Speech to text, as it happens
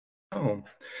Um,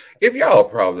 if y'all are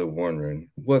probably wondering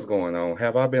what's going on,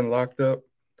 have I been locked up?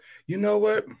 You know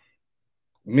what?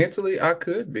 Mentally, I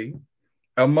could be.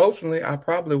 Emotionally, I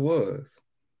probably was.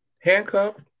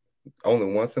 Handcuffed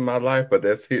only once in my life, but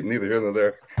that's hit neither here nor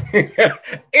there.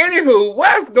 Anywho,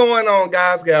 what's going on,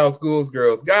 guys, gals, ghouls,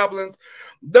 girls, goblins,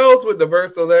 those with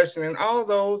diverse selection, and all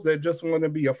those that just want to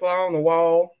be a fly on the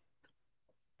wall,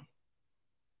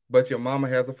 but your mama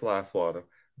has a fly swatter.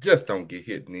 Just don't get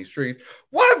hit in these streets.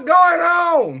 What's going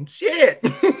on? Shit.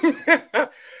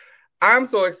 I'm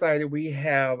so excited. We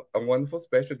have a wonderful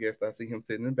special guest. I see him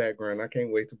sitting in the background. I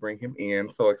can't wait to bring him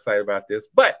in. So excited about this.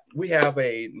 But we have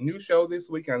a new show this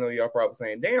week. I know y'all probably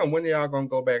saying, damn, when are y'all going to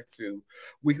go back to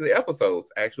weekly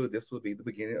episodes? Actually, this will be the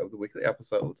beginning of the weekly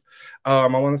episodes. I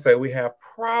want to say we have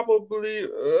probably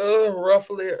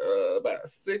roughly about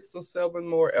 6 or 7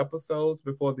 more episodes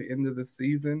before the end of the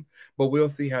season. But we'll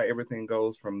see how everything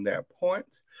goes from that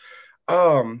point.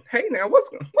 Hey now, what's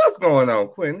going on,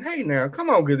 Quentin? Hey now, come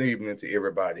on, good evening to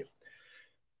everybody.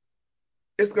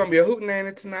 It's gonna be a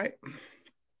hootenanny tonight.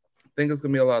 I think it's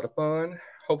gonna be a lot of fun.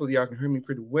 Hopefully y'all can hear me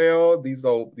pretty well. These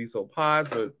old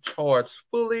pods are charged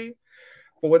fully.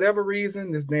 For whatever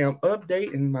reason, this damn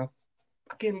update in my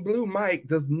fucking blue mic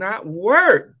does not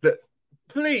work.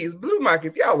 Please, blue mic,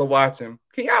 if y'all are watching,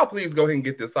 can y'all please go ahead and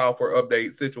get this software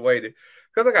update situated?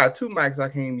 Because I got 2 mics I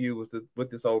can't use with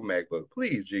this old MacBook.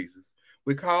 Please, Jesus.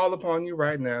 We call upon you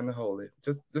right now in the holy.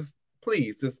 Just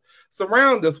please, just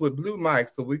surround us with blue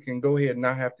mics so we can go ahead and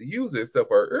not have to use it except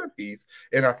for our earpiece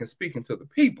and I can speak into the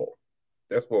people.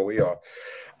 That's where we are.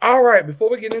 All right, before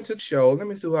we get into the show, let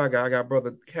me see who I got. I got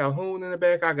Brother Calhoun in the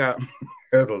back. I got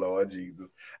Lord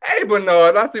Jesus. Hey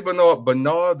Bernard, I see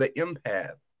Bernard the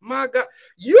empath. My God,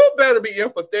 you better be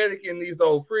empathetic in these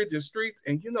old frigid streets.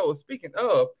 And speaking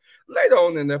of, later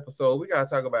on in the episode, we gotta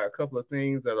talk about a couple of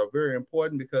things that are very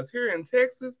important because here in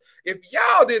Texas, if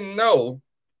y'all didn't know,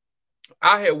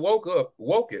 I had woke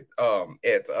it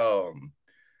at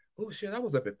oh shit, I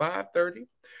was up at 5:30.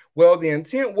 Well, the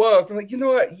intent was, I'm like, you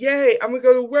know what? Yay, I'm gonna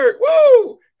go to work.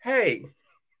 Woo! Hey,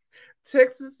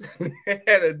 Texas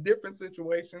had a different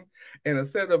situation and a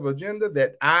set of agenda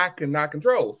that I could not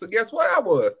control. So guess what I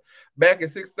was? Back at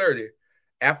 6:30.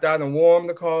 After I done warmed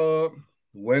the car up,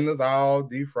 windows all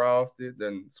defrosted,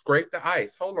 then scraped the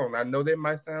ice. Hold on, I know that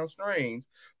might sound strange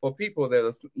for people that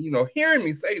are, hearing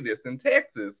me say this. In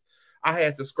Texas, I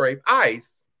had to scrape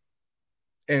ice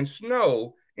and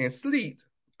snow and sleet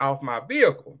off my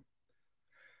vehicle.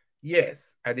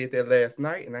 Yes, I did that last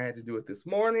night and I had to do it this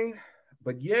morning,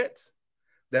 but yet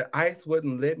that ice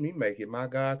wouldn't let me make it, my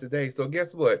God, today. So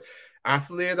guess what? I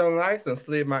slid on ice and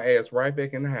slid my ass right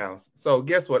back in the house. So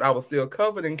guess what? I was still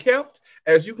covered and kept.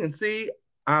 As you can see,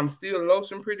 I'm still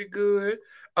lotion pretty good.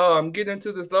 Get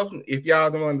into this lotion. If y'all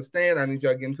don't understand, I need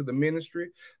y'all to get into the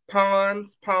ministry.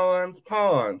 Pawns, pawns,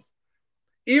 pawns.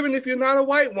 Even if you're not a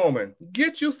white woman,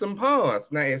 get you some pawns.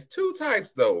 Now, it's two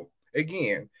types though.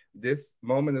 Again, this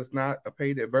moment is not a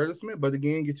paid advertisement, but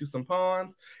again, get you some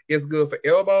pawns. It's good for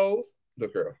elbows.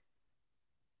 Look, girl.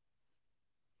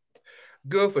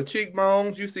 Good for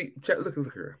cheekbones. You see, look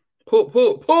here.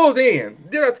 Pulled in.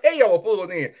 Did I tell you I was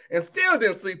pulled in and still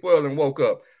didn't sleep well and woke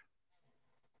up?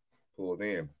 Pulled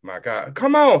in. My God.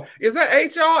 Come on. Is that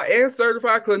HR and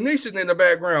certified clinician in the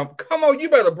background? Come on, you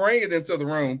better bring it into the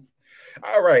room.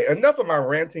 All right, enough of my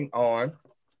ranting on.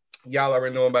 Y'all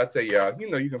already know I'm about to tell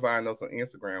y'all. You can find us on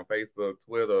Instagram, Facebook,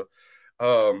 Twitter.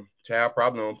 Child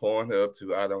probably on Pornhub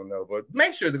too. I don't know, but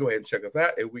make sure to go ahead and check us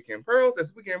out at Weekend Pearls.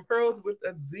 That's Weekend Pearls with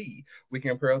a Z.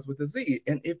 Weekend Pearls with a Z.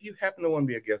 And if you happen to want to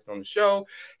be a guest on the show,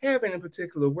 have any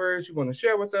particular words you want to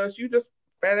share with us, you just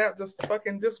flat out just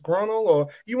fucking disgruntle, or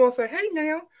you want to say, hey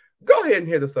now, go ahead and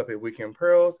hit us up at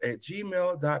weekendpearls at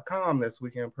gmail.com. That's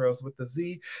Weekend Pearls with the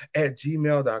Z at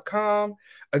gmail.com.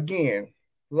 Again,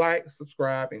 like,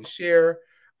 subscribe, and share.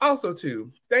 Also,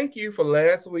 too, thank you for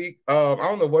last week. I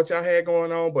don't know what y'all had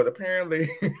going on, but apparently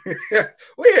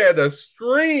we had a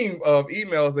stream of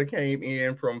emails that came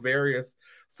in from various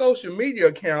social media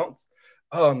accounts.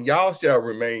 Y'all shall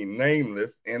remain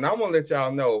nameless, and I want to let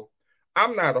y'all know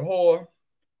I'm not a whore,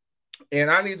 and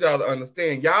I need y'all to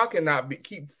understand. Y'all cannot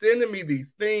keep sending me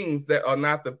these things that are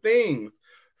not the things.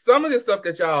 Some of the stuff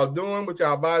that y'all are doing with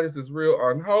y'all bodies is real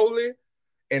unholy.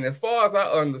 And as far as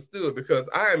I understood, because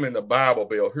I am in the Bible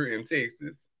Belt here in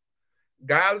Texas,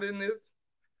 godliness,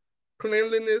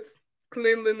 cleanliness,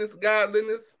 cleanliness,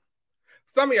 godliness.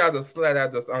 Some of y'all just flat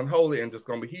out just unholy and just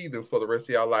gonna be heathens for the rest of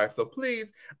y'all life. So please,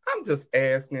 I'm just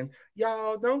asking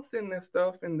y'all, don't send that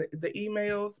stuff in the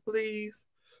emails, please.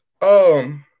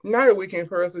 Not a weekend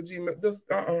person Gmail. Just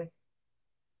uh-uh.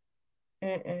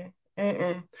 Mm-mm.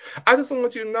 Mm-mm. I just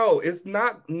want you to know it's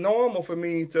not normal for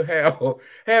me to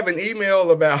have an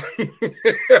email about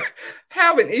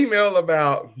have an email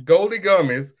about Goldie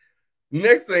Gummies.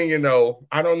 Next thing you know,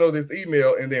 I don't know this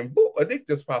email, and then boop, a dick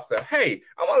just pops out. Hey,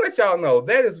 I want to let y'all know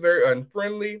that is very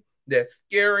unfriendly. That's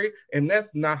scary, and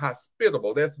that's not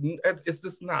hospitable. That's it's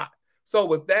just not. So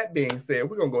with that being said,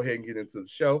 we're gonna go ahead and get into the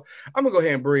show. I'm gonna go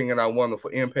ahead and bring in our wonderful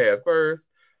empath first.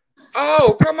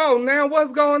 Oh, come on now.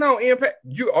 What's going on? Impact.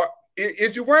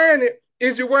 Is you wearing it?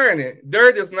 Is you wearing it?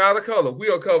 Dirt is not a color.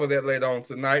 We'll cover that later on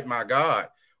tonight. My God.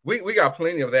 We got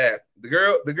plenty of that.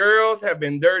 The girls have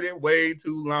been dirty way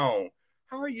too long.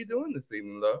 How are you doing this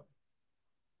evening, love?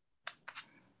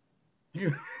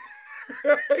 You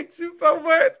I hate you so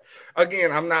much.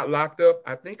 Again, I'm not locked up.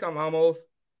 I think I'm almost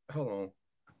hold on.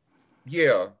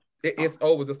 Yeah. It's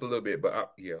over just a little bit,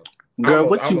 but yeah. Girl, Almost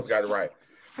what you, almost got it right.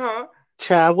 Huh?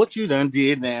 child, what you done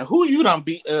did now? Who you done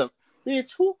beat up?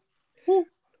 Bitch, who,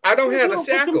 I don't who have you the done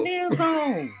put them shackles. hands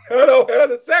on? I don't have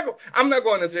the shackles. I'm not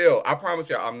going to jail. I promise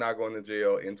y'all, I'm not going to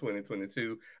jail in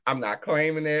 2022. I'm not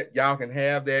claiming that. Y'all can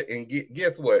have that. And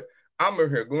guess what? I'm in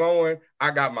here glowing. I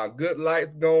got my good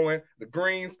lights going. The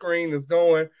green screen is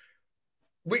going.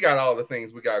 We got all the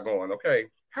things we got going. Okay.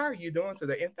 How are you doing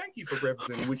today? And thank you for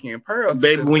representing Weekend Pearl since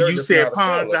Baby, it's when dirt you that's said not a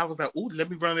ponds, color. I was like, ooh, let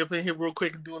me run up in here real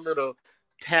quick and do a little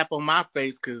tap on my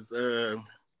face, cause Can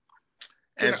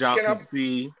I, as y'all can can I?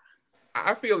 see,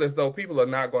 I feel as though people are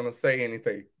not going to say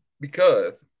anything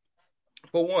because,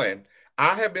 for one,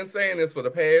 I have been saying this for the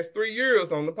past 3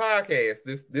 years on the podcast.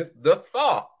 This thus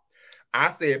far.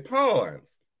 I said ponds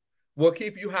will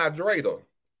keep you hydrated.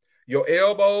 Your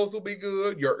elbows will be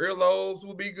good. Your earlobes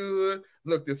will be good.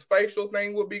 Look, this facial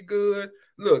thing will be good.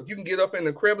 Look, you can get up in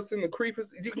the crevice and the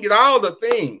crevices. You can get all the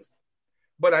things.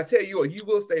 But I tell you what, you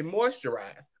will stay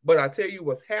moisturized. But I tell you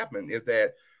what's happened is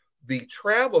that the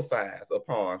travel size of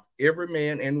ponds, every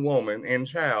man and woman and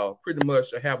child pretty much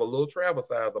should have a little travel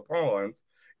size of ponds,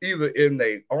 either in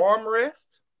their armrest,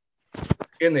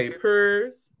 in their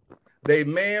purse, they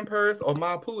man purse or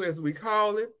my poo as we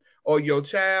call it, or your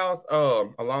child's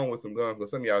along with some gum because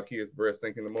some of y'all kids breast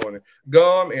stink in the morning,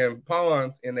 gum and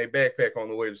ponds in their backpack on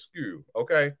the way to school.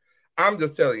 Okay, I'm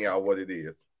just telling y'all what it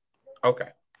is. Okay,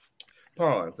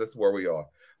 ponds. That's where we are.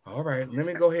 All right, let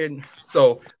me go ahead and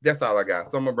so that's all I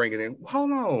got. So I'm gonna bring it in.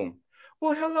 Hold on.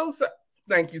 Well, hello, sir.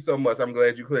 Thank you so much. I'm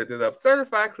glad you cleared it up.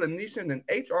 Certified clinician and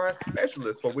HR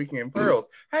specialist for Weekend Pearls.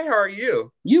 Hey, how are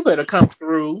you? you better come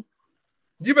through.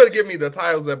 You better give me the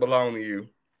titles that belong to you.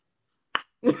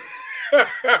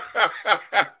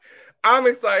 I'm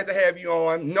excited to have you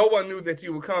on. No one knew that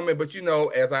you were coming, but you know,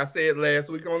 as I said last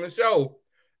week on the show,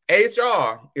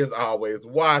 HR is always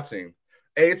watching.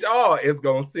 HR is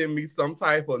going to send me some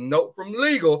type of note from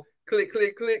legal. Click,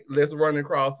 click, click. Let's run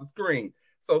across the screen.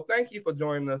 So thank you for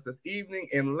joining us this evening.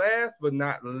 And last but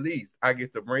not least, I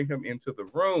get to bring him into the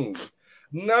room.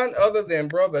 None other than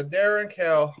brother Darren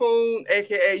Calhoun,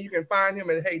 aka you can find him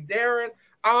at Hey Darren,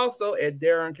 also at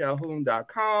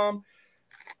darrencalhoun.com.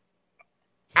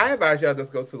 I advise y'all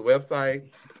just go to the website.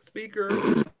 Speaker,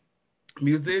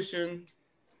 musician,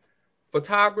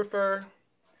 photographer,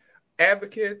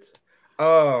 advocate,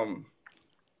 um,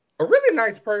 a really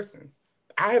nice person.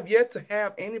 I have yet to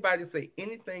have anybody say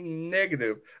anything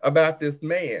negative about this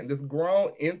man, this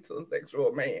grown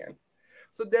intellectual man.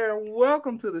 So, Darren,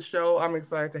 welcome to the show. I'm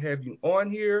excited to have you on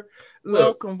here.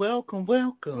 Look, Welcome, welcome,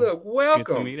 welcome. look, Good to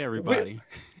welcome. meet everybody.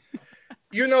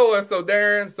 You know what? So,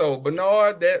 Darren, so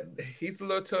Bernard, that he's a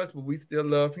little touched, but we still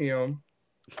love him.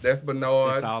 That's It's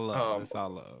Bernard. all love. It's all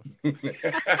love.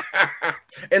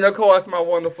 And of course, my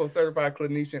wonderful certified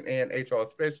clinician and HR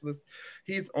specialist.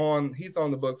 He's on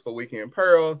the books for Weekend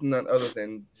Pearls, none other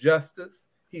than Justice.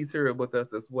 He's here with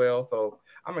us as well. So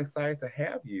I'm excited to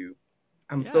have you.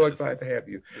 I'm so Yes, excited to have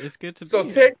you. it's good to So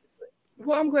be here. tech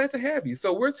well, I'm glad to have you.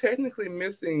 So we're technically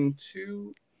missing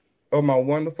two of my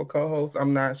wonderful co-hosts.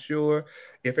 I'm not sure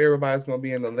if everybody's gonna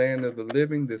be in the land of the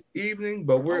living this evening,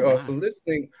 but Oh we're my.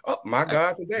 soliciting. Oh my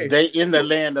God, today. They in the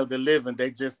land of the living.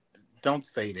 They just don't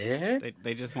say that.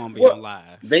 They just won't be on What?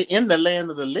 live. They in the land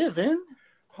of the living.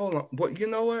 Hold on. What? You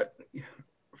know what?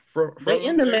 From They from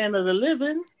in them the text. land of the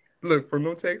living. Look, from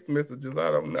them text messages,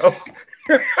 I don't know.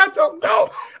 I don't know.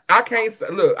 I can't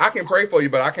look. I can pray for you,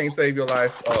 but I can't save your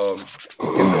life.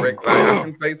 Indirectly, I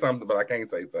can say something, but I can't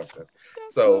say something.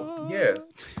 Yes, So Lord. yes.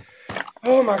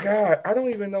 Oh my God, I don't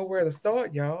even know where to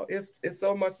start, y'all. It's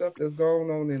so much stuff that's going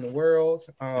on in the world.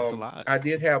 It's a lot. I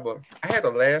had a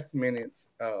last minute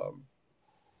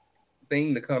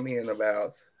thing to come in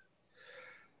about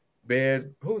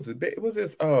bed. Who was it? Was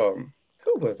this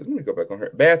who was it? Let me go back on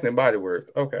her. Bath and Body Works.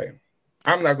 Okay,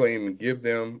 I'm not going to even give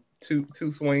them.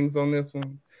 two swings on this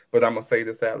one, but I'm gonna say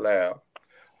this out loud.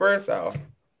 First off,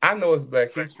 I know it's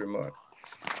Black History Month.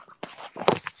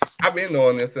 I've been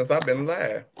knowing this since I've been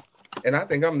alive, and I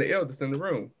think I'm the eldest in the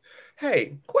room.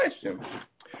 Hey, question: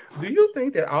 do you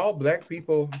think that all black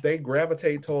people they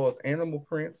gravitate towards animal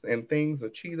prints and things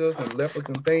of cheetahs and leopards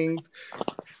and things?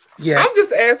 I'm Yes,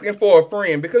 just asking for a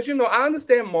friend because I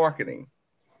understand marketing.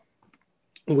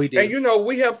 we And do.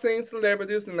 we have seen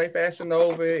celebrities and they fashion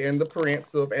over and the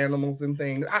prints of animals and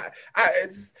things.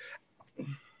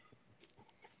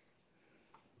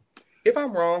 If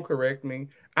I'm wrong, correct me.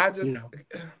 I just, No.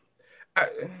 I,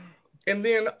 and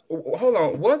then hold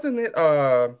on, wasn't it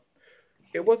a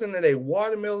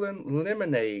watermelon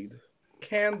lemonade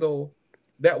candle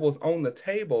that was on the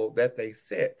table that they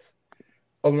set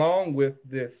along with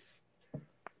this?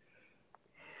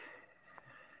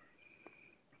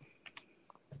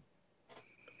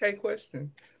 Hey,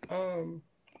 question. Um,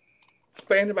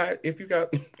 for anybody, if you got,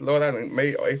 Lord, I didn't,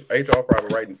 may HR probably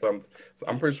writing something, so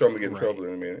I'm pretty sure I'm gonna get in Right. trouble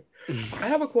in a minute. I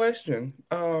have a question.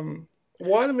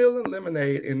 Watermelon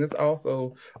lemonade, and this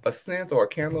also a scent or a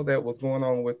candle that was going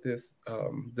on with this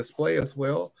display as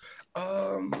well.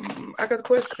 I got a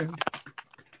question.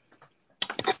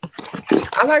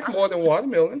 I like more than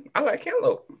watermelon. I like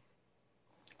cantaloupe.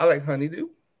 I like honeydew.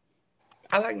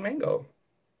 I like mango.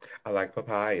 I like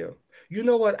papaya. You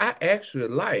know what? I actually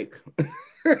like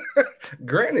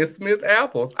Granny Smith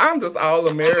apples. I'm just all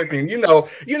American.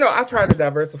 I try to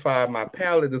diversify my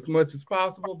palate as much as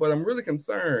possible, but I'm really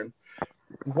concerned.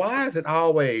 Why is it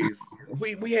always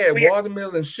we had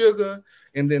watermelon sugar,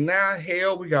 and then now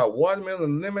hell we got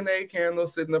watermelon lemonade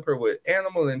candles sitting up here with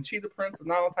animal and cheetah prints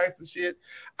and all types of shit.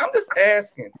 I'm just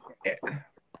asking. eh,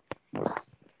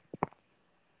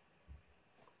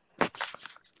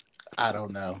 I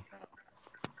don't know.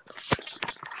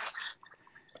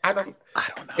 I don't. I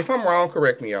don't know. If I'm wrong,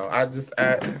 correct me, y'all.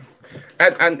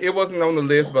 It wasn't on the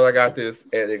list, but I got this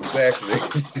at exactly.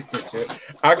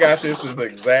 I got this as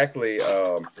exactly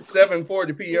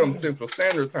 7:40 p.m. Central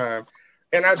Standard Time,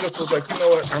 and I just was like, you know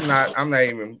what? I'm not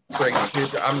even taking a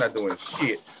picture. I'm not doing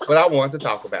shit, but I wanted to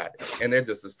talk about it, and it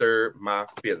just disturbed my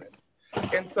feelings.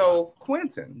 And so,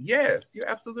 Quentin, yes, you're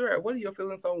absolutely right. What are your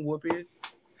feelings on Whoopi?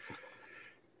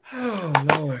 Oh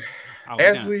Lord, Oh, we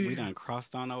as done we we done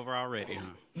crossed on over already, huh?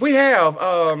 we have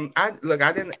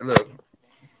I didn't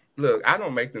look, I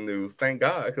don't make the news, thank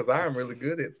God, because I am really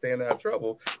good at staying out of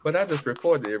trouble, but I just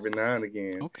report it every now and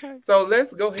again. Okay. So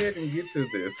let's go ahead and get to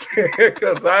this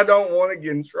because I don't want to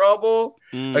get in trouble.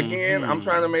 Again, I'm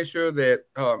trying to Mm-hmm. make sure that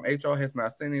HR has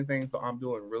not sent anything, so I'm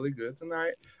doing really good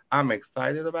tonight. I'm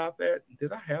excited about that.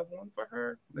 Did I have one for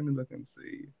her? Let me look and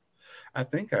see. I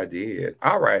think I did.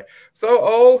 All right.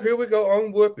 So, here we go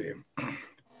on Whoopi.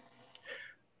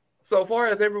 So far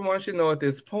as everyone should know at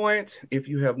this point, if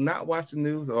you have not watched the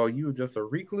news or you're just a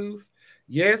recluse,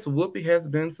 yes, Whoopi has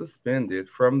been suspended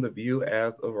from The View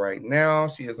as of right now.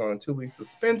 She is on a 2 week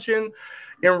suspension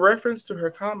in reference to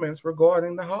her comments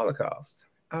regarding the Holocaust.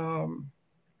 Um,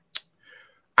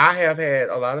 I have had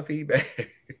a lot of feedback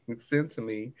sent to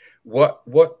me. What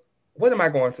am I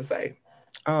going to say?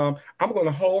 I'm going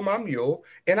to hold my mule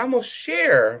and I'm going to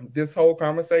share this whole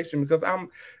conversation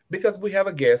because we have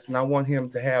a guest and I want him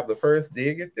to have the first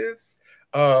dig at this.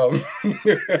 Um,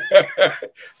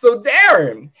 so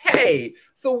Darren, hey,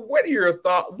 so what are your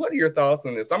thoughts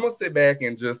on this? I'm gonna sit back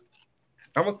and just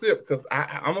I'm gonna sit because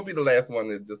I'm gonna be the last one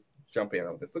to just jump in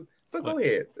on this. So What? go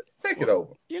ahead, take it Well,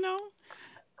 over. you know,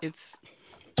 it's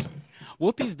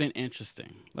Whoopi's been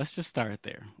interesting. Let's just start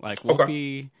there. Like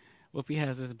Okay. Whoopi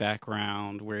has this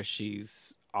background where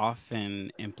she's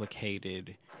often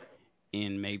implicated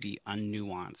in maybe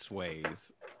unnuanced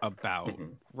ways about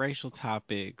Hmm. racial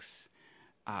topics.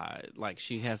 Like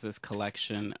she has this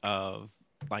collection of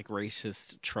like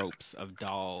racist tropes of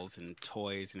dolls and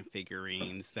toys and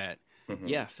figurines that, Hmm.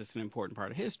 yes, it's an important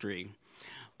part of history,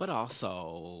 but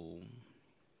also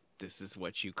this is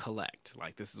what you collect.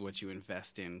 Like this is what you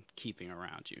invest in keeping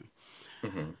around you.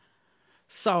 Hmm.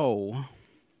 So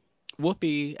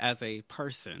Whoopi as a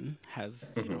person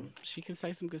has, Hmm. she can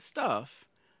say some good stuff,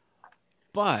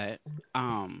 but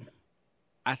um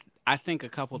I I think a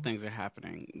couple things are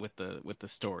happening with the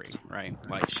story, right?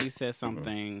 Like she says Hmm.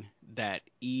 something that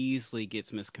easily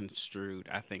gets misconstrued,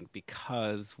 I think,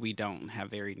 because we don't have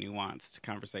very nuanced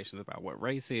conversations about what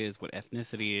race is, what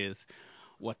ethnicity is,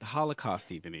 what the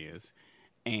Holocaust even is,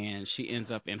 and she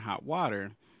ends up in hot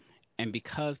water. And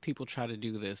because people try to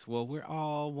do this, well, we're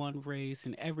all one race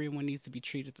and everyone needs to be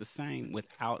treated the same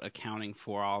without accounting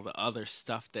for all the other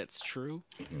stuff that's true,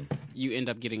 Hmm. you end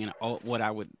up getting what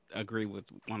I would agree with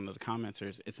one of the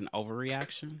commenters. It's an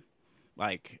overreaction.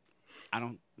 Like I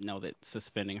don't know that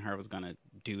suspending her was going to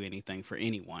do anything for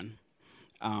anyone.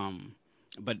 Um,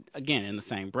 but again, in the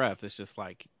same breath, it's just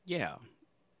like, yeah,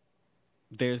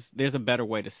 there's a better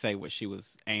way to say what she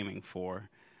was aiming for.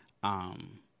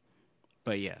 Um,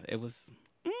 but yeah, it was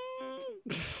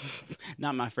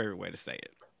not my favorite way to say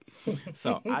it.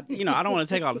 So I don't want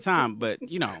to take all the time, but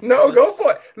No, go let's.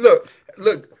 for it.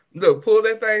 Look, pull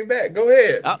that thing back. Go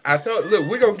ahead. Oh, Look,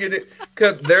 we're gonna get it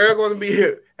because there are gonna be,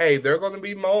 hey, there are gonna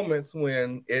be moments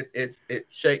when it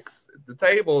shakes the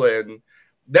table, and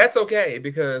that's okay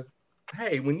because,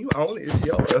 hey, when you own it, it's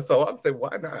yours. So I'm saying,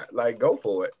 why not? Like, go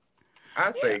for it.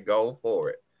 I yeah. say, go for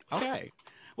it. Okay.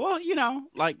 Well,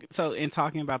 like so in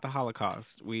talking about the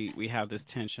Holocaust, we have this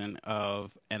tension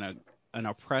of an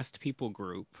oppressed people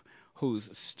group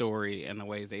whose story and the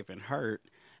ways they've been hurt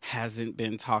hasn't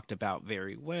been talked about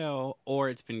very well, or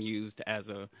it's been used as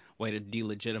a way to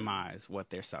delegitimize what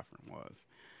their suffering was.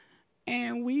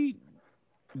 And we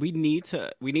need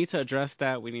to address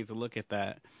that. We need to look at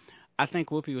that. I think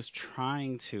Whoopi was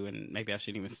trying to, and maybe I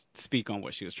shouldn't even speak on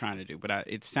what she was trying to do, but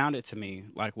it sounded to me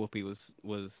like Whoopi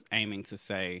was aiming to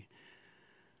say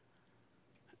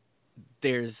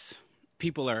there's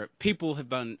people have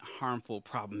done harmful,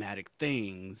 problematic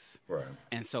things, Right.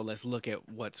 and so let's look at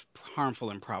what's harmful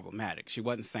and problematic. She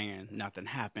wasn't saying nothing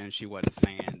happened. She wasn't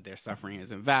saying their suffering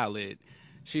is invalid.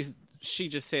 She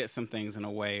just said some things in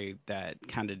a way that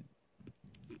kind of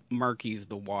murkies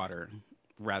the water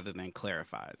rather than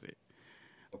clarifies it.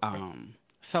 Okay.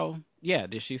 So yeah,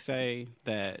 did she say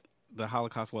that the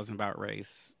Holocaust wasn't about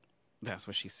race? That's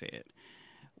what she said.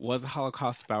 Was the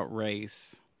Holocaust about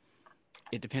race?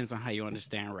 It depends on how you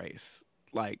understand race.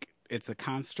 Like it's a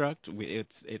construct.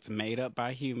 It's made up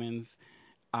by humans.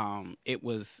 It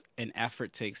was an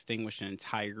effort to extinguish an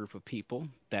entire group of people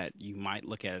that you might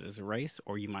look at it as a race,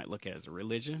 or you might look at it as a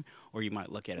religion, or you might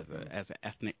look at it as an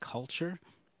ethnic culture.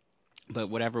 But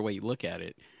whatever way you look at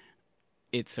it,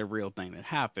 it's a real thing that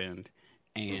happened.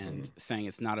 Mm-hmm. And saying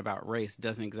it's not about race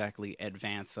doesn't exactly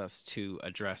advance us to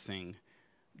addressing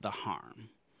the harm,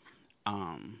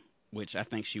 um, which I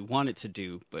think she wanted to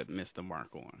do but missed the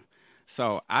mark on.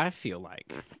 So I feel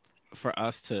like for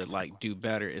us to like do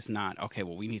better is not okay.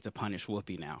 Well, we need to punish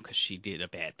Whoopi now because she did a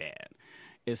bad.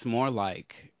 It's more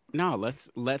like no,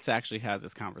 let's actually have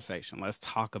this conversation. Let's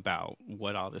talk about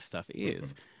what all this stuff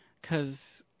is,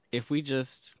 because if we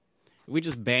just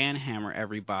ban hammer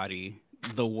everybody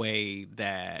the way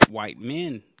that white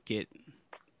men get,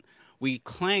 we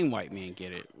claim white men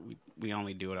get it. We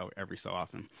only do it every so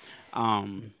often.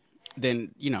 Um,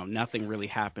 then nothing really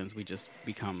happens. We just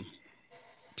become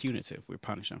punitive. We're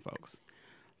punishing folks.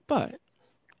 But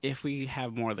if we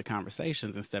have more of the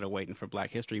conversations instead of waiting for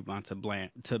Black History Month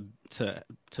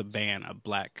to ban a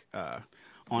black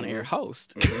on air Mm-hmm.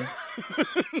 host, Mm-hmm.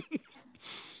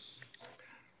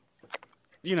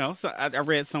 so I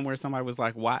read somewhere somebody was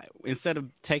like, why instead of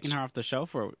taking her off the show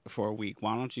for a week,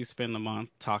 why don't you spend the month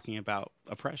talking about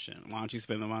oppression? Why don't you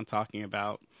spend the month talking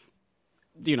about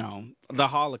the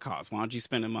Holocaust? Why don't you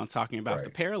spend a month talking about the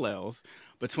Right. parallels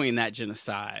between that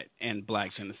genocide and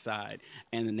black genocide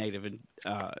and the native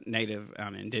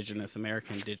indigenous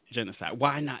American genocide?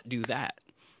 Why not do that?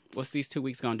 What's these 2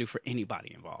 weeks going to do for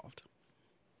anybody involved?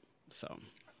 So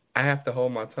I have to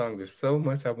hold my tongue. There's so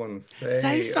much I want to say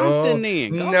say. something Oh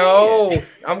then. Go ahead. no,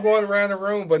 I'm going around the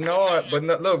room. But no,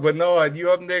 look, but no,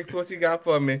 you up next? What you got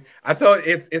for me? I told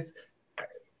you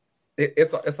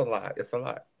it's a lot. It's a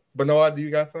lot. But Noah, do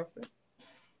you got something?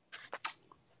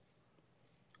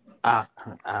 I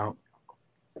I don't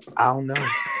I don't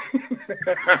know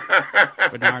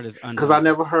Bernard is because I unmuted.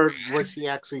 never heard what she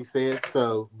actually said.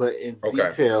 So, but in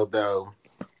Okay. detail though,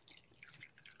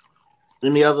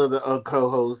 any other the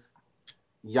co-hosts,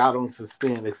 y'all don't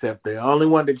suspend except the only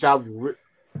one that y'all.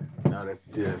 No, that's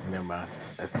never mind.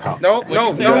 That's talk. No, What'd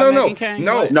you no, say no, The about no, Megan no, Kane?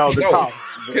 no, What? no, the no. talk,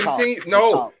 the talk, Continue. the No,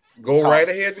 talk, the go right talk.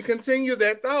 ahead and continue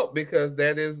that thought because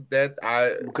that is that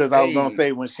I. Because I was gonna Hey,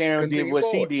 say when Sharon did continue what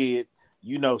she forward. did,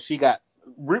 she got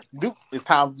it's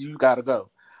time you gotta go.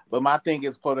 But my thing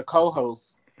is for the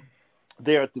co-hosts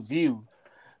there at the View,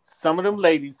 some of them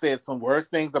ladies said some worse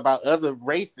things about other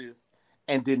races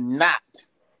and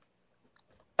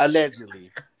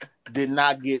allegedly did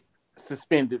not get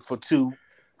suspended for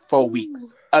 4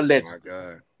 weeks. Oh my Allegedly.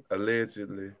 God.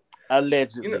 Allegedly.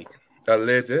 You know, Allegedly.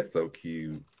 alleged. That's so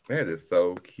cute. That is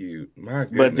so cute. My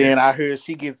But goodness. then I heard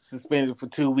she gets suspended for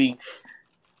 2 weeks.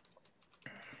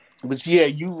 But yeah,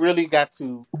 you really got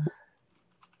to,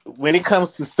 when it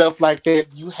comes to stuff like that,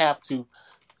 you have to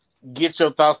get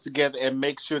your thoughts together and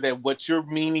make sure that what you're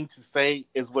meaning to say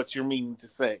is what you're meaning to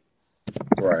say.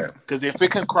 Right. Because if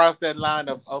it can cross that line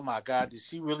of, oh my God, did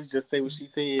she really just say what she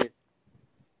said?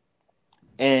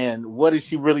 And what is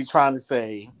she really trying to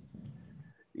say?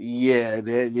 Yeah,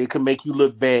 it can make you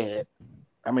look bad.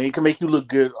 I mean, it can make you look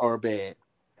good or bad.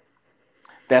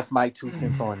 That's my 2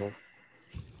 cents on it.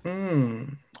 Hmm.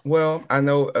 Well, I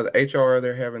know HR,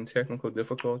 they're having technical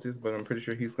difficulties, but I'm pretty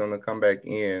sure he's going to come back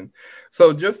in.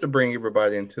 So just to bring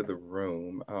everybody into the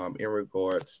room, in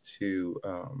regards to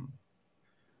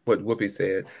what Whoopi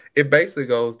said, it basically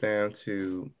goes down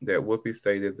to that Whoopi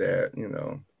stated that,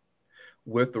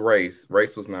 with race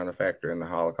was not a factor in the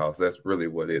Holocaust. That's really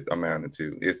what it amounted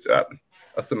to. It's a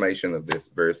summation of this,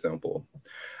 very simple.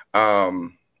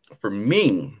 Um, for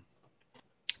me,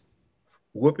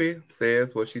 Whoopi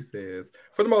says what she says.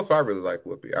 For the most part, I really like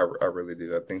Whoopi. I really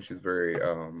do. I think she's very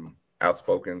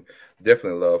outspoken.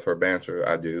 Definitely love her banter.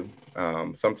 I do.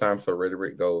 Sometimes her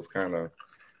rhetoric goes kind of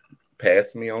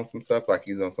past me on some stuff. Like,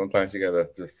 sometimes you gotta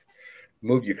just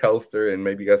move your coaster and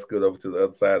maybe you gotta scoot over to the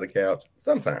other side of the couch.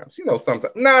 Sometimes,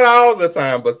 sometimes, not all the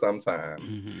time, but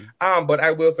sometimes. Mm-hmm. But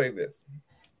I will say this: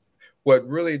 what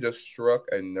really just struck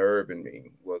a nerve in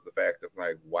me was the fact of,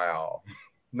 like, wow,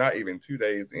 not even 2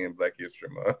 days in Black History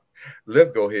Month,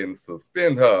 let's go ahead and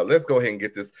suspend her. Let's go ahead and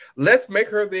get this. Let's make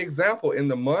her the example in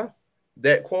the month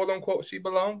that quote unquote she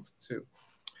belongs to.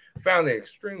 Found it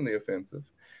extremely offensive.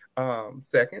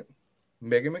 Second,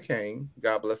 Meghan McCain,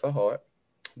 God bless her heart.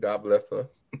 God bless her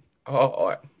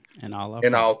heart And all our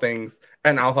in all parts. things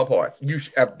and all her parts.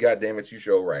 God damn it, you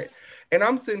show right. And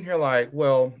I'm sitting here like,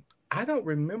 well, I don't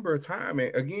remember a time.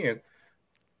 And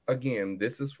again,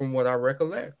 this is from what I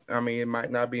recollect. I mean, it might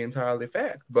not be entirely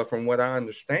fact, but from what I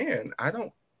understand, I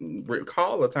don't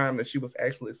recall a time that she was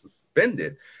actually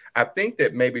suspended. I think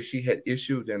that maybe she had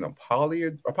issued an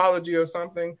apology or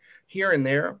something here and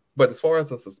there, but as far as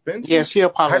a Yeah, suspension, she I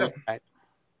don't. apologized.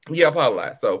 Yeah,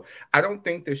 apologize. So I don't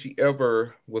think that she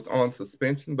ever was on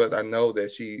suspension, but I know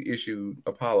that she issued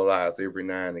apologize every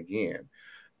now and again.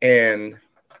 And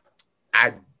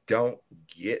I don't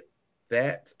get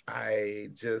that. I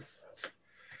just,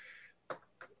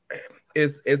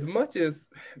 as much as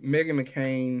Meghan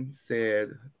McCain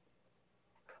said,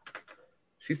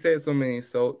 she said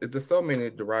there's so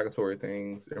many derogatory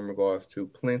things in regards to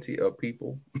plenty of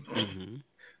people Mm-hmm.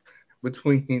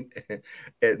 between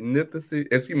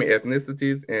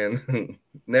ethnicities and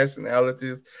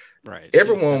nationalities. Right. She was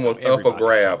Everyone stepping was on up for everybody's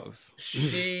grabs. toes.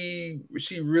 She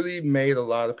really made a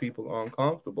lot of people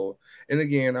uncomfortable. And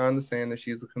again, I understand that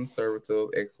she's a conservative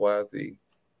XYZ.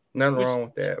 Nothing Which, wrong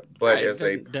with that. But right, as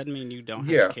a doesn't mean you don't have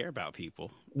to yeah, care about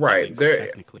people, at right. least There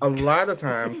technically. a lot of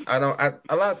times a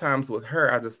lot of times with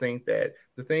her I just think that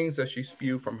the things that she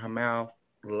spewed from her mouth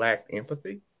lacked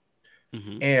empathy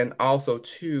Mm-hmm. and also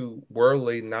too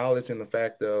worldly knowledge in the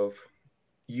fact of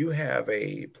you have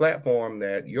a platform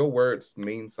that your words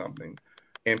mean something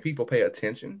and people pay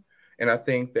attention. And I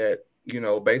think that,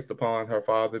 based upon her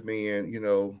father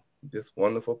being, this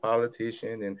wonderful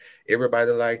politician and everybody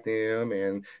liked him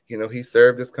and, he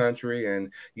served this country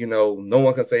and, no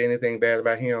one can say anything bad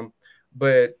about him.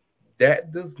 But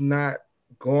that does not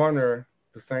garner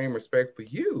the same respect for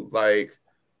you. Like,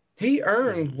 he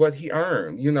earned Mm-hmm. what he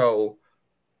earned,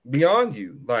 beyond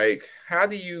you. Like, how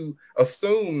do you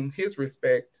assume his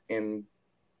respect and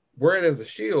wear it as a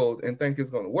shield and think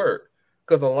it's going to work?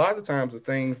 Because a lot of times the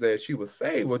things that she would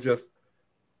say were just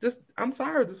I'm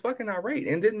sorry, just fucking irate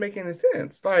and didn't make any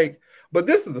sense. Like, but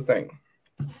this is the thing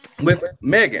with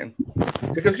Megan,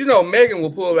 because Megan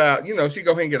will pull out, she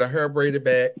go ahead and get her hair braided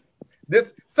back.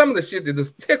 This some of the shit that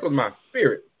just tickled my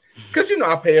spirit. Cause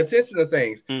I pay attention to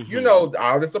things. Mm-hmm.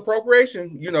 All this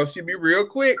appropriation, she be real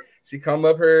quick. She come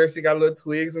up here, she got little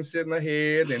twigs and shit in her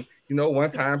head. And one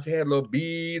time she had a little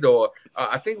bead or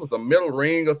I think it was a middle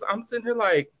ring or something. I'm sitting here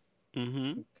like,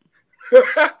 Mm-hmm.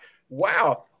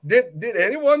 wow, did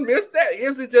anyone miss that?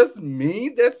 Is it just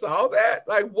me that saw that?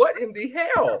 Like, what in the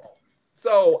hell?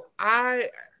 So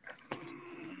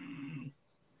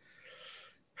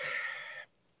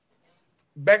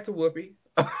back to Whoopi.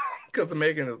 Because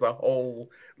Megan is a whole.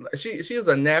 She is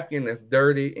a napkin that's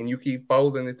dirty, and you keep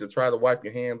folding it to try to wipe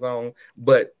your hands on,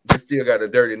 but you still got a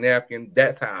dirty napkin.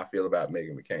 That's how I feel about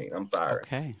Megan McCain. I'm sorry,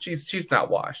 Okay. she's not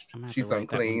washed. I'm gonna have to She's write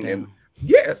that one unclean, and down.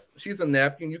 yes, she's a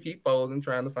napkin. You keep folding,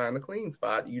 trying to find a clean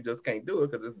spot. You just can't do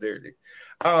it because it's dirty.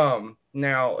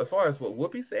 Now as far as what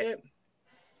Whoopi said,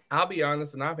 I'll be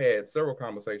honest, and I've had several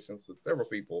conversations with several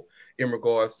people in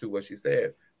regards to what she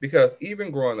said. Because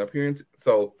even growing up here,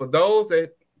 so for those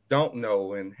that don't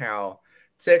know and how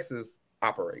Texas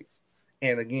operates,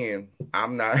 and again,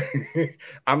 I'm not,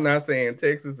 I'm not saying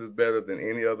Texas is better than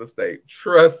any other state.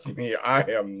 Trust me, I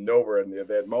am nowhere near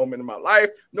that moment in my life,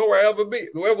 nor will I ever be,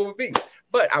 whoever will be.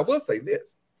 But I will say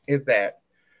this: is that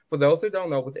For those that don't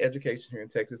know, with education here in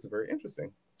Texas is very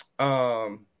interesting.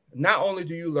 Not only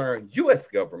do you learn U.S.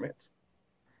 government,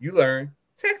 you learn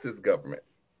Texas government.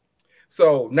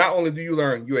 So not only do you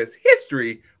learn U.S.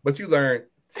 history, but you learn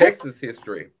Texas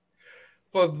history.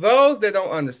 For those that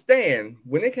don't understand,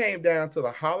 when it came down to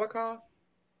the Holocaust,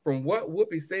 from what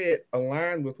Whoopi said,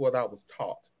 aligned with what I was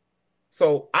taught.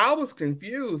 So I was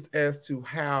confused as to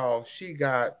how she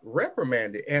got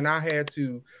reprimanded, and I had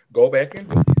to go back and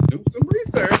do some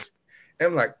research. And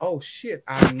I'm like, oh shit,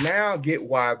 I now get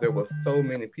why there were so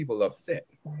many people upset.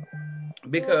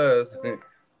 Because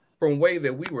from the way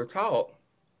that we were taught,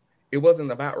 it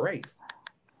wasn't about race.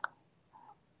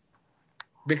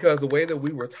 Because the way that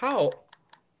we were taught,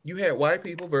 you had white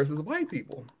people versus white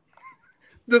people.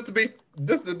 Just to be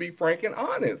just to be frank and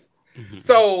honest. Mhm.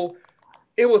 So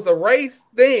it was a race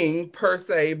thing per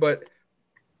se, but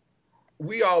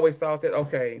we always thought that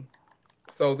okay,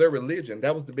 so their religion,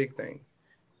 that was the big thing.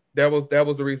 That was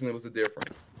the reason it was a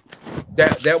difference.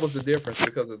 That was the difference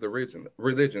because of the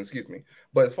religion, excuse me.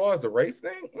 But as far as the race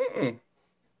thing,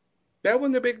 that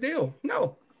wasn't a big deal.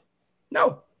 No,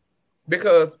 no.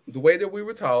 Because the way that we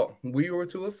were taught, we were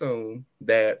to assume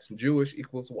that Jewish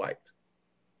equals white.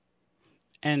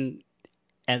 And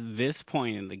at this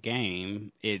point in the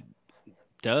game, it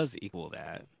does equal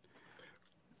that,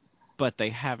 but they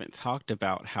haven't talked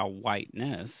about how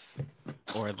whiteness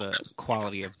or the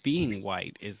quality of being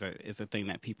white is a thing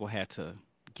that people had to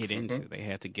get Hmm. into. They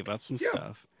had to give up some Yeah,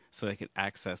 stuff so they could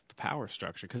access the power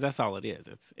structure because that's all it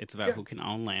is. It's about yeah, who can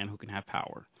own land, who can have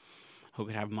power, who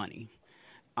can have money.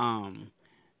 Um,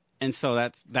 and so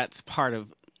that's part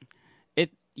of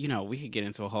it. We could get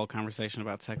into a whole conversation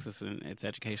about Texas and its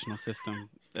educational system,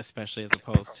 especially as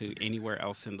opposed to anywhere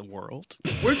else in the world.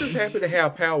 we're just happy to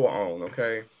have power on.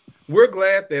 Okay, we're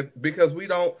glad that because we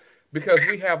don't because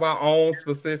we have our own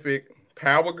specific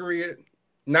power grid,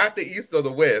 not the east or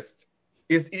the west.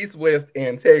 It's east, west,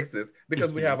 and Texas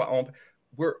because we have Hmm. our own.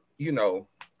 We're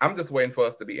I'm just waiting for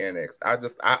us to be annexed.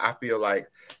 I feel like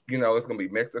it's gonna be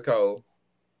Mexico,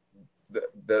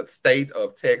 the state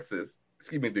of Texas,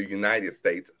 excuse me, the United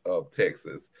States of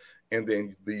Texas, and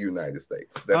then the United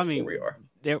States. I That's where we mean, are.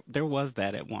 there was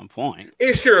that at one point.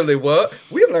 It surely was.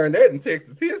 We learned that in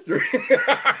Texas history.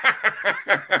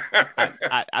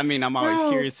 I mean, I'm always Oh,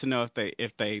 curious to know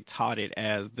if they taught it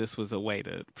as this was a way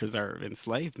to preserve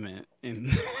enslavement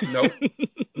and nope.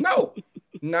 No,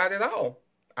 not at all.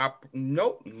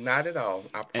 Nope, not at all.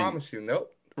 I and promise you,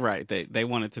 nope. right, they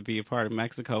wanted to be a part of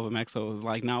Mexico, but Mexico was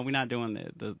like, no, we're not doing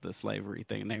the slavery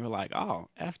thing. And they were like, oh,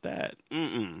 f that,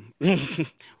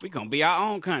 we gonna be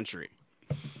our own country.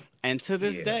 And to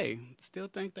this Yeah. day, still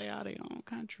think they are their own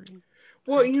country.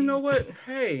 Well, I you know can't. what?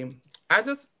 Hey,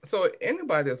 so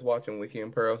anybody that's watching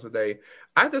Weekend Pearls today,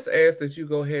 I just ask that you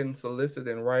go ahead and solicit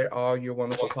and write all your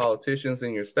wonderful politicians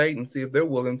in your state and see if they're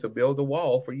willing to build a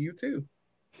wall for you too.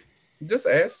 Just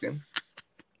asking.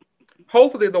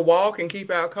 Hopefully the wall can keep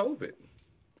out COVID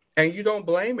and you don't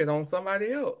blame it on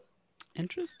somebody else.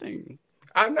 Interesting.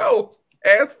 I know.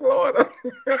 Ask Florida.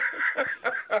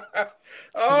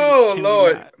 Can we Oh can we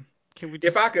Lord. not? Can we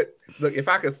If just I could look, if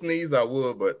I could sneeze, I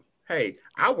would, but hey,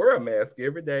 I wear a mask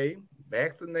every day,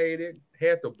 vaccinated,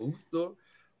 had the booster.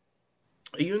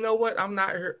 You know what? I'm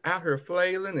not out here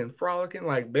flailing and frolicking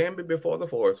like Bambi before the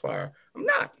forest fire. I'm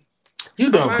not. You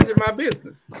I'm know, minding my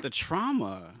business. the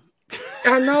trauma?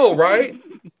 I know, right?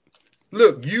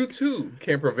 Look, you too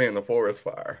can prevent a forest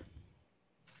fire.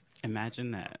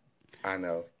 Imagine that. I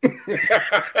know.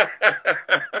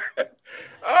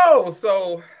 Oh,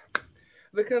 so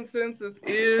the consensus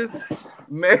is,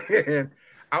 man,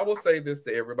 I will say this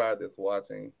to everybody that's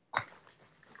watching.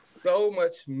 So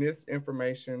much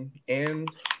misinformation and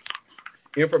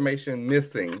information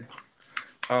missing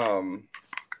um,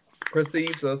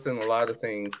 precedes us in a lot of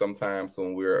things sometimes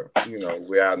when we're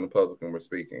out in the public and we're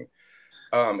speaking.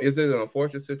 Is it an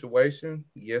unfortunate situation?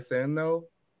 Yes and no.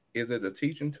 Is it a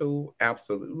teaching tool?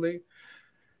 Absolutely.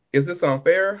 Is this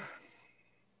unfair?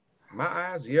 My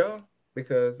eyes, yeah.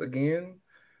 Because again,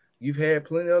 you've had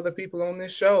plenty of other people on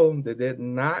this show that did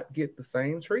not get the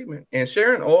same treatment. And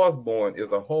Sharon Osbourne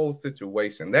is a whole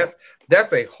situation.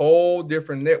 That's a whole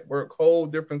different network, whole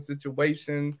different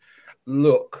situation.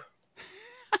 Look,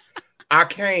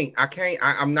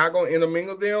 I'm not going to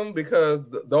intermingle them because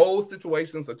those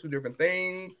situations are two different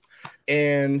things.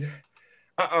 And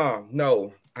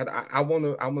no, I want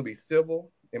to be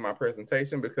civil in my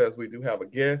presentation because we do have a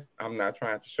guest. I'm not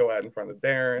trying to show out in front of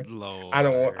Darren. I Lord,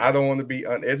 don't want to be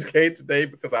uneducated today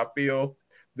because I feel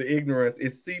the ignorance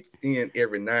it seeps in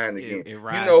every now and it again. it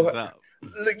You know, rises up.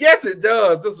 yes, it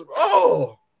does. Just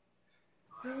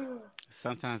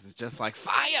Sometimes it's just like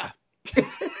fire.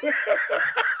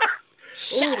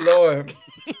 Shut Oh up. Lord.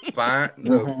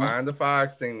 Hmm. Find the fire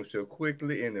extinguisher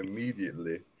quickly and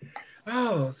immediately.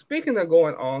 Oh, speaking of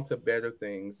going on to better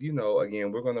things,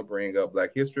 again, we're gonna bring up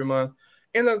Black History Month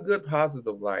in a good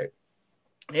positive light.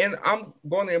 And I'm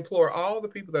going to implore all the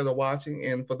people that are watching,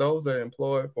 and for those that are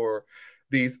employed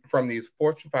from these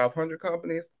Fortune 500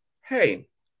 companies, hey,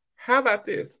 how about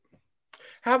this?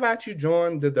 How about you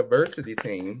join the diversity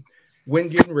team when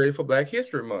getting ready for Black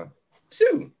History Month?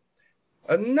 Two,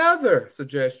 another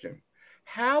suggestion.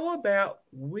 How about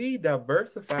we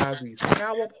diversify these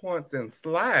PowerPoints and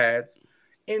slides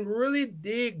and really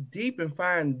dig deep and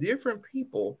find different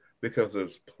people because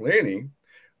there's plenty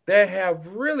that have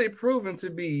really proven to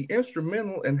be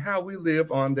instrumental in how we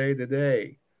live on day to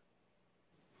day.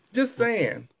 Just Well, saying,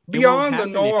 it won't beyond the happen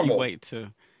if you normal. wait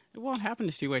to. It won't happen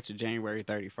if you wait to January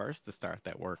 31st to start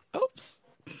that work. Oops.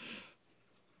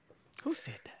 Who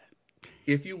said that?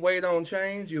 If you wait on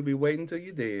change, you'll be waiting till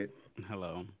you're dead.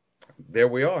 Hello. There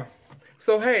we are.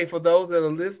 So, hey, for those that are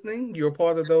listening, you're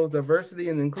part of those diversity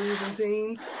and inclusion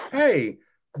teams. Hey,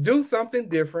 do something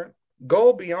different.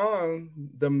 Go beyond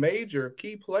the major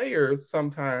key players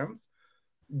sometimes.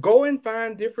 Go and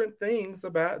find different things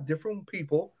about different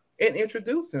people and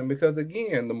introduce them because,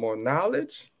 again, the more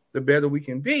knowledge, the better we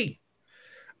can be.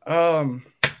 Um,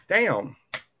 damn.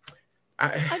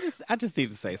 I I just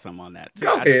need to say something on that too.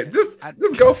 Go ahead. Just I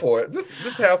just go for it.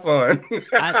 Just have fun.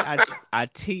 I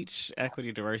teach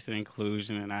equity, diversity, and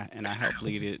inclusion, and I help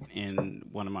lead it in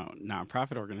one of my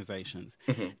nonprofit organizations.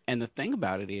 Mhm. And the thing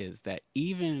about it is that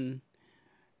even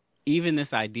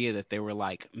this idea that there were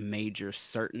like major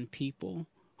certain people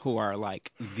who are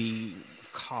like the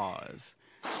cause,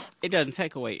 it doesn't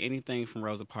take away anything from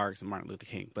Rosa Parks and Martin Luther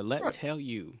King. But let me Right. tell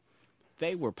you,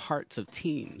 they were parts of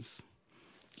teams.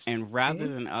 And rather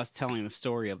Mhm. than us telling the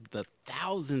story of the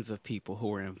thousands of people who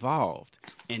were involved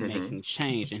in Mhm. making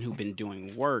change and who've been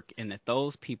doing work, and that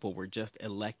those people were just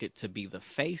elected to be the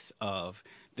face of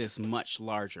this much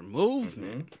larger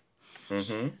movement, Mhm.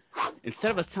 Mhm.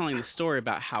 instead of us telling the story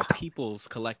about how people's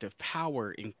collective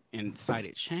power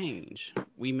incited change,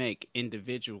 we make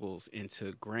individuals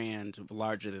into grand,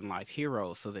 larger than life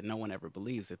heroes so that no one ever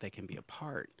believes that they can be a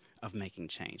part of making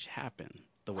change happen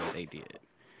the way they did.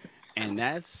 And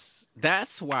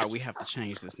that's why we have to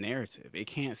change this narrative. It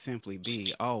can't simply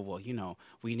be, oh, well,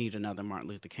 we need another Martin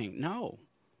Luther King. No,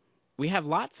 we have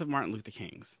lots of Martin Luther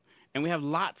Kings, and we have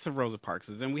lots of Rosa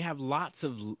Parkses, and we have lots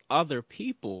of other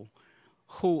people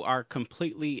who are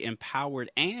completely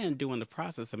empowered and doing the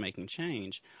process of making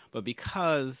change. But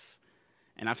because,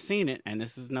 and I've seen it, and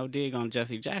this is no dig on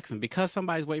Jesse Jackson, because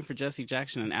somebody's waiting for Jesse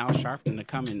Jackson and Al Sharpton to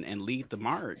come in and lead the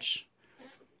march,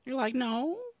 you're like,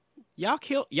 no, y'all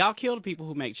kill the people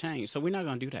who make change, so we're not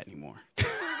gonna do that anymore.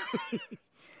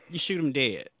 You shoot them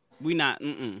dead. We not.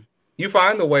 Mm-mm. You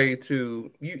find the way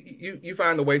to you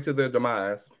find the way to their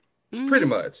demise, pretty Mm-hmm.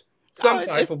 much, Oh, some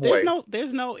type of there's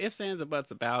way. no ifs, ands, or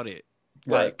buts about it.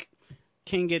 Right. Like,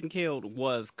 King getting killed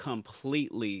was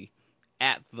completely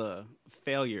at the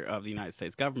failure of the United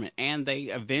States government, and they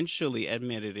eventually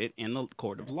admitted it in the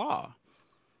court of law.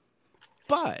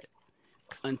 But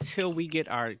until we get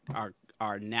our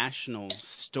national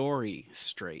story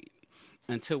straight,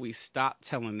 until we stop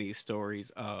telling these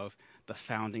stories of the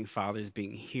founding fathers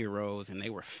being heroes and they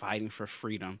were fighting for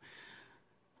freedom,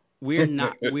 we are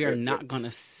not going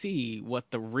to see what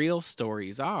the real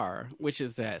stories are, which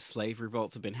is that slave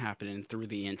revolts have been happening through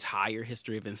the entire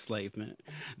history of enslavement,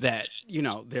 that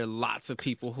there are lots of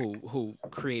people who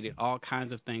created all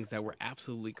kinds of things that were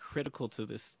absolutely critical to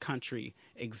this country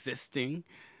existing,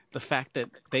 the fact that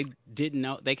they didn't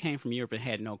know, they came from Europe and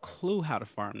had no clue how to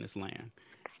farm this land.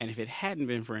 And if it hadn't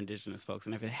been for indigenous folks,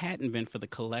 and if it hadn't been for the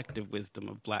collective wisdom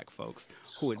of black folks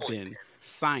who had been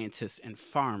scientists and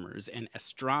farmers and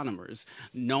astronomers,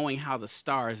 knowing how the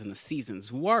stars and the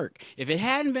seasons work, if it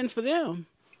hadn't been for them,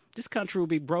 this country would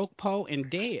be broke, poor,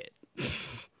 and dead,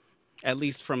 at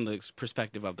least from the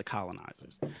perspective of the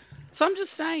colonizers. So I'm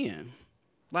just saying,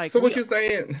 like, So we what you're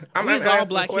saying? we I'm is all asking a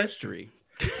black question. history.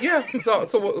 Yeah. So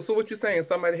what you're saying?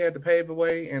 Somebody had to pave the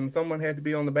way, and someone had to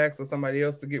be on the backs of somebody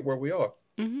else to get where we are.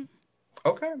 Hmm.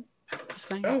 Okay. Just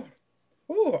saying. Oh.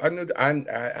 Oh,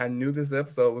 I knew this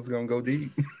episode was gonna go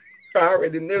deep. I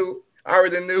already knew. I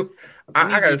already knew. I I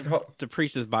need gotta you talk. to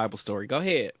preach this Bible story. Go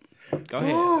ahead. Go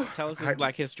ahead. Oh, Tell us this I,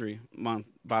 Black History Month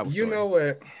Bible you know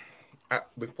story. what?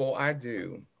 Before I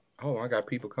do, oh, I got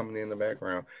people coming in the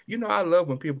background. I love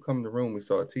when people come in the room and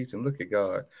start teaching. Look at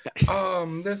God.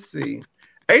 Let's see.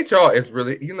 HR is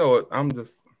really, I'm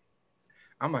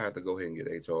gonna have to go ahead and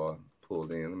get HR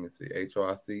pulled in. Let me see. HR,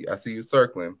 I see you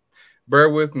circling. Bear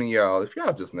with me, y'all. If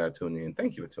y'all just not tuning in,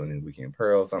 thank you for tuning in to Weekend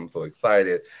Pearls. I'm so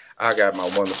excited. I got my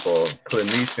wonderful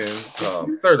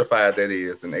clinician, certified that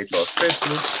is, an HR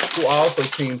specialist, who also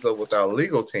teams up with our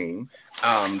legal team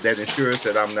that ensures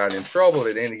that I'm not in trouble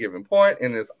at any given point,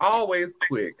 and is always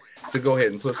quick to go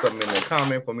ahead and put something in the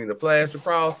comment for me to flash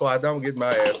across so I don't get my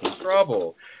ass in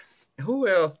trouble. Who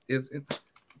else is in?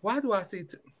 Why do I see?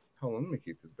 Hold on, let me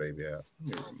kick this baby out.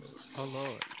 Let me remove. Oh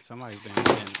Lord, somebody's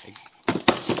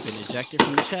been ejected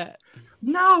from the chat.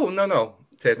 No.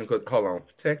 Technical. Hold on.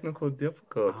 Technical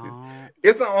difficulties. Oh,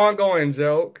 It's an ongoing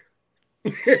joke.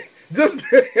 Just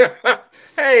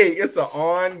hey, it's an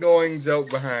ongoing joke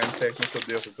behind technical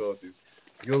difficulties.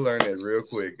 You'll learn it real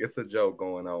quick. It's a joke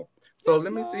going on. So yes,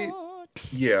 let me see. Lord.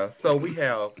 Yeah, so we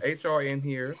have HR in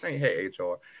here. Hey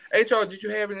HR. HR, did you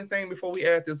have anything before we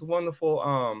add this wonderful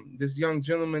this young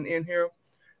gentleman in here?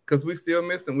 Cause we're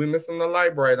missing the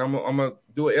light bright. I'm gonna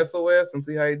do a SOS and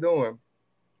see how you doing.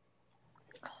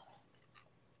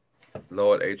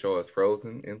 Lord, HR is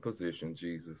frozen in position.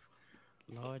 Jesus,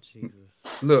 Lord Jesus.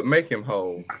 look, make him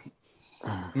whole.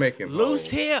 Make him Loose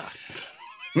whole. here.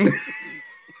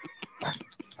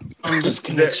 This That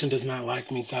connection does not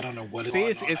like me, so I don't know what is See,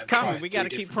 going it's on. it's I've coming. tried We got three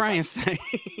to keep different praying. devices.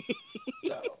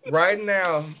 So right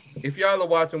now, if y'all are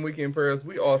watching Weekend Prayers,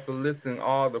 we are soliciting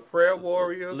all the prayer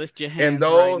warriors Lift your and hands right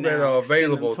those that now. are Extend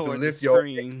them available to toward the lift your.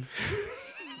 screen.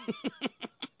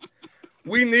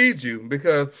 We need you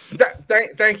because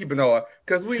thank you, Benoit,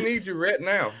 because we need you right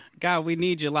now. God, we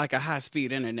need you like a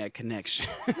high-speed internet connection.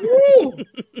 Woo!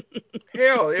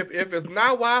 Hell, if it's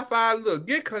not Wi-Fi, look,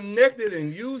 get connected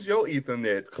and use your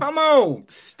Ethernet. Come on,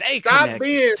 Stay stop connected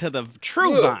being to the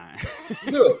true look, vine.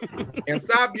 look, and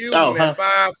stop Oh, using huh. that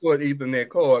 5 foot Ethernet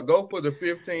cord. Go for the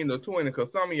 15 or 20,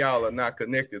 because some of y'all are not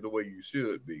connected the way you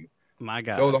should be. My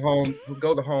Go God.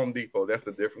 to Home Depot. That's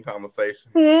a different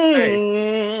conversation. Hey,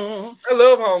 Mm. I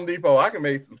love Home Depot. I can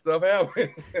make some stuff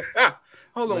happen.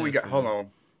 Hold Listen.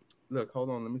 on. Look, hold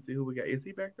on. Let me see who we got. Is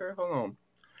he back there? Hold on.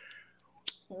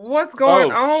 What's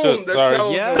going Oh on, shit! the Sorry,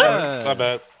 chosen one? my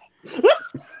bad.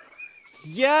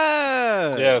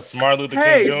 Yes. Yes. Yes, Martin Luther King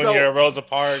Hey, Jr., so Rosa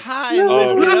Parks, High and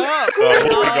lifted up in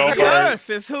Whoopi all the Goldberg. earth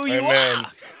is who you Amen.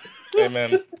 are.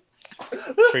 Amen.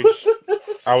 Preach.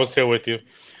 I was here with you.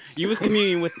 You was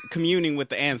communing with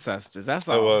the ancestors. That's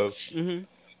It all. was.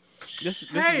 This is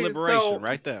hey, liberation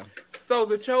right there. so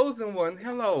the chosen one.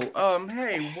 Hello.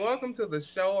 Hey, welcome to the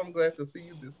show. I'm glad to see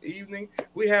you this evening.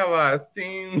 We have our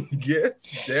esteemed guest,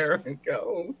 Darren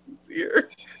Combs here.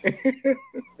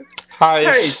 Hi.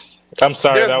 Hey, I'm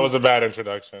sorry, there's that was a bad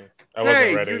introduction. I wasn't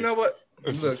hey, you ready. know what?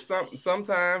 Look,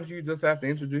 sometimes you just have to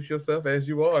introduce yourself as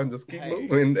you are and just keep Hey.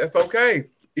 moving. That's okay.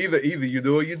 Either you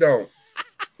do or you don't.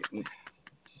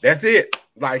 That's it.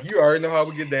 Like you already know how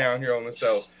we get down here on the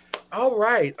show. All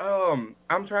right.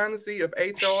 I'm trying to see if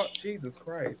HR. Jesus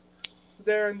Christ. So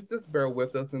Darren, just bear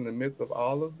with us in the midst of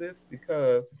all of this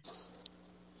because,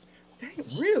 dang,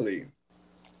 really?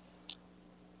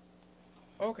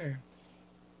 Okay.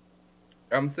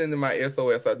 I'm sending my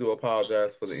SOS. I do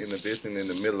apologize for the inhibition in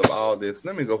the middle of all this.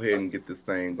 Let me go ahead and get this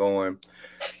thing going.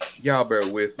 Y'all bear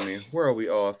with me. Where are we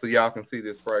all? So y'all can see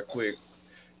this right quick.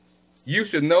 You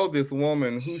should know this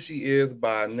woman, who she is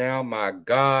by now, my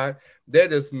God.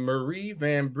 That is Marie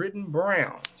Van Britten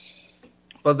Brown.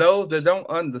 For those that don't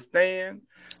understand,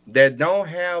 that don't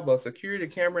have a security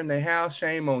camera in their house,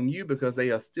 shame on you because they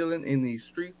are stealing in these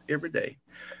streets every day.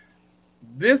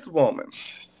 This woman,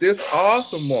 this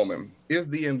awesome woman, is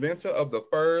the inventor of the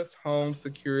first home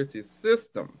security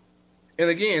system. And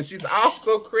again, she's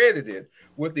also credited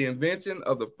with the invention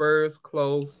of the first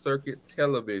closed circuit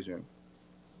television.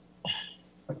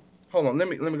 Hold on, let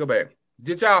me go back.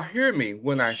 Did y'all hear me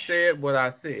when I said what I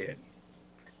said?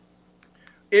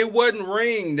 It wasn't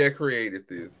Ring that created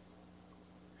this.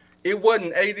 It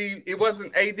wasn't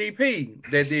ADP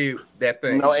that did that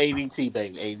No thing. ADT,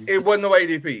 baby. It ADT. wasn't no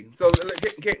ADP. So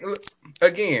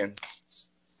again,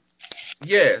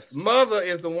 yes, Mother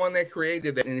is the one that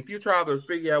created that. And if you try to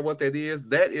figure out what that is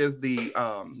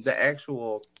the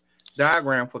actual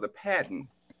diagram for the patent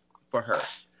for her.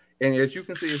 And as you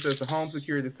can see, it says the home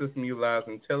security system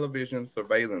utilizing television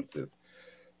surveillances.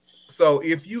 So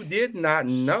if you did not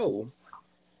know,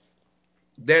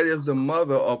 that is the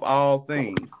mother of all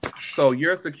things. So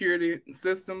your security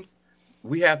systems,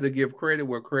 we have to give credit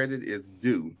where credit is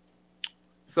due.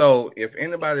 So if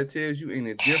anybody tells you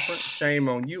any different, shame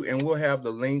on you. And we'll have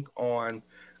the link on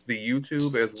the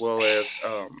YouTube as well as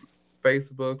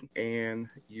Facebook and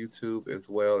YouTube as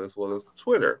well as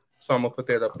Twitter. So I'm gonna put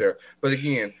that up there. But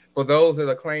again, for those that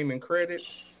are claiming credit,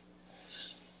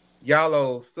 y'all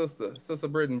owe Sister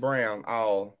Britton Brown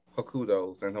all her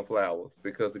kudos and her flowers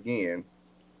because again,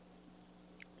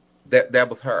 that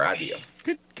was her idea.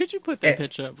 Could you put that And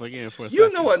picture up again for a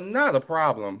you know second? what? Not a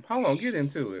problem. Hold on, get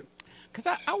into it.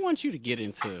 Because I want you to get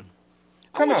into.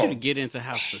 I Come want you to on. get into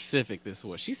how specific this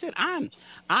was. She said, I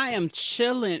am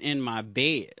chilling in my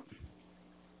bed,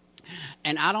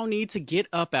 and I don't need to get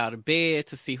up out of bed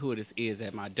to see who this is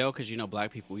at my door, because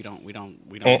black people,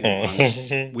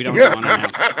 Mm-mm. we don't do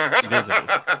unannounced visitors.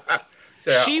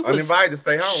 Child, uninvited,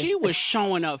 stay home. She was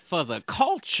showing up for the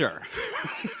culture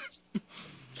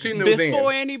She knew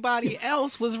before then. anybody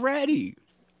else was ready.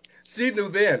 She knew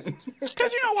then.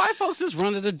 Because white folks just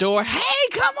run to the door. Hey,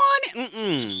 come on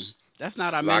in. That's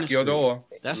not our Lock your ministry. door.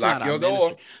 That's not Lock our your ministry.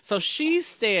 door. So she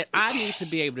said, I need to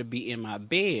be able to be in my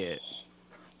bed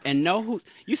and know who.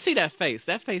 You see that face?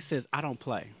 That face says, I don't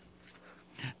play.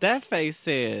 That face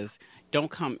says,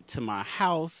 don't come to my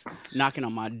house, knocking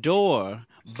on my door,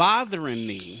 bothering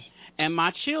me and my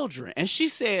children. And she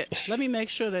said, let me make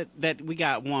sure that we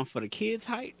got one for the kids'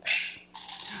 height,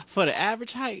 for the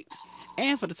average height,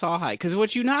 and for the tall height. Because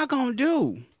what you're not going to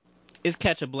do is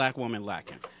catch a black woman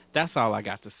lacking. That's all I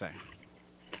got to say.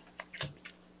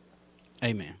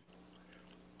 Amen.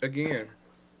 Again,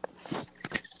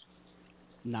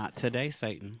 Not today,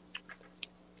 Satan.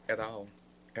 at all.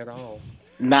 At all.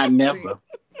 Not See, never.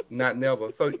 not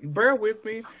never. So bear with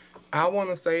me. I want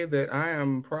to say that I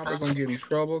am probably going to get in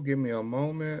trouble. Give me a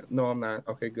moment. No, I'm not.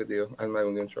 Okay, good deal. I'm not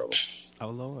going to get in trouble. Oh,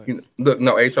 Lord. Look,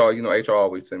 no, HR, HR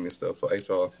always send me stuff. So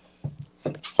HR,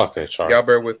 Fuck HR. y'all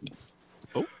bear with me.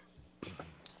 Oh,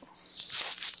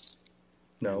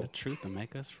 and the No. truth will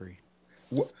make us free.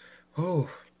 What? Oh,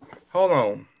 hold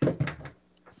on.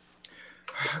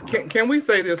 Can we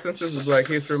say this since this is Black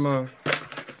History Month?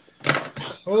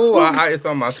 Oh, it's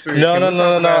on my spirit. No, Can no, we talk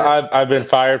no, no, no. about it? I've been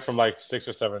fired from like 6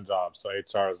 or 7 jobs, so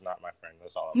HR is not my friend.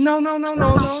 That's all I'm No, saying. no, no,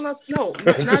 no, no, no, no,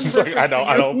 not in It's like, reference to I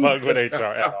you. don't fuck with HR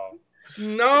at all.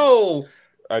 No,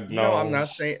 I no, I'm know. not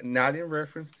saying not in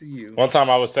reference to you. One time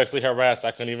I was sexually harassed.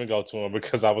 I couldn't even go to him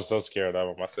because I was so scared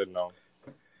of him. I said no.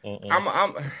 Mm-mm.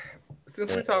 I'm since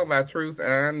we talking Mm-mm. about truth,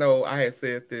 and I know I had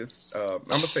said this. I'm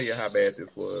gonna tell you how bad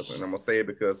this was, and I'm gonna say it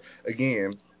because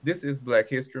again, this is Black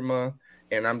History Month,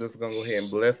 and I'm just gonna go ahead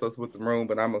and bless us with the room.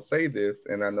 But I'm gonna say this,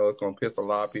 and I know it's gonna piss a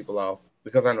lot of people off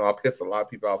because I know I pissed a lot of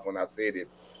people off when I said it.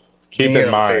 Keep Then in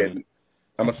I'm gonna say it. mind,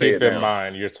 I'm gonna say keep it in now.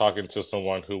 mind, you're talking to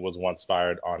someone who was once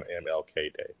fired on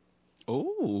MLK Day.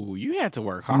 Oh, you had to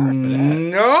work hard for that.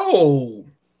 No,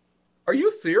 are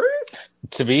you serious?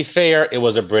 To be fair, it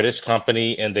was a British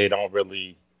company and they don't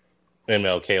really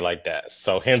MLK like that.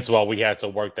 So hence why we had to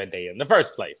work that day in the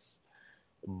first place.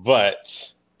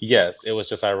 But yes, it was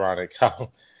just ironic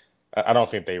how I don't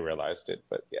think they realized it,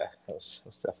 but yeah, it was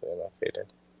definitely MLK Day.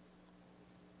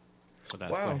 So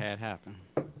that's what Wow, had happened.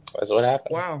 That's what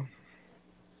happened. wow.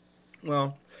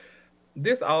 Well,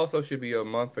 this also should be a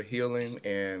month for healing,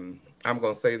 and I'm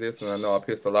gonna say this, and I know I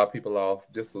pissed a lot of people off.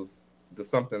 This was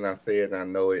something I said, and I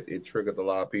know it triggered a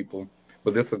lot of people.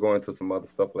 But this will go into some other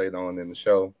stuff later on in the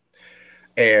show.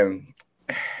 And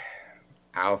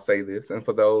I'll say this, and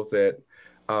for those that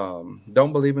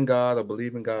don't believe in God or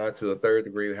believe in God to a third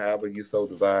degree, however you so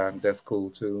desire, that's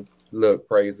cool too. Look,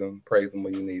 praise Him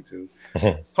when you need to.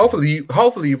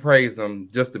 Hopefully you praise Him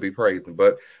just to be praising.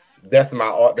 But that's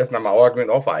not my argument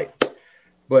or fight.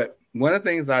 But one of the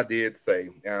things I did say,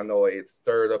 and I know it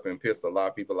stirred up and pissed a lot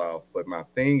of people off, but my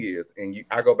thing is,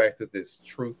 I go back to this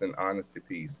truth and honesty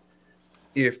piece.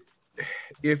 If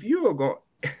you are going,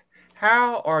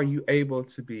 how are you able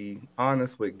to be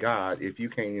honest with God if you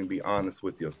can't even be honest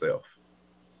with yourself?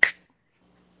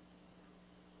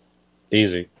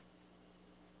 Easy.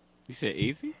 You said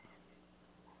easy?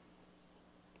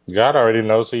 God already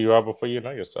knows who you are before you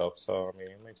know yourself, so I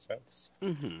mean, it makes sense.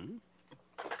 Mm-hmm.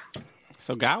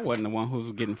 So God wasn't the one who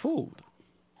was getting fooled.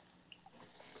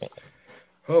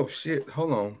 Oh shit!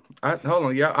 Hold on. Hold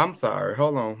on. Yeah, I'm sorry.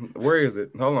 Hold on. Where is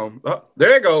it? Hold on. Oh,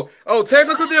 there you go. Oh,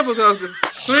 technical difficulties.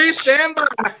 Please stand by.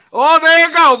 Oh, there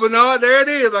you go. But no, there it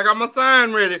is. I got my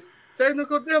sign ready.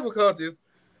 Technical difficulties.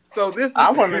 So this I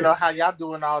is. want to know how y'all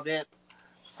doing all that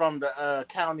from the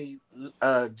county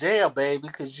jail, baby,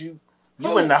 because you in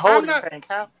Oh, the I'm holding not. tank.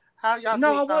 How y'all No,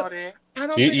 doing I all was. that? I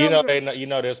don't You think I you was. know they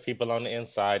know, there's people on the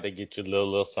inside that get you a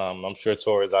little something. I'm sure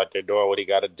Tori's out there doing what he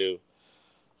got to do,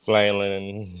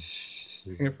 flailing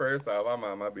and First off, I'm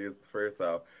out of my business. First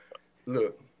off,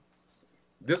 look,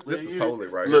 this is You, holy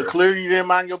right look, here. clearly you didn't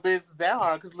mind your business that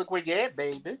hard, because look where you at,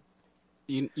 baby.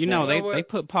 You You know know they what?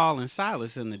 put Paul and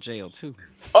Silas in the jail too.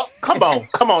 Oh, come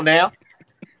on now.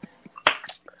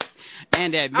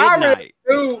 And at I already midnight.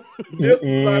 knew this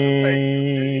was about to take.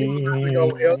 It was about to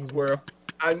go elsewhere.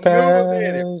 I knew it was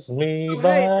headed. Pass me So,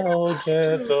 by, hey, oh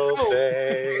gentle no,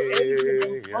 at any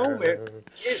given moment, Savior.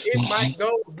 it might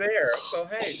go there. So,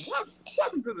 hey,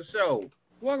 welcome to the show.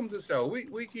 Welcome to the show.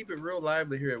 We keep it real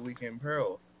lively here at Weekend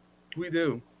Pearls. We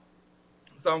do.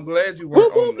 So I'm glad you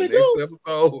weren't Whoop on whoop the and next whoop.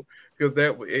 episode because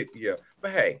that would it. Yeah,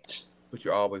 but hey, but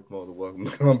you're always more than welcome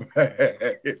to come back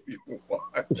if you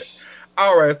want.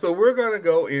 All right, so we're gonna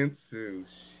go into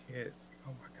shit.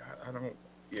 Oh my god, I don't.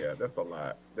 Yeah, that's a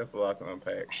lot. That's a lot to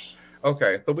unpack.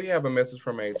 Okay, so we have a message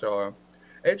from HR.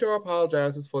 HR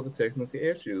apologizes for the technical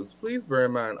issues. Please bear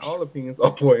in mind all opinions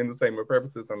are for entertainment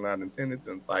purposes and not intended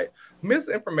to incite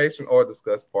misinformation or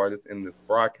discuss parties in this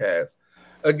broadcast.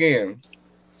 Again,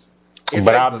 it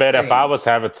But I takes a bet if I team. was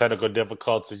having technical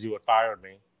difficulties, you would fire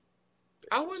me.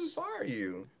 I wouldn't fire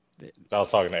you. I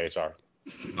was talking to HR.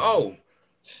 Oh,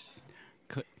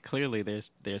 Clearly,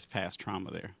 there's past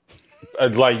trauma there.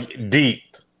 Like deep,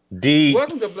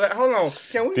 welcome to Black. Hold on,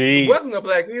 can we? deep. Welcome to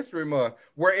Black History Month,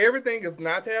 where everything is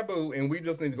not taboo, and we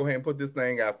just need to go ahead and put this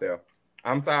thing out there.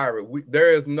 I'm sorry,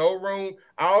 there is no room.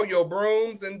 All your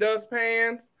brooms and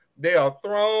dustpans, they are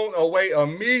thrown away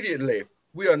immediately.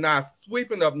 We are not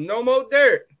sweeping up no more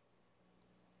dirt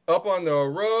up under a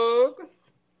rug,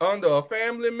 under a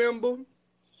family member.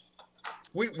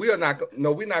 We are not.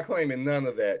 No, we're not claiming none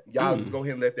of that. Y'all just Mm. go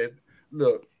ahead and let that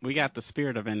look. We got the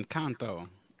spirit of Encanto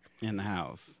in the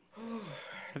house.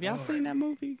 Have y'all Lord, seen that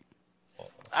movie?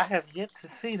 I have yet to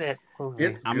see that movie.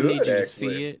 it's I'm gonna need good you to actually.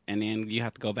 see it, and then you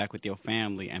have to go back with your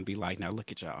family and be like, "Now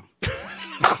look at y'all."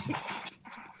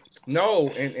 No,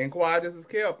 and quiet as is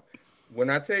kept. When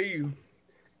I tell you,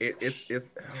 it's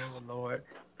oh Lord,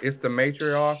 it's the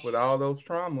matriarch with all those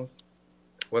traumas,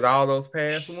 with all those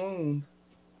past wounds,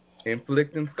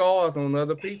 inflicting scars on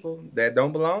other people that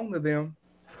don't belong to them.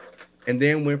 And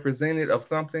then when presented of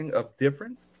something of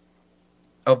difference,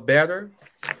 of better,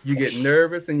 you get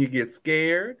nervous and you get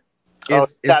scared. Oh,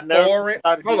 It's got nervous foreign.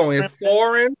 about to Hold get on, it's crimson.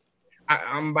 foreign.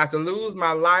 I'm about to lose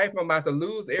my life. I'm about to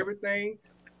lose everything.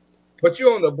 But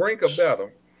you're on the brink of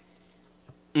better.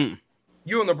 Mm.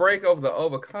 You're on the brink of the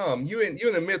overcome. You're in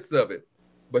the midst of it.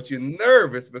 But you're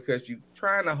nervous because you're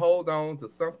trying to hold on to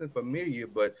something familiar.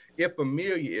 But if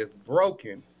familiar is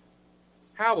broken,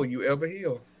 how will you ever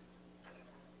heal?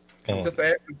 I'm Mm. just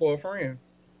asking for a friend.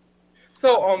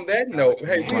 So on that note,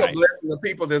 hey, we are Right. blessing the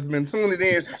people that's been tuning in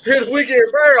here this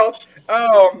Weekend Barrels.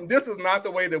 This is not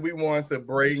the way that we want to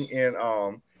bring in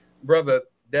brother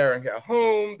Darren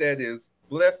Calhoun that is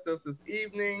blessed us this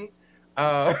evening.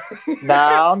 Uh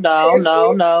No, no,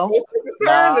 no, no,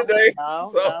 turn no, today.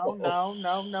 no, no, So no,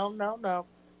 no, no, no, no.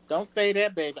 Don't say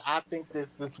that, baby. I think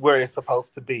this is where it's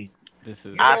supposed to be. This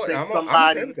you is I know what? think I'm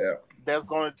okay with somebody that. that's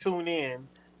going to tune in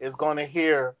is going to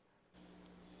hear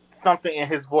something in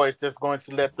his voice that's going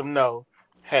to let them know,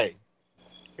 hey,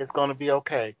 it's going to be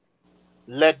okay.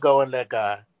 Let go and let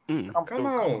God. mm. Come Come through.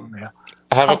 Come on. on now.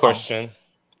 I have a Come on. question.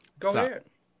 Go So ahead.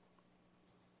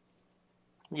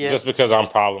 Yes. Just because I'm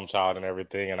problem child and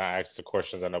everything, and I ask the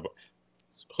questions, I know. But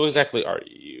who exactly are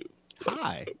you? Like,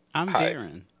 hi, I'm hi,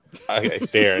 Darren. okay,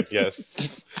 Darren.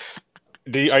 Yes.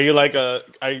 Are you like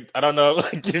I don't know,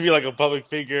 like give you like a public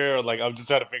figure or like I'm just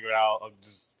trying to figure it out. I'm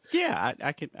just Yeah,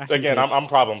 I can again, get. I'm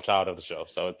problem child of the show,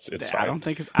 so it's I fine. don't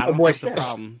think I Oh don't boy, think it's a shush.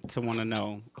 problem to want to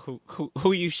know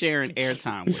who you sharing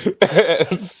airtime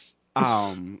with.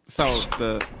 So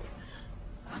the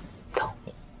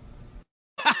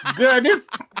Girl, this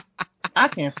I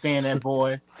can't stand that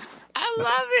boy. I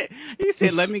love it. He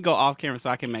said, "Let me go off camera so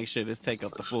I can make sure this take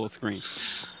up the full screen."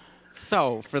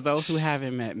 So, for those who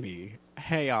haven't met me,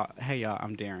 hey y'all,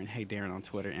 I'm Darren. Hey Darren on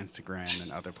Twitter, Instagram,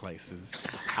 and other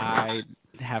places. I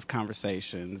have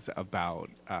conversations about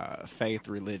faith,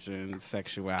 religion,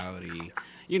 sexuality,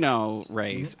 Mhm.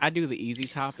 race. I do the easy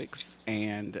topics,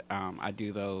 and I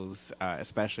do those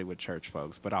especially with church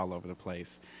folks, but all over the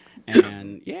place.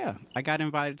 And yeah, I got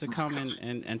invited to come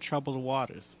and trouble the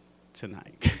waters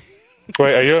tonight.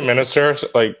 Wait, are you a minister?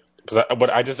 Like, because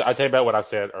I tell you about what I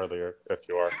said earlier. If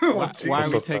you are, Oh Why I'm are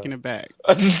so we Jesus. sorry. taking it back?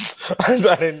 I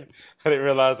didn't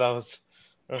realize I was.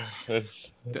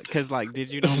 Because like,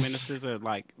 did you know ministers are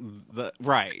like the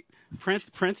right?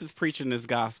 Prince is preaching this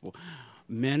gospel.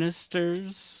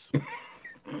 Ministers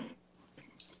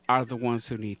are the ones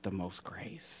who need the most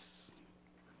grace.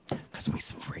 Cause we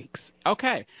some freaks.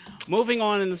 Okay, moving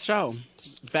on in the show.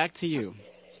 Back to you.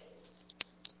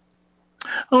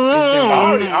 Is there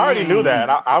one? I already knew that.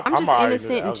 I'm I'm just already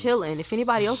knew innocent that. I and was just. chilling. If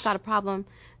anybody else got a problem,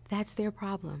 that's their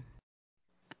problem.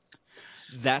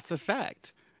 That's a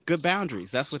fact. Good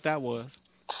boundaries. That's what that was.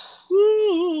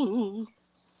 Ooh.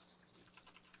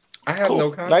 I have no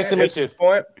Cool. comment Nice to at meet this you.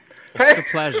 point. It's Hey. a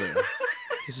pleasure.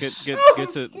 Good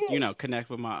to connect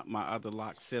with my other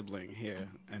locked sibling here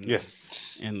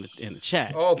Yes. in the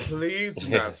chat. Oh, please do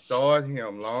not Yes. start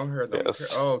him. Long hair don't care.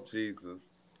 Yes. Oh,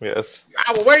 Jesus. Yes.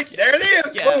 I was waiting. There it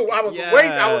is. Yeah, Boom. I was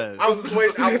waiting. I was just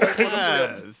waiting. I was waiting for the flip.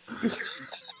 yes.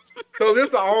 So this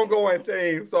is an ongoing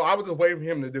thing. So I was just waiting for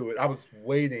him to do it. I was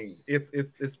waiting.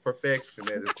 It's perfection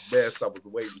at its best. I was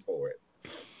waiting for it.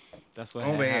 That's what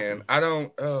Oh had man, happened. I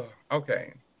don't.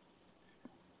 Okay.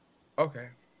 Okay.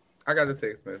 I got a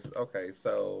text message. Okay,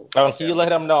 so Can you I'm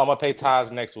let him know I'm gonna pay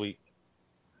tithes next week?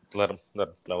 Let him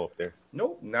know up there.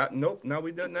 Nope. No,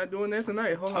 we not doing that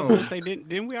tonight. Hold I was gonna on. say,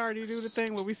 didn't we already do the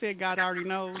thing where we said God already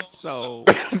knows? So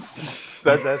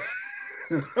That's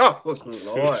Oh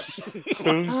Lord.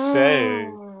 touche.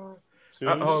 Hold Touche.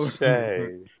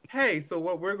 on. Hey, so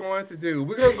what we're going to do?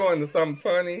 We're gonna go into something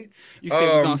funny. you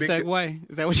said we're gonna Because segue?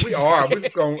 Is that what you we said? are. We're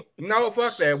just gonna no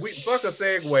fuck that. We fuck a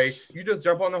segue. You just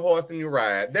jump on the horse and you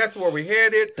ride. That's where we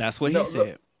headed. That's what No, he look.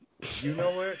 said. You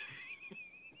know what?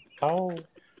 Oh,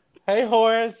 hey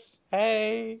Horace.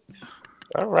 Hey.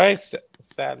 All right,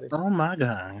 Sally. Oh my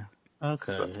God.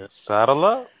 Okay. Saddle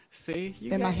up. See, you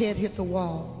Then my got head hit the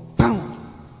wall. Boom!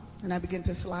 And I began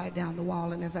to slide down the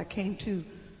wall. And as I came to,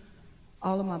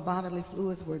 all of my bodily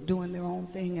fluids were doing their own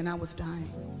thing and I was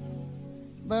dying.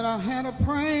 But I had a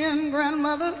praying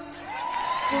grandmother.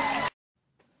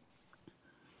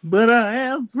 But I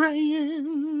have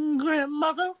praying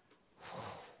grandmother.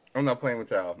 I'm not playing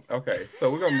with y'all. Okay,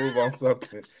 so we're gonna move on to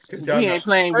something because y'all We know. ain't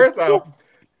playing with First you. off,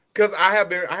 because oh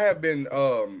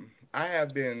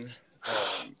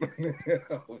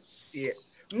shit,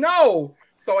 no.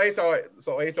 So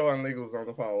HR and legal is on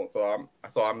the phone.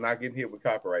 So I'm not getting hit with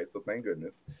copyright. So thank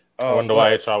goodness. I wonder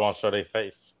why But HR won't show their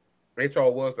face. But HR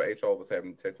was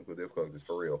having technical difficulties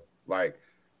for real. Like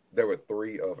there were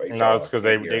 3 of No, it's HR because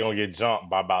they in they here. gonna get jumped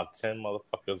by about 10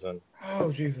 motherfuckers and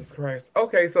Oh Jesus Christ.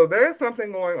 Okay, so there's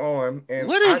something going on, and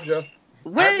What I is? just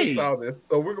Wait. saw this.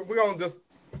 So we're gonna just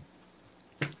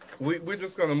we're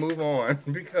just gonna move on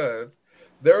because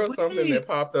there was something Wait. that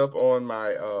popped up on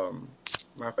my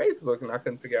Facebook, and I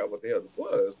couldn't figure out what the hell this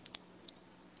was.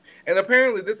 And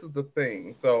apparently this is the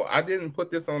thing. So I didn't put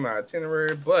this on the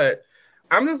itinerary, but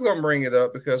I'm just gonna bring it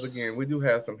up because again, we do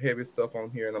have some heavy stuff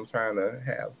on here, and I'm trying to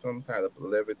have some kind of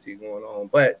levity going on.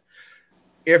 But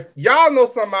if y'all know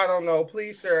something I don't know,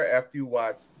 please share after you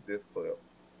watch this clip.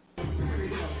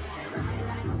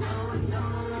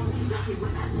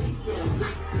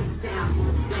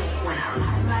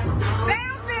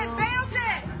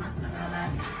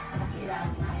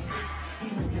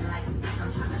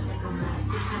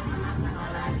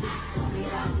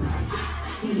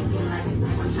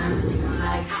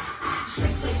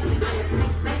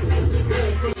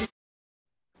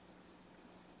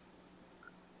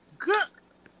 Good.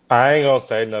 I ain't gonna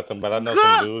say nothing, but I know some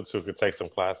Good. dudes who could take some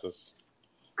classes.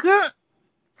 Good.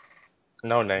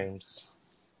 No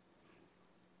names.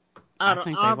 I Out of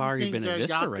think all they've the already things been that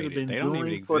y'all could have eviscerated. been They don't even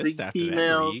doing for exist these after that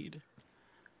females, read.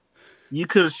 you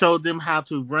could have showed them how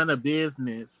to run a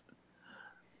business.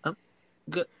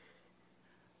 Good.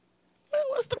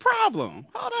 What's the problem?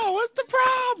 Hold on, what's the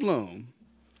problem?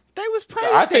 They was I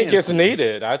praise think it's dancing.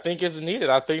 needed. I think it's needed.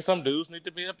 I think some dudes need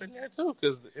to be up in there too.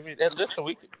 Because I mean, listen,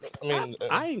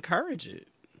 I encourage it.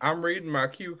 I'm reading my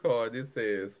cue card. It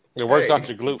says, it works out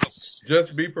 "Hey, your glutes.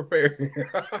 just be prepared."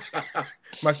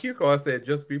 My cue card said,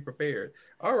 "Just be prepared."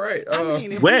 All right. I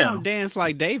mean, if we don't Well, dance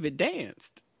like David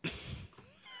danced,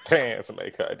 Pants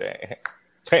make her dance.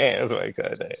 Pants make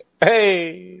her dance.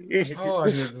 Hey. Oh,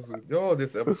 I knew this was. Oh,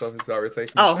 this episode has already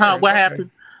taken a oh, huh? turn. What Okay.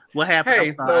 happened? What happened? I'm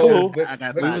Hey, sorry. so Cool. I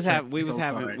got but we was sidetracked. having we I'm was so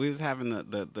having sorry. we was having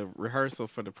the rehearsal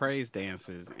for the praise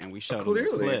dancers, and we showed a little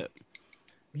clearly, clip.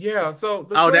 yeah. So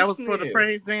the Oh, that was question for the is,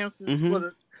 praise dances for Mhm.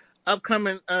 the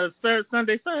upcoming third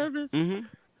Sunday service. Mhm.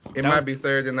 it That might was be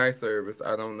Saturday night service.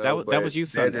 I don't that know, was that but was you that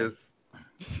Sunday. is.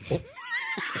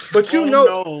 But you Oh know,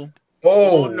 no!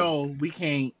 Oh oh, no! We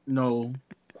can't. No,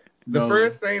 the no.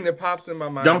 first thing that pops in my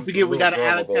Don't mind is the forget, we little got an out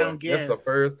drummer of boy. town That's the guest.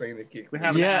 first thing that kicks We're in.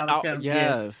 having an Yeah. out of Oh, town guest.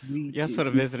 yes. Yes, for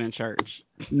the visiting church.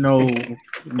 No,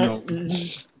 no.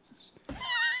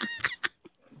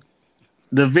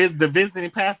 The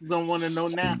visiting pastor don't want to know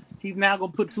now. He's now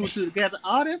gonna put 2 and 2 together.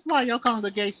 Oh, that's why your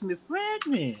congregation is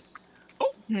pregnant.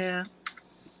 Oh, Yeah.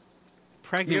 You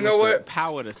pregnant know with the what?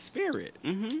 power of the spirit.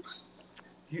 Mhm.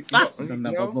 No,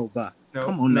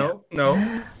 Come on now.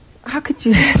 no. How could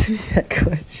you ask me that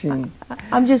question?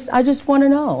 I just want to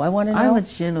know. I want to I'm know. a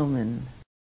gentleman.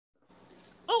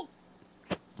 Oh,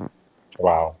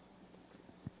 Wow.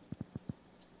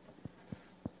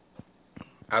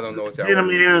 I don't know what y'all want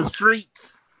gentlemen me to in do. the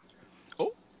streets.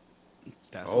 Oh,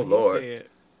 that's That's Oh what he Lord. said.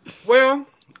 Well,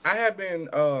 I have been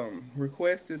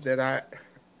requested that I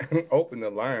open the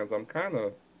lines. I'm kind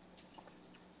of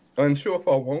unsure if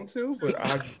I want to, but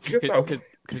I guess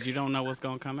Because you don't know what's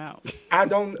gonna come out. I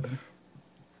don't.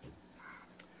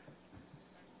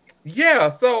 Yeah,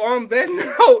 so on that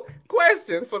note,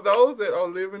 question for those that are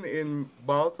living in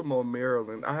Baltimore,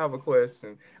 Maryland, I have a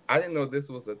question. I didn't know this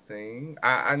was a thing.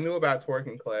 I knew about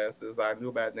twerking classes, I knew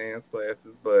about dance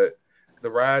classes, but the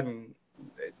riding,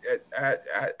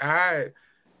 I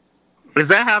Is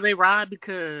that how they ride?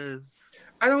 Because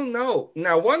I don't know.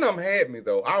 Now, one of them had me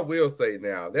though. I will say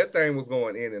now that thing was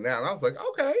going in and out. I was like,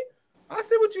 okay, I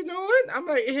see what you're doing. I'm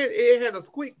like, it had a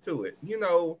squeak to it.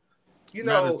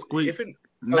 not a squeak, If it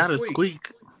a not a squeak, squeak,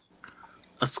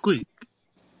 a squeak.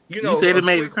 you You know, said a it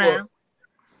made a squeak for sound.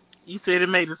 You said it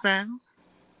made a sound.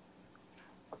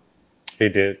 He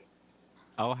did.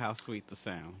 Oh, how sweet the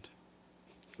sound.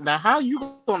 Now, how you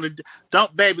gonna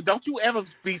don't you ever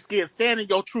be scared? Stand in your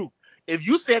truth. If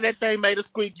you said that thing made a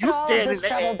squeak, you stand in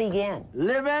that. Begin.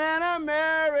 Living in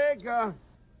America.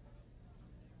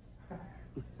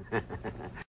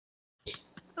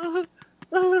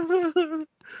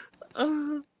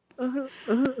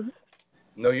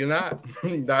 No, you're not.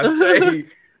 I say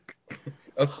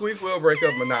a squeak will break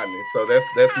up monotony, so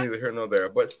that's neither here nor there.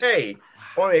 But hey,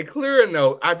 on a clearer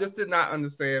note, I just did not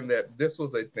understand that this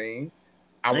was a thing.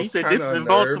 I And you was said kind this is of in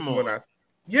unnerved when Baltimore.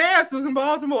 yes, it was in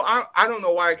Baltimore. I don't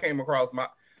know why it came across my,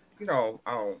 I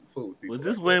don't fool with people Was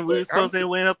this like that. when we But were supposed to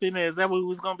went up in there? Is that what we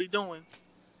was gonna be doing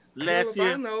hell last if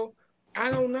I year? know. I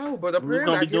don't know, but We was apparently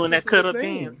gonna I be guess doing this that was cut a up thing.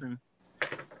 dancing.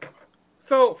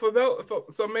 So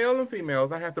so male and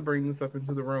females, I have to bring this up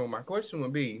into the room. My question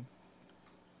would be,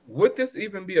 would this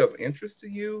even be of interest to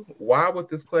you? Why would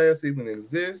this class even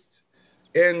exist?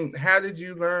 And how did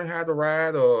you learn how to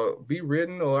ride or be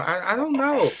ridden? Or I don't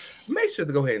know. Make sure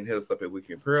to go ahead and hit us up at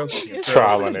I mean,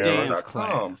 Trial it's a and error. dance weekendpearls.com.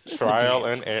 class. It's a Trial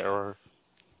dance and error. class.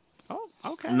 Oh,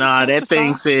 okay. Nah, that Testify.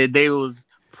 thing said they was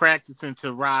practicing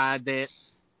to ride that.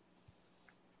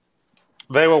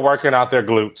 They were working out their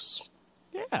glutes.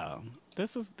 Yeah.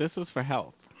 This is for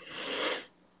health.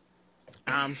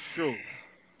 I'm sure.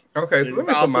 Okay, so And let it's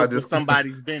me put also my for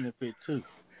somebody's benefit too.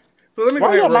 so let me go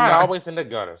Why ahead your and run mind my always in the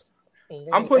gutters?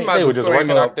 I'm putting my They were just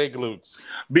working disclaimer out up. their glutes.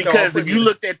 No, I'm Because if putting you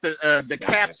looked at the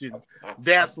caption,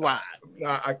 that's why.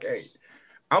 no, I can't.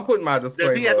 I'm putting my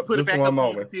Does he have disclaimer to up put it just back one up so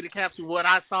you can moment. see the caption? What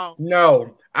I saw.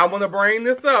 No, I want to bring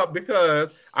this up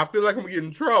because I feel like I'm getting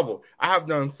in trouble. I have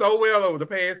done so well over the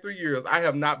past 3 years. I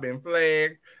have not been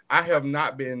flagged. I have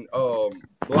not been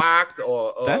blocked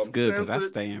or That's good because I censored.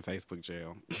 stay in Facebook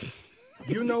jail.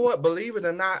 You know what? Believe it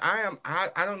or not,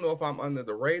 I don't know if I'm under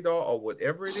the radar or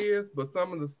whatever it is, but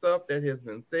some of the stuff that has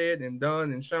been said and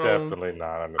done and shown, Definitely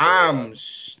not under the radar. I'm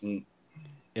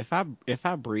If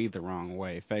I breathe the wrong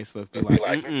way, Facebook be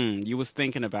like, you was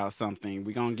thinking about something.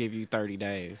 We gonna give you 30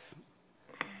 days.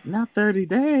 Not 30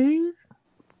 days.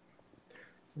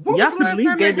 When was Y'all the could at last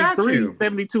least time they give me got you?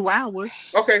 72 hours.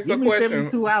 Okay, so Give me question.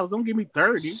 72 hours. Don't give me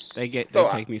 30. They So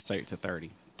take me straight to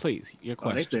 30. Please, your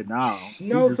Oh, they question. said no.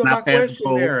 He no, does so my not pass the question,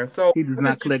 poll. Darren. So He does what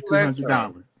not did you collect do last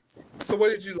time? $200. So what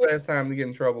did you do last time to get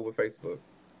in trouble with Facebook?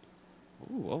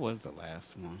 Ooh, what was the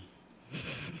last one?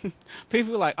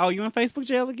 People are like, oh, you in Facebook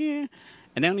jail again?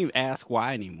 And they don't even ask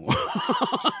why anymore.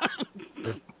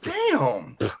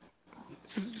 Damn.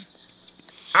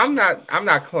 I'm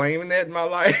not claiming that in my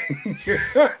life.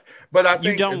 But I You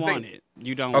think don't want it.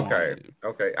 You don't want okay. it.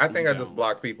 Okay. I think You I just don't.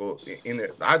 block people in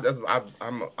it.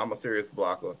 I'm a serious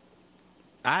blocker.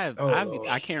 Oh I Lord.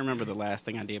 can't remember the last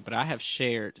thing I did, but I have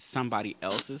shared somebody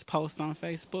else's post on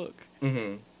Facebook,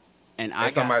 Mm-hmm. and I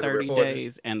And got somebody 30 reported.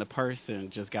 days, and the person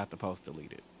just got the post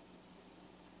deleted.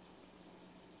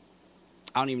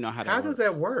 I don't even know how that How does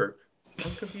that works. work?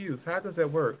 I'm confused. How does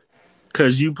that work?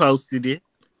 Because you posted it.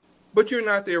 But you're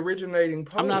not the originating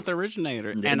I'm not the post.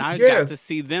 originator, and Then I got to Yes.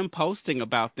 see them posting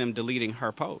about them deleting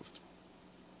her post.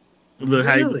 look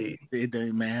how you Really? it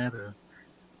doesn't matter.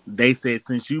 They said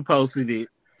since you posted it,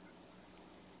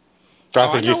 I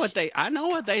Oh, think you. I know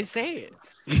what they said.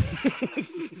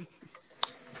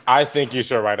 I think you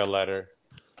should write a letter.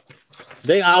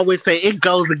 they always say it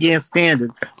goes against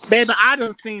standards. Baby, I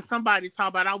done seen somebody talk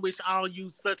about I wish all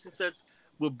you such and such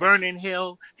would burn in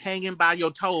hell, hanging by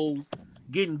your toes,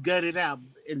 getting gutted out.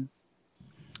 And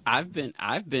I've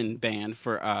been banned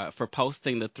for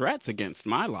posting the threats against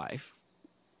my life.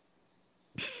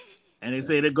 they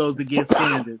said it goes against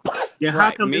standards. Then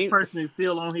how Right. come this person is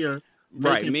still on here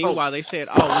Right. making posts? Meanwhile, they said,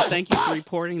 "Oh, we thank you for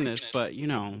reporting this, but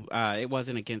it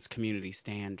wasn't against community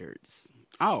standards."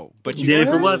 Oh, but you Then can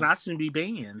if it was, What? prove. I shouldn't be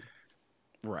banned.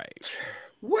 Right.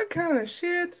 What kind of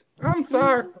shit? I'm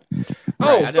sorry.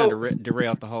 Right, Oh, I done so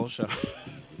derailed the whole show.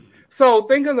 so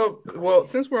thinking of well,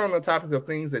 since we're on the topic of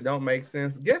things that don't make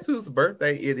sense, guess whose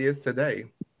birthday it is today?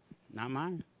 Not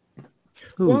mine.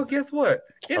 Well, guess what?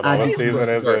 Hold It's on, what I season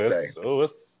Facebook's is birthday. this? Oh,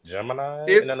 it's Gemini.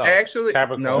 It's No, actually no.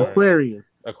 Capricorn, Aquarius.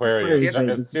 Aquarius.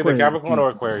 It's It's either Capricorn or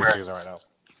Aquarius season right now.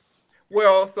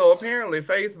 well, so apparently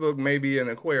Facebook may be an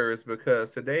Aquarius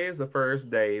because today is the first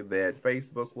day that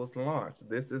Facebook was launched.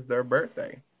 This is their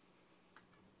birthday,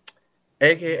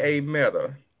 aka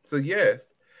Meta. So yes.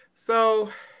 So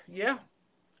yeah,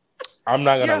 I'm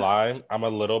not gonna yeah. lie, I'm a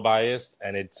little biased,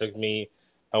 and it took me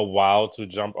a while to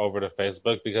jump over to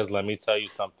Facebook because let me tell you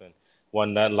something.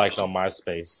 One not like on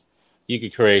MySpace, you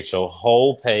could create your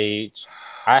whole page.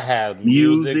 I had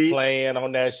music Music. playing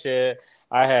on that shit.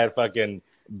 I had fucking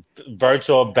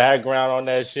virtual background on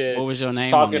that What shit. was your name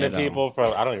on Talking to there though? people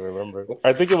from I don't even remember.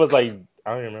 I think it was like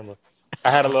I don't even remember.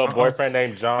 I had a little Uh-uh. boyfriend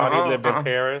named John. He lived in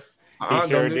Paris. He Don't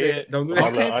sure do that. did. Don't do With my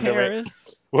that. little Okay, underage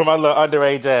Paris. with my little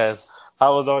underage ass. I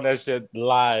was on that shit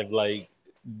live. Like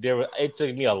it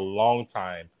took me a long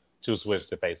time to switch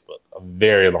to Facebook. A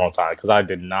very long time because I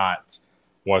did not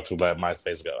want to let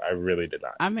MySpace go. I really did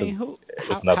not I mean, because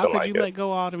it's how nothing could you like it. let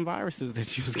go of all them viruses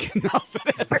that you was getting off of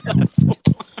that platform?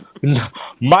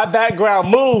 My background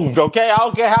moved, okay? I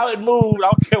don't care how it moved. I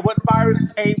don't care what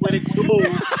virus came with it to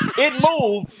move. It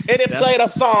moved and it That's played a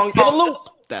song in a loop.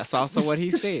 that's also what he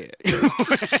said.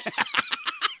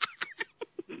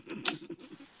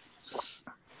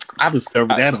 I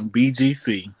discovered I, that on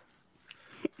BGC.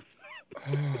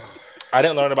 I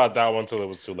didn't learn about that one until it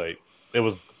was too late. It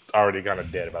was already kind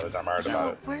of dead by the time I heard about Joe,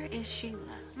 it. where is Sheila?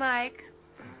 Mike,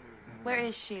 where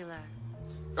is Sheila?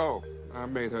 Oh, I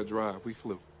made her drive. We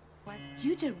flew. What?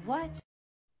 You did what?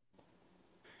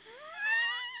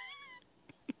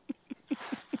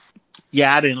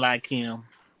 Yeah, I didn't like him.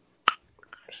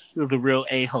 He was a real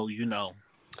a-hole, you know.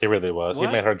 He really was. He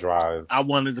What? made her drive. I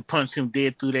wanted to punch him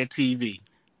dead through that TV.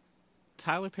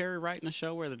 Tyler Perry writing a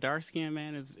show where the dark skinned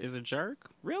man is a jerk?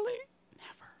 Really?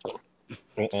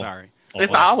 Never. Sorry.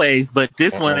 It's always, but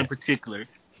this one in particular,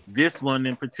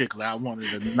 I wanted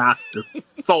to knock the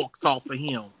socks off of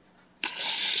him.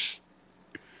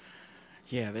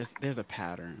 Yeah, there's a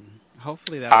pattern.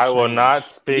 Hopefully that'll I change. will not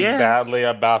speak Yeah. badly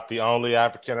about the only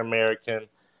African American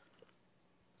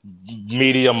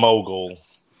media mogul.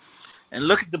 And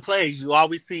look at the plays. You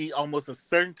always see almost a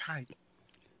certain type.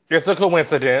 It's a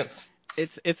coincidence.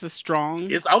 It's a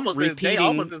strong. It's almost repeating they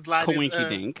almost as light coinky as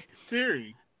dink.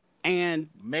 Theory. And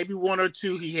maybe one or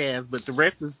two he has, but the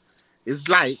rest is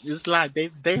light. It's light.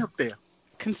 They up there.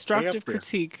 Constructive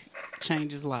critique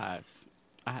changes lives.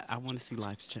 I want to see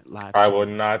lives I change. will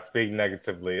not speak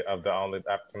negatively of the only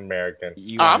African American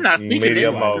I'm not speaking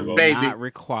media negative, mogul. baby. Not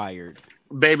required.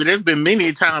 Baby, there's been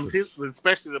many times,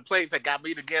 especially the plays that got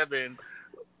me together, and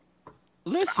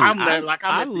listen, I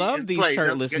at love these play,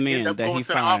 shirtless men that he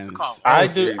finds. I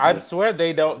do. I swear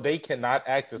they don't. They cannot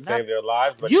act to save their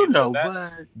lives. But you know that,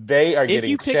 what? they are if getting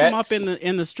you pick checks. him up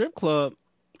in the strip club,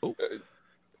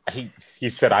 he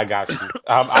said, "I got you.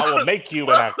 I will make you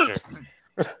an actor."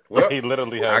 Well, he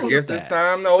literally has. I guess it's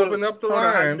time to open up the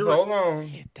lines. Hold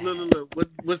on. Look.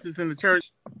 What's this in the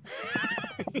church?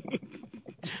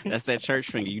 That's that church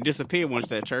finger. You disappear once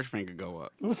that church finger go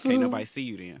up. Can't nobody see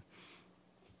you then.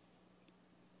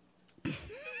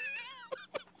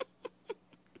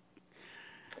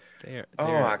 There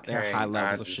are high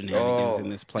levels of shenanigans in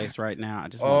this place right now. I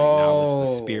just want to acknowledge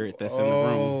the spirit that's in the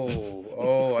room.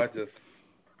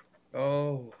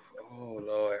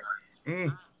 Lord.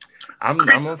 I'm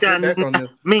gonna sit back on this.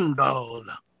 Mingle.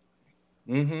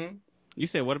 Mm-hmm. You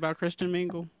said what about Christian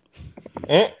Mingle?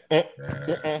 He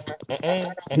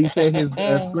said his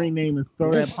screen name is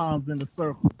Throw That Palms in the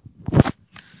Circle.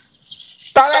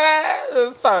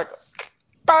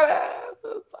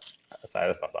 Sorry,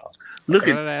 that's my song. Throw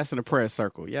that ass in a prayer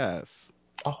circle. Yes.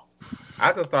 Oh,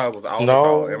 I just thought it was altar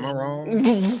call. Am I wrong?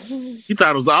 You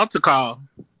thought it was altar call.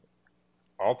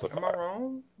 Altar call. Am I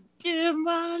wrong? Give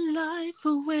my life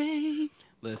away.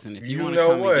 Listen, if you want to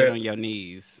come and get on your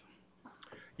knees.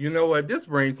 You know what? This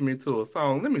brings me to a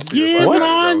song. Let me see Give if I my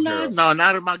got it life. on No,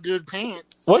 not in my good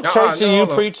pants. What church do you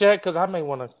preach at? Because I may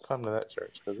want to come to that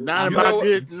church. Not in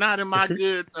my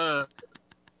good.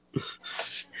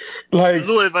 Like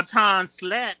Louis Vuitton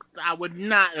slacks. I would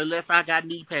not unless I got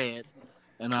knee pads.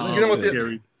 And I you know what?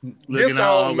 This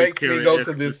song makes me go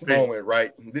to this moment,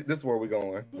 right? This is where we're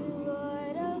going.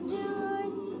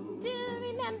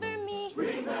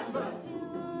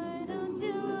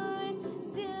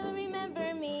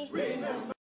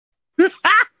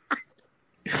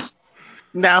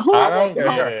 Now who? I I want don't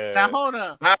that Hold, hair. care. now hold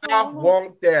up. I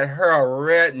want that hair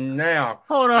right now.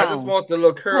 Hold I just on. want the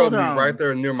little curl Hold to be right on.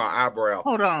 there near my eyebrow.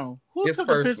 Hold on. Who It's took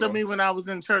a picture of personal. me when I was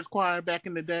in church choir back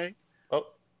in the day? Oh,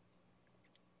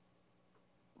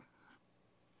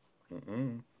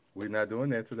 We're not doing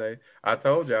that today. I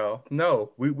told y'all.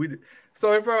 No, we.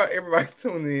 So if everybody's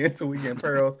tuning in to Weekend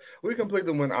Pearls, we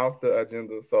completely went off the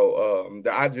agenda. So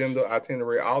the agenda,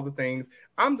 itinerary, all the things.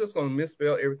 I'm just gonna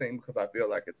misspell everything because I feel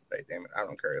like it's today. Damn it, I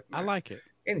don't care. It's I mine. like it.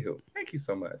 Anywho, thank you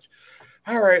so much.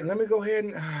 All right, let me go ahead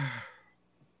and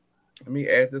let me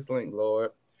add this link,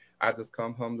 Lord. I just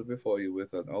come humbly before you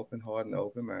with an open heart and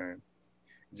open mind.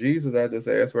 Jesus, I just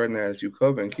ask right now as you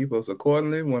cover and keep us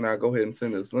accordingly when I go ahead and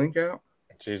send this link out.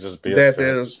 Jesus be a That fence.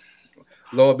 there's,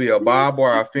 Lord, be a barbed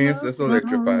wire fence that's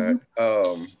electrified.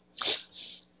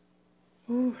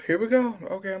 Here we go.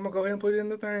 Okay, I'm gonna go ahead and put it in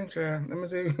the thing, child. Let me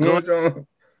see. Go What's on?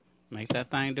 Make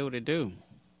that thing do what it do.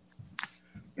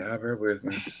 Y'all bear with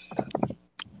me.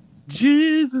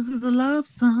 Jesus is a love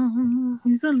song.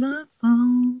 He's a love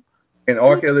song. And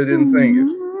R. Kelly didn't sing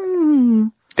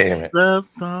it. Damn it. Love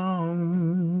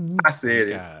song. I said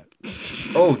it. God.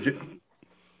 Oh,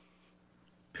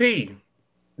 P.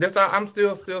 That's I'm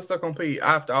still stuck on P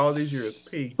after all these years.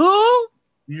 P. Who?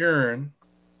 Urine.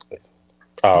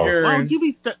 Oh, Why Urine. would you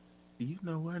be stuck? You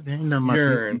know what? That ain't none of my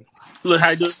Urine. business. Look, how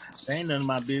you do? That ain't none of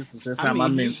my business. That's I not my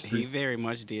mean, he ministry. very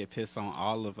much did piss on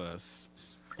all of us.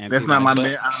 And That's people not my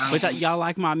like, ministry. but y'all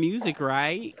like my music,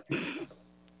 right? Hey,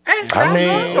 I I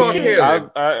love R. mean,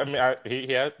 Kelly.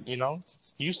 he had,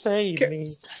 you saved me.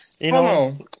 Hold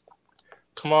on.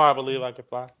 Come on, I believe I can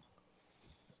fly.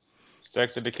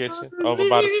 Sex in the kitchen, over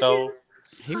by the stove,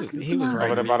 He was over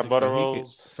writing there by the music butter so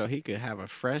rolls. he could have a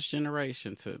fresh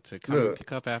generation to come and Look,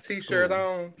 pick up after T-shirt school.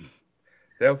 on.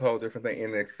 That was a whole different thing.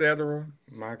 And etc.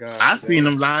 My God. I seen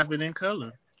them live and in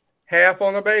color. Half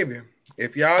on a Baby.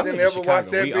 If y'all I didn't live in ever watch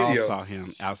Chicago. that We all video, saw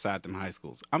him outside them high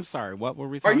schools. I'm sorry, what were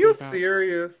we are talking you about?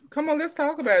 serious? Come on, let's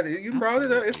talk about it. You brought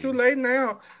it up. It's too late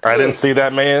now. I didn't Look, see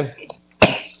that man.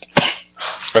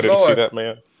 I didn't see Lord, that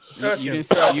man. touch You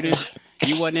him.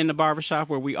 you wasn't in the barbershop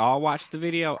where we all watched the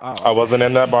video? Oh, I wasn't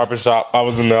in that barbershop. I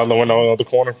was in the other one on the other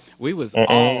corner. we was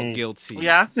all guilty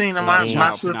Yeah, I seen them. of My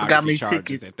child sister got pornography me charges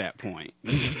tickets. at that point.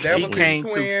 That He was his came to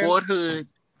twin. Fort Hood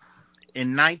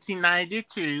in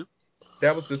 1992.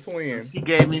 That was the And twin. she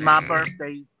gave me my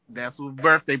birthday. That's what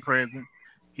birthday present.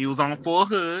 He was on Fort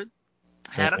Hood,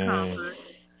 had a concert.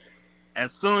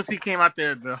 As soon as he came out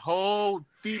there, the whole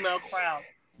female crowd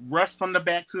rushed from the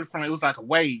back to the front. It was like a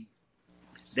wave.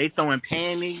 They throwing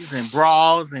panties and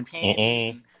bras and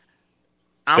panties.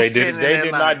 I'm They standing did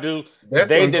there like,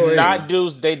 That's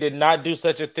unclean. they did not do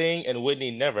such a thing, and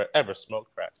Whitney never ever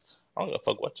smoked crack. I don't give a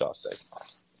fuck what y'all say.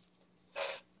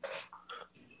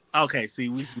 okay, see,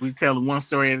 we telling one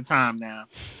story at a time now.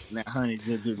 Now, honey,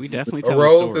 We definitely A telling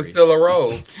rose stories. is still a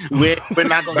rose. we're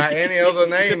not gonna By any other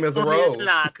name is a rose.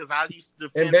 because I used to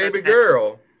And defend her baby now.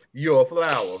 girl, you're a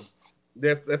flower.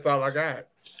 That's all I got.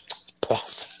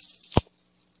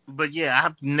 But yeah,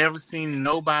 I've never seen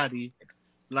nobody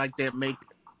like that make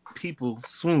people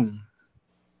swoon.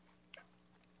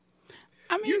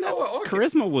 I mean, You know what?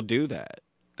 charisma will do that.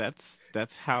 That's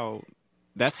how.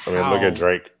 I mean, look at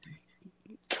Drake,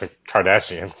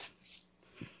 Kardashians.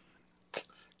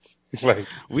 Like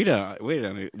we done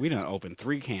opened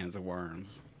 3 cans of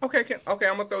worms. Okay, I'm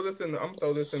gonna throw this in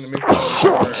the mix.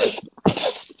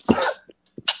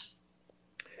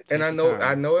 And I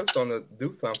know it's gonna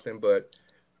do something, but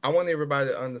I want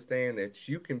everybody to understand that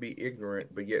you can be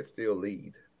ignorant but yet still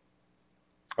lead.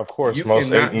 Of course,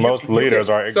 most leaders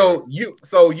are ignorant.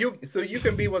 So you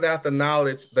can be without the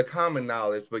knowledge, the common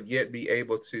knowledge, but yet be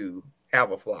able to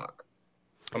have a flock.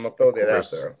 I'm gonna throw that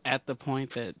out there. At the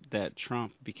point that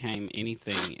Trump became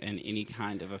anything in any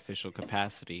kind of official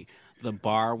capacity, the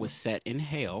bar was set in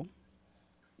hell,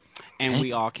 and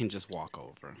we all can just walk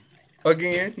over.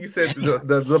 Again, you said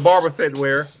the barber said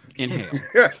where? In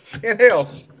hell. In hell.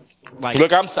 Like,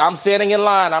 look, I'm standing in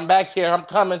line. I'm back here. I'm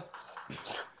coming.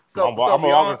 I'm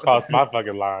walking across my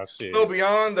fucking line. Shit. So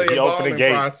beyond the embalming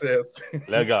process,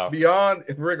 let go. Beyond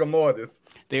rigor mortis,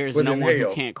 there is no one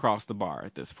who can't cross the bar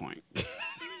at this point.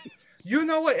 You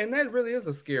know what? And that really is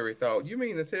a scary thought. You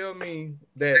mean to tell me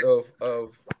that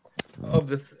of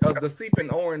the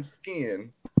seeping orange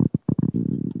skin,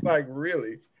 like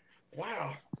really?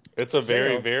 Wow. It's a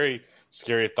very, very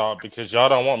scary thought because y'all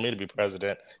don't want me to be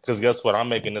president. Because guess what? I'm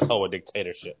making this whole a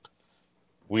dictatorship.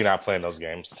 We not playing those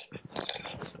games.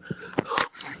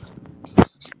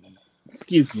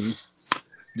 Excuse me.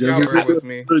 Y'all bear with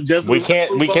me. We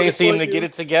can't seem to get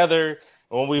it together.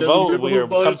 When we vote, we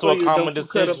come to a common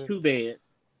decision. Too bad.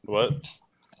 What?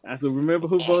 I said, remember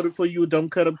who voted for you? Don't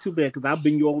cut up too bad, because I'll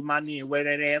bring you over my knee and wear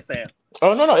that ass out.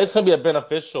 Oh no, it's gonna be a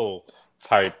beneficial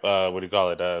type. What do you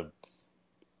call it?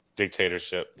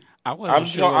 Dictatorship. I wasn't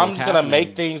sure what I'm was just gonna make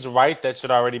happening. things right that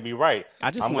should already be right.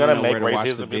 I just I'm want to gonna know make where to watch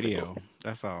the racism illegal. video.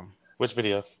 That's all. Which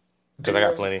video? Because I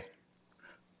got plenty.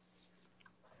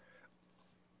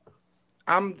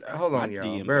 Hold My on, y'all.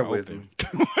 DMs Bear are with me.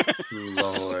 open.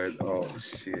 Lord, oh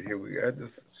shit, here we go.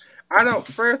 I don't.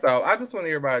 First off, I just want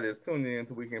everybody that's tuning in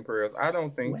to Weekend Prayers. I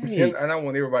don't think, and I don't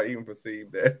want everybody to even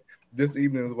perceive that this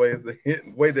evening's way is the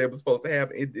way that it was supposed to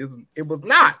happen. It was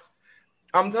not.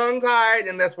 I'm tongue tied,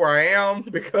 and that's where I am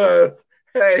because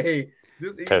hey,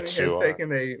 this evening has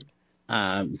taken a.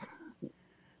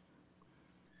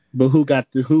 But who got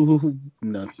the who?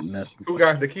 Nothing. Who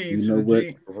got the keys to the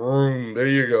Jeep? There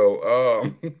you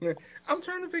go. I'm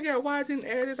trying to figure out why I didn't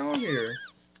add it on here.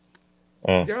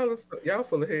 Y'all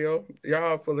full of hell.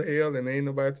 Y'all full of hell, and ain't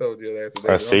nobody told you that today.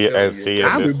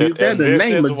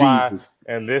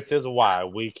 And this is why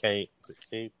we can't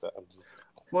see.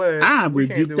 I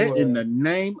rebuke that in the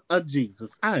name of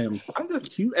Jesus. I am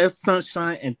cute as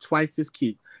sunshine and twice as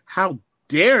cute. How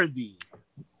dare thee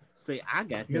say I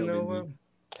got hell in me?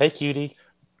 Hey, cutie.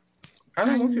 I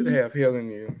don't want you to have hell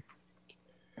in you.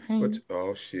 But,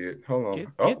 oh shit! Hold on.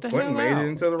 Quentin made it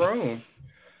into the room.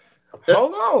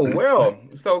 Hold on. Well,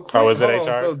 so Quentin, is it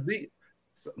HR?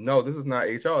 No, this is not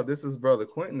HR. This is Brother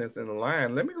Quentin that's in the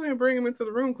line. Let me go ahead and bring him into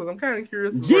the room because I'm kind of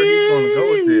curious where he's going to go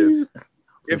with this.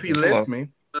 If he lets me.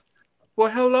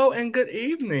 Well, hello and good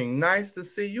evening. Nice to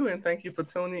see you, and thank you for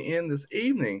tuning in this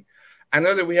evening. I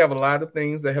know that we have a lot of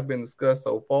things that have been discussed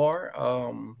so far.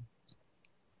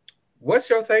 What's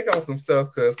your take on some stuff?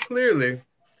 Because clearly,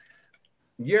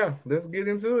 yeah, let's get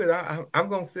into it. I'm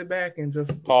gonna sit back and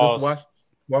just watch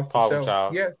the show.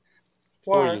 Child. Yes.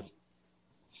 Why?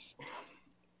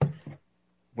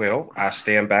 Well, I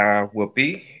stand by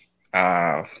Whoopi.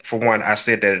 For one, I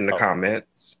said that in the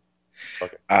comments.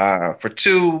 Okay. For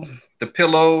two, the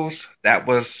pillows, that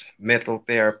was mental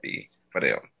therapy for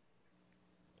them.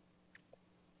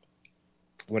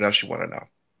 What else you want to know?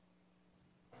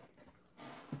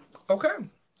 Okay.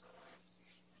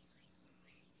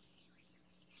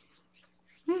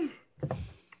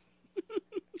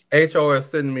 HR is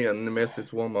sending me a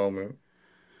message. One moment.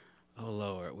 Oh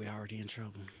Lord, we already in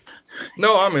trouble.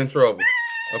 No, I'm in trouble.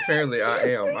 Apparently, I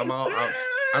am. I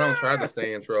don't try to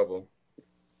stay in trouble.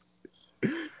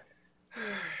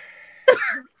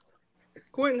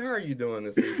 Quentin, how are you doing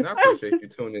this evening? I appreciate you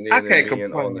tuning in and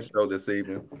being on the show this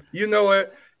evening. You know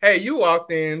what? Hey, you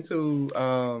walked into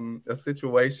a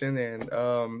situation, and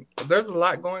there's a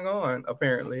lot going on,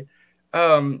 apparently.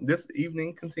 This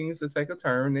evening continues to take a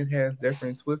turn. It has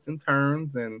different twists and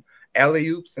turns and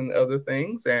alley-oops and other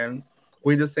things, and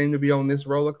we just seem to be on this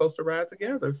roller coaster ride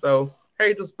together. So,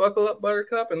 hey, just buckle up,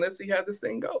 Buttercup, and let's see how this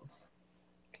thing goes.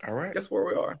 All right. That's where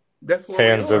we are. That's where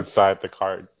Hands we are. inside the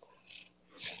cart.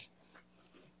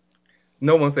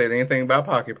 No one said anything about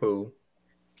pocket pool.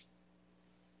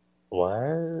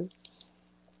 What?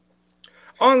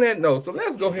 On that note, so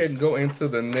let's go ahead and go into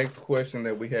the next question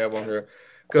that we have on here.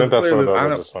 I think that's one of those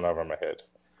that just went over my head.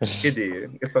 It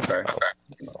did. It's okay.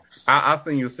 I'll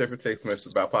send you a separate text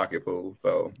message about pocket pool.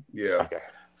 So, yeah. Okay.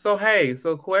 So, hey,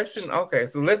 question. Okay,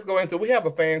 so let's go into, we have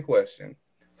a fan question.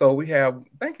 So we have,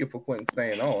 thank you for Quentin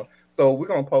staying on. So we're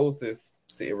going to pose this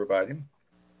to everybody.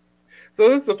 So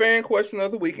this is a fan question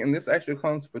of the week, and this actually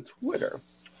comes for Twitter.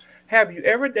 Have you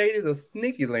ever dated a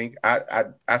sneaky link?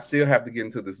 I still have to get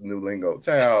into this new lingo.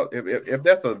 Child, if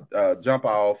that's a jump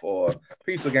off or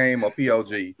piece of game or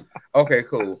POG, okay,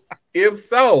 cool. If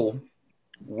so,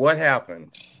 what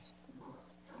happened?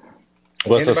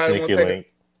 What's a sneaky link?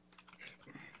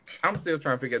 I'm still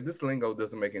trying to figure out. This lingo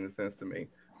doesn't make any sense to me.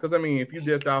 Because, I mean, if you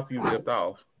dipped off, you dipped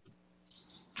off.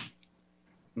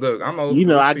 Look, I'm old.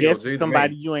 I guess it's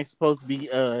somebody you ain't supposed to be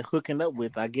hooking up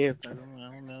with, I guess. I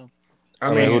don't know.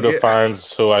 I mean, who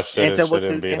defines who I should and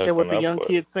shouldn't be hooking up with? Ain't that what the young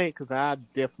kids say? Because I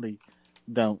definitely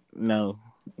don't know.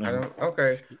 I don't.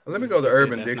 Okay, let me go to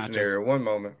Urban Dictionary. One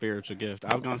moment. Spiritual gift.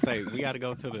 I was gonna say we got to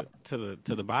go to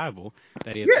the Bible,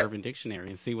 that is Urban Dictionary,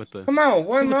 and see what the come on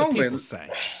one moment. The people say.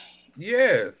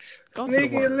 Yes. Go sneaky to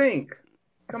the word. link.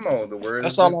 Come on, the word.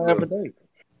 That's all I ever did.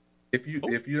 If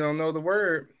you don't know the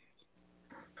word.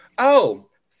 Oh,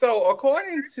 so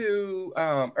according to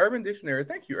Urban Dictionary,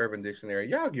 thank you, Urban Dictionary.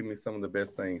 Y'all give me some of the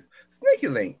best things. Sneaky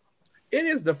link. It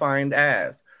is defined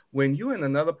as when you and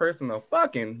another person are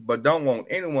fucking, but don't want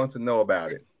anyone to know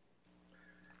about it.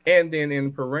 And then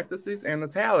in parentheses and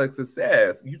italics, it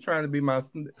says, you trying to be my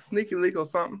sneaky link or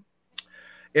something?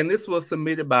 And this was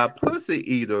submitted by Pussy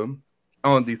Eater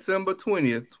on December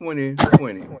 20th,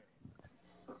 2020.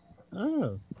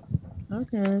 Oh,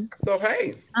 okay. So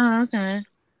hey, Oh, okay.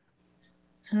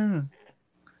 Huh.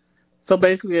 So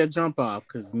basically a jump off,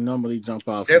 because normally jump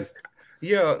off that's is.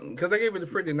 yeah, because they gave it a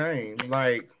pretty name.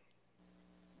 Like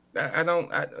I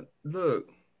don't look.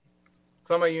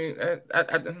 Some of you,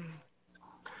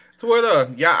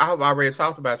 Twitter, yeah, I've already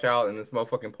talked about y'all in this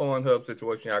motherfucking Pornhub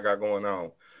situation y'all got going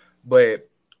on. But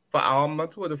for all my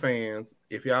Twitter fans,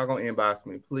 if y'all gonna inbox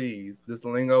me, please, this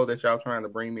lingo that y'all trying to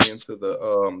bring me into the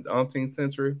umpteenth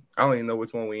century, I don't even know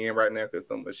which one we in right now because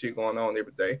so much shit going on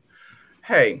every day.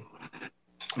 Hey,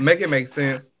 make it make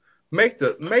sense. Make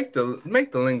the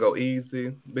lingo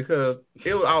easy because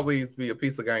it will always be a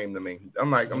piece of game to me.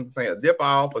 I'm just saying dip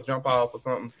off or jump off or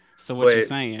something. So what you're But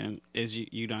saying is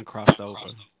you done crossed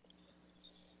over.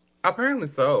 apparently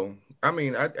so. I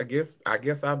mean, I guess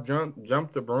I've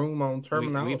jumped the broom on We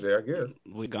terminology. I guess.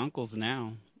 we gunkles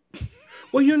now.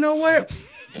 Well, you know what?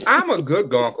 I'm a good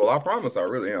gunkle. I promise. I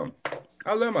really am.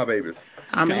 I love my babies.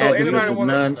 I'm So Agatha, anybody the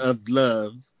wanna? nun of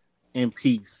love and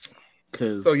peace.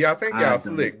 So Because y'all think y'all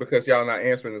slick because y'all not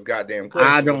answering this goddamn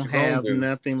I question. What don't you gonna have do?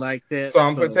 nothing like that. So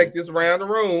I'm gonna So, take this around the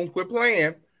room. Quit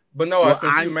playing. Bernard, well,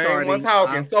 since you I'm the main one starting.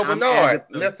 talking. So I'm Bernard, Agatha,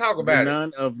 let's talk the about it.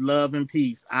 nun of love and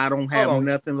peace. I don't Hold have on.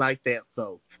 nothing like that.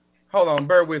 So, Hold on.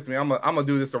 Bear with me. I'm gonna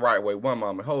do this the right way. One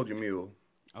moment. Hold your mule.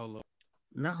 Oh Lord.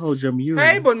 now hold your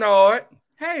Hey mule. Bernard.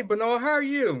 Hey Bernard, how are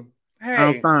you?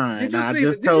 I'm Hey, fine. I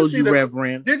just told you,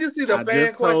 Reverend. did you see the I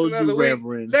fan just question told of you, the week?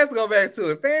 Reverend. Let's go back to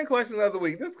it. Fan question of the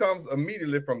week. This comes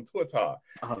immediately from Twitter.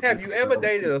 Oh, Have this you is ever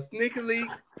dated crazy. a sneaky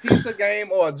leak, piece of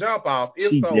game, or a jump off?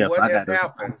 If so, Yes, what I has got to.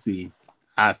 I happened? see.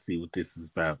 I see what this is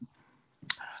about.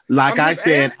 Like I'm I just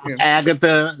said, asking.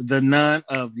 Agatha, the nun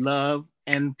of love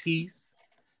and peace.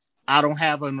 I don't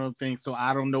have another thing, so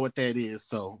I don't know what that is.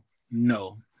 So,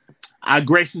 no. I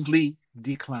graciously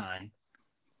decline.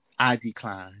 I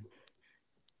decline.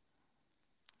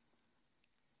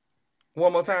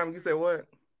 One more time. You said what?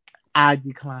 I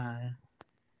decline.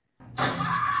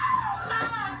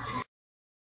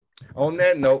 On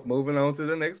that note, moving on to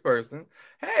the next person.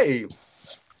 Hey,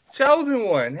 chosen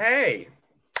one. Hey.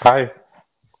 Hi.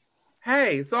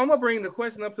 Hey, so I'm gonna bring the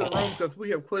question up to the room because we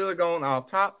have clearly gone off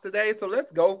top today. So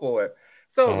let's go for it.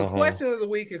 So the Hmm. question of the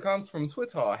week it comes from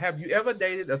Twitter. Have you ever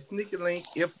dated a sneaky link?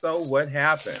 If so, what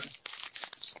happened?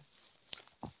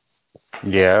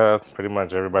 Yeah, pretty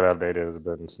much everybody I've dated has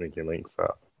been sneaky link. So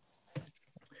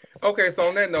Okay, so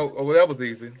on that note, oh, well, that was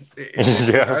easy.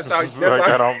 yeah, That's all. That's like all.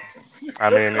 I don't. I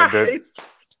mean, I hate,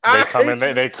 they I come and hate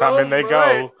they, you they come so and they much.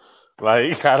 go.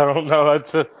 Like I don't know what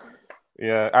to.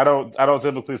 Yeah, I don't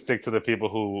typically stick to the people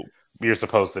who you're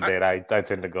supposed to I, date. I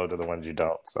tend to go to the ones you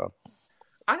don't. So,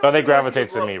 I or don't they feel like you gravitate would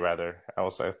to grow. me rather. I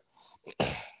will say.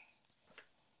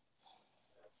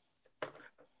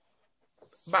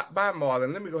 Bye,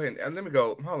 Marlon. Let me go ahead and let me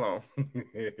go. Hold on.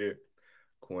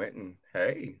 Quentin.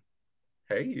 Hey.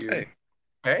 Hey, you. Hey,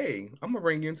 Hey, I'm gonna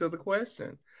bring you into the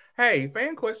question. Hey,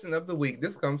 fan question of the week.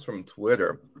 This comes from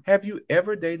Twitter. Have you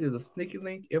ever dated a sneaky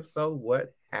link? If so,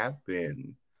 what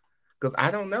happened? Because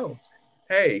I don't know.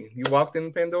 Hey, you walked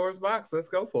in Pandora's box. Let's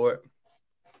go for it.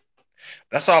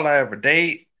 that's all I ever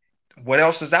date. What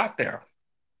else is out there?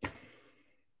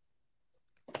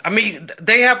 I mean,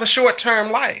 they have a short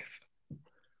term life.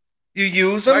 You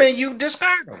use them Like and you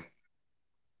discard them.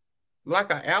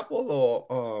 like an apple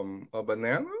or a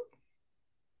banana?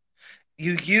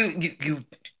 You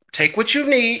take what you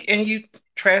need and you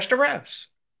trash the rest.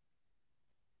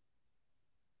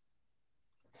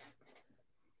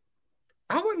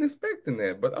 I wasn't expecting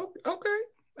that, but okay.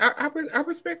 I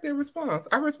respect that response.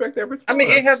 I respect that I mean,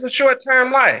 it response. has a short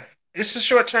term life. It's a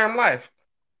short term life.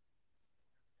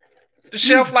 The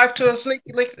shelf Mm, life to a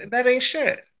sneaky link, that ain't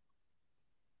shit.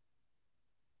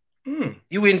 mm,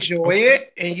 You enjoy okay.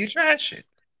 it and you trash it.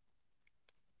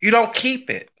 You don't keep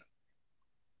it.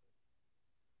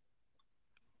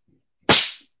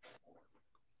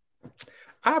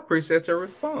 I appreciate your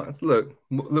response. Look,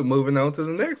 look, moving on to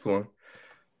the next one.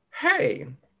 Hey,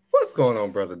 what's going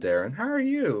on, brother Darren? How are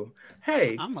you?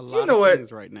 Hey, I'm a you lot know of what?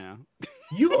 things right now.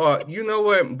 You know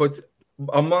what? But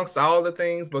amongst all the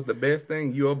things, but the best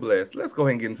thing, you're blessed. Let's go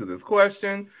ahead and get into this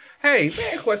question. Hey,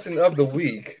 fan question of the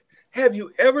week. Have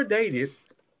you ever dated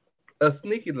a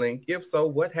sneaky link? If so,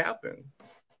 what happened?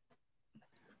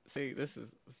 See, this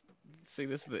is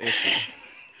the issue.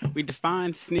 We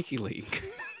define sneaky link.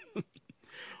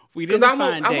 We Because didn't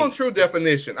define I want date. true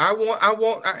definition.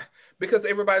 Because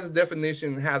everybody's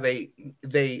definition, how they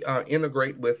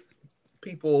integrate with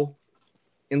people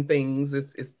and things,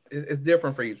 it's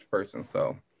different for each person.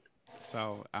 So.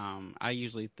 So, I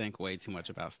usually think way too much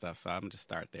about stuff, so I'm just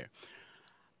start there.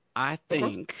 I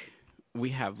Okay. think we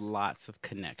have lots of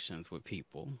connections with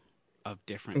people. of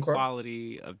different Okay.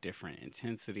 quality, of different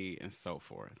intensity, and so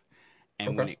forth.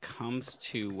 And when Okay. it comes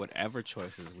to whatever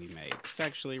choices we make,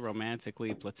 sexually,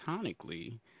 romantically,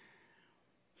 platonically,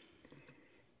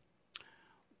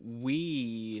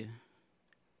 we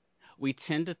we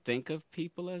tend to think of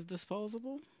people as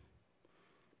disposable,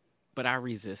 but I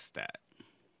resist that.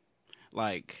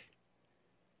 Like,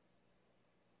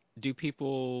 do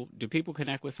people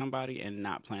connect with somebody and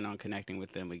not plan on connecting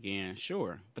with them again?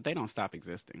 Sure, but they don't stop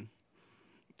existing.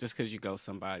 Just because you go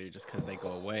somebody, just because they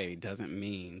go away, doesn't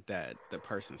mean that the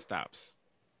person stops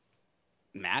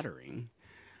mattering.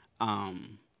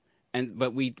 Um,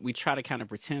 but we try to kind of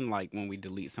pretend like when we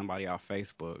delete somebody off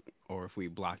Facebook or if we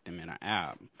block them in an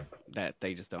app that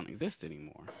they just don't exist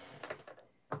anymore.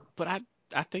 But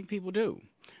I think people do.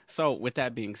 So with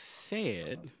that being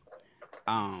said,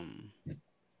 um,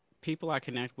 people I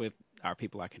connect with are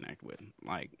people I connect with.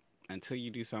 Like until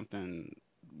you do something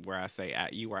where I say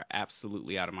you are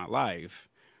absolutely out of my life,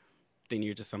 then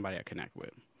you're just somebody I connect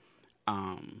with.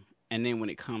 And then when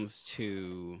it comes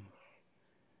to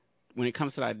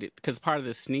the idea, because part of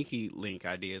the sneaky link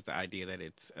idea is the idea that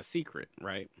it's a secret,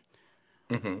 right?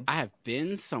 Mm-hmm. I have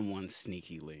been someone's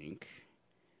sneaky link,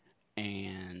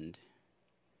 and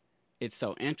it's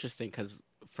so interesting because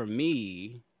for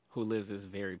me, who lives this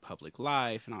very public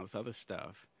life and all this other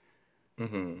stuff,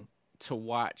 Mm-hmm. to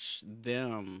watch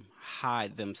them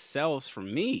hide themselves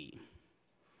from me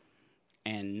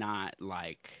and not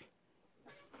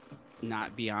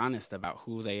be honest about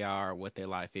who they are, what their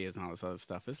life is, and all this other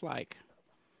stuff. It's like,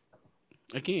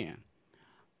 again,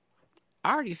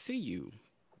 I already see you.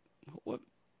 What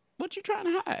what you trying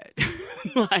to hide?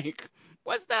 Like,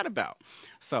 what's that about?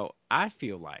 So I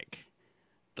feel like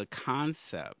the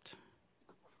concept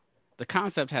the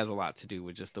concept has a lot to do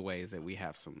with just the ways that we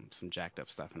have some jacked up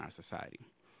stuff in our society.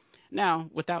 Now,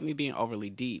 without me being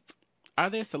overly deep, are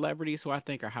there celebrities who I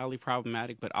think are highly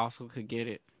problematic but also could get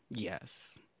it?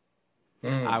 Yes. I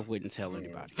Mm. wouldn't tell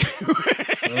anybody.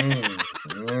 Mm.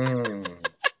 Mm.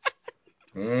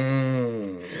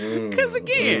 Mm. Because Mm.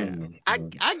 again, Mm. I,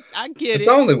 Mm. I I get It's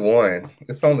it. only one.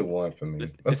 It's only one for me.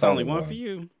 It's It's only only one for one.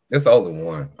 you. It's only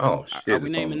one. Oh Are shit! we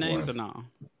It's naming only names one. or no?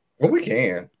 Well, we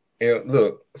can. Yeah,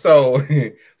 look, so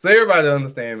so everybody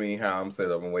understand me how I'm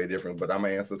set up. I'm way different, but I'm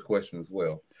gonna answer the question as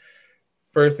well.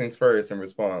 First things first, in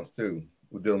response to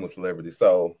we're dealing with celebrities.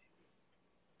 So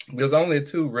there's only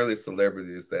two really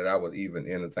celebrities that I would even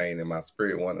entertain in my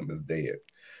spirit. One of them is dead.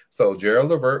 So Gerald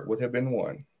Levert would have been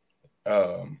one.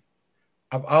 Um,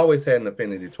 I've always had an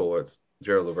affinity towards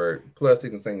Gerald Levert. Plus, he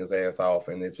can sing his ass off,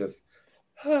 and it's just,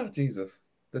 oh, Jesus,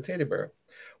 the teddy bear.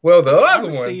 Well, the I other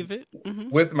one, receive it.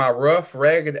 with my rough,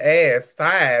 ragged ass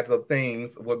sides of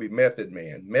things, would be Method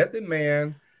Man. Method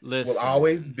Man will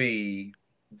always Listen, be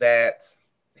that.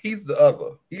 He's the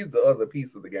other. He's the other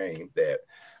piece of the game that,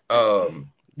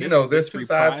 there's this two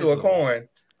sides to a reprisal coin.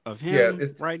 of Yeah, him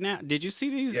it's right now. Did you see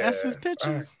these yeah. Essence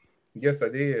pictures? Yes, I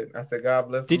did. I said, God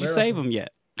bless Did you save America. them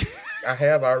yet? I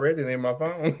have already in my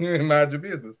phone. Mind your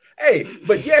business. Hey,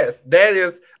 but yes, that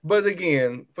is. But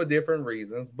again, for different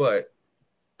reasons. But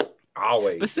But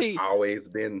always, it's see, always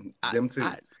been I, them two.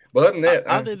 I But other than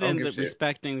that, I other don't than give a the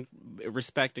shit.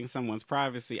 respecting someone's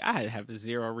privacy, I have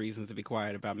zero reasons to be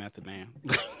quiet about Method Man.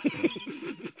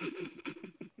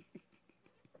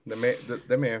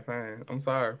 The man, fine. I'm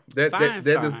sorry. That Fine, that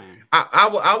that is. fine.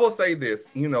 I will say this.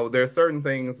 There's certain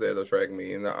things that attract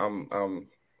me, and I'm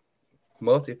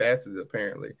multifaceted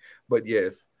apparently. But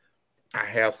yes, I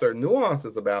have certain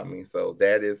nuances about me. So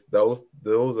that is those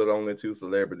are the only two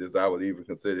celebrities I would even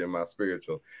consider in my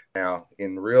spiritual. Now,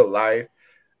 in real life,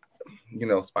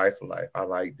 spice of life. I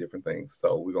like different things.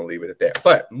 So we're gonna leave it at that.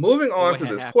 But moving But on what to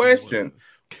had this happened question.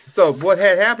 was, So what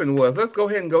had happened was let's go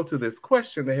ahead and go to this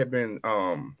question that had been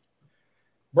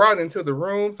brought into the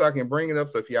room so I can bring it up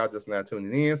so if y'all just not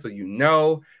tuning in,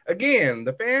 so again,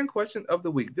 the fan question of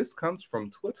the week. This comes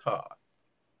from Twitter.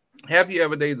 Have you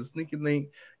ever dated a sneaky link?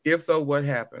 If so, what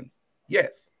happens?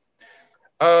 Yes.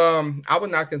 I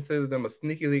would not consider them a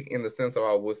sneaky link in the sense of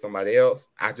I was with somebody else.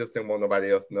 I just didn't want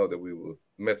nobody else to know that we was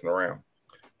messing around.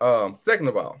 Second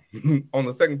of all, on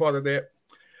the second part of that,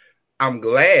 I'm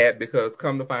glad because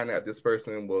come to find out this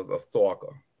person was a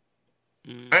stalker.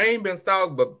 I ain't been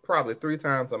stalked but probably 3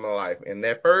 times in my life. And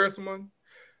that first one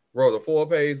wrote a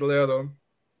 4-page letter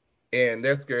and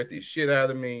that scared the shit out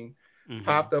of me.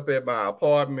 Popped up at my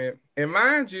apartment. And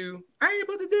mind you, I ain't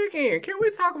put the dick in. Can we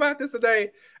talk about this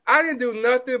today? I didn't do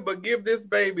nothing but give this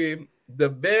baby the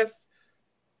best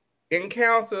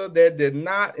encounter that did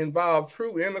not involve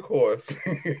true intercourse.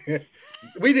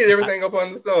 We did I, everything up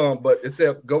on the sun, but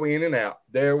except go in and out.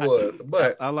 There I, was. I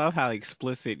But I love how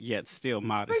explicit yet still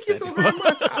modest thank you that so it very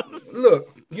much.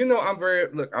 look,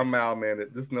 I'm mild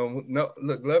mannered. Just no,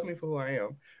 look, love me for who I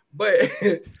am. But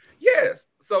yes,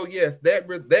 so yes,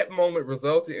 that moment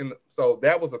resulted in. So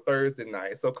that was a Thursday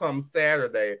night. So come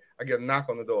Saturday, I get a knock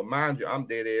on the door. Mind you, I'm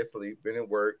dead ass asleep, been at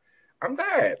work. I'm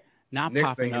tired. Not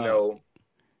Next thing popping you up. know,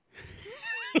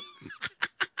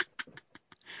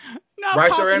 Not right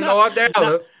there popping in up. North Not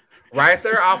Dallas, right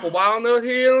there off of Walnut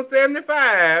Hill and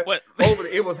 75. what?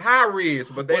 It was High Ridge,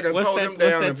 but they done What's tore that? them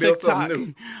What's down that and built something TikTok?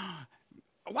 new.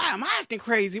 Why am I acting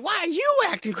crazy? Why are you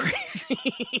acting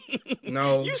crazy?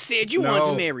 No, You said you wanted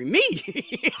to no, marry me.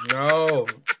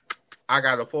 no. I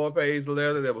got a 4-page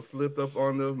letter that was slipped up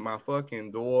under my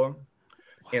fucking door.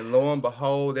 And lo and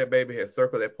behold, that baby had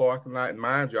circled that parking lot. And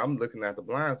mind you, I'm looking at the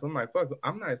blinds. So I'm like, fuck,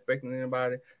 I'm not expecting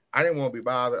anybody. I didn't want to be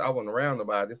bothered. I wasn't around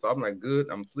nobody. So I'm like, good,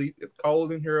 I'm asleep. It's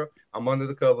cold in here. I'm under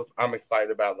the covers. I'm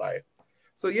excited about life.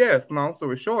 So yes, long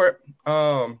story short,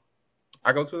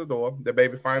 I go to the door. The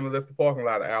baby finally left the parking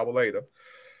lot an hour later.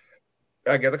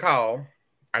 I get a call.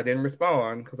 I didn't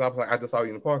respond because I was like, I just saw you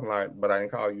in the parking lot, but I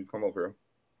didn't call you to come over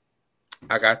here.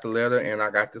 I got the letter and I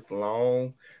got this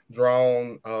long,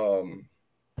 drawn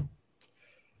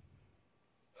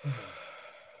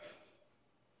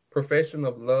profession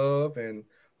of love and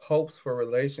hopes for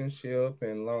relationship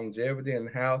and longevity and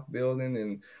house building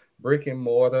and brick and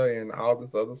mortar and all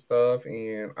this other stuff.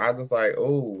 And I just like,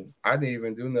 oh, I didn't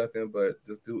even do nothing but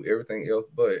just do everything else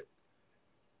but.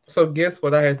 So guess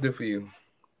what I had to do for you?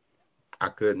 I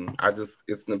couldn't.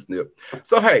 It's snip snip.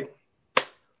 So hey,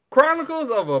 Chronicles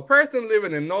of a person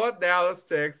living in North Dallas,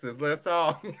 Texas. Let's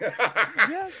talk.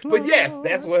 Yes, But yes,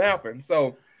 that's Lord. what happened.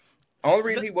 So only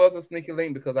reason The- he was a sneaky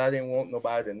link because I didn't want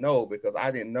nobody to know because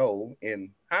I didn't know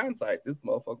in hindsight this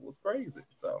motherfucker was crazy.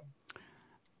 So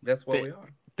that's where the- we are.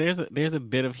 there's a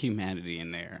bit of humanity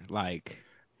in there. Like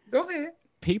Go ahead.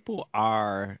 people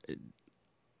are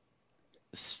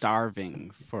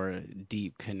starving for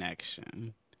deep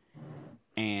connection,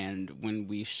 and when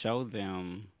we show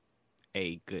them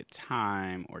a good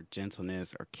time or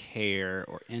gentleness or care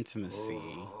or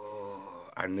intimacy, Oh,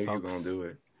 I knew you were gonna folks do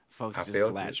it. folks I just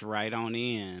felt it. latch right on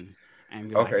in and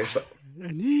be like, Okay, so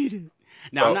I need it.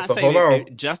 Now I'm so not so saying hold on.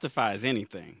 it justifies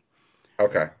anything,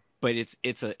 Okay. but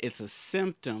it's a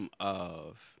symptom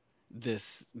of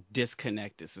this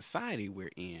disconnected society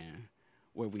we're in,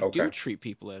 where we do Okay. treat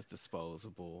people as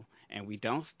disposable and we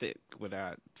don't stick with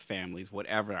our families,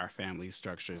 whatever our family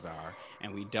structures are,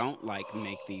 and we don't like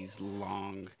make these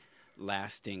long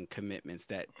lasting commitments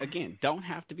that again don't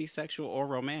have to be sexual or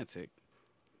romantic.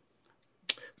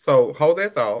 So hold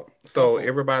that thought. Go So for it.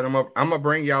 everybody, I'm gonna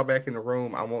bring y'all back in the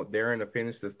room. I want Darren to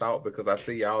finish this thought because I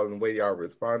see y'all in the way y'all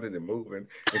responding and moving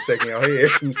and shaking your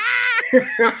head.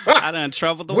 I done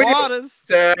troubled the Will, waters.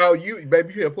 child, you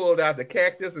have pulled out the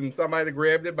cactus and somebody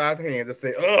grabbed it by the hand and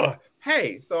said, "Ugh,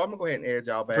 hey." So I'm gonna go ahead and edge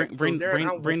y'all back. Bring So bring Darren,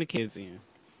 bring bring the kids in.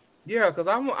 yeah, because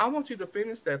I want you to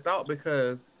finish that thought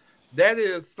because that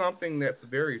is something that's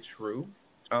very true.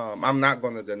 I'm not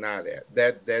going to deny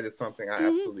that. That is something I Hmm.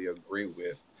 absolutely agree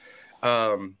with.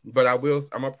 But I'm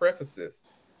gonna preface this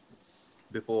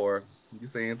before you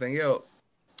say anything else.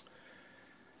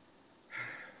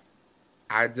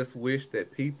 I just wish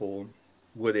that people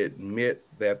would admit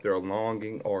that they're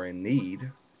longing or in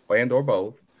need, or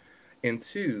both, and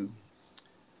two,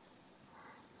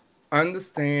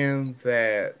 understand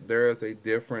that there is a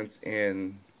difference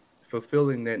in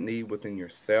fulfilling that need within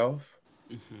yourself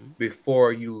Hmm.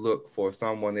 before you look for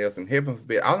someone else. And heaven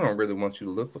forbid, I don't really want you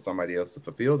to look for somebody else to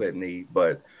fulfill that need,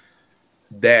 but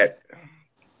that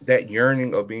that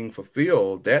yearning of being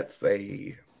fulfilled, that's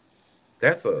a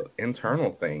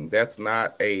internal thing. That's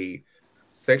not a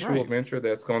sexual Right. venture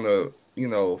that's gonna,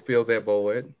 fill that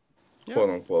void, Yep. quote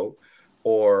unquote,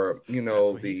 or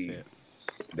That's what he the said.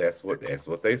 that's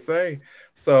what they say.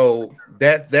 So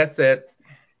that's that.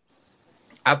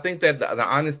 I think that the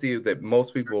honesty that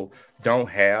most people don't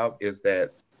have is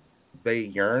that they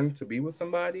yearn to be with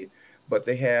somebody, but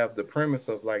they have the premise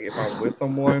of like if I'm with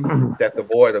someone, that the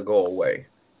void will go away.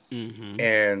 Hmm.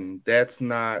 And that's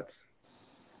not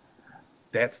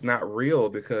real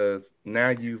because now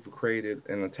you've created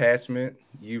an attachment,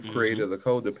 you've Hmm. created a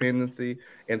codependency,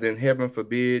 and then heaven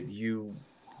forbid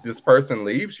this person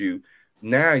leaves you.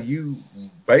 Now you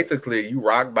basically you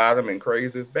rock bottom and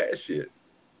crazy as bad shit.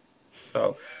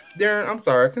 So Darren, I'm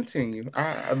sorry, continue.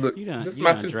 I look, You done just you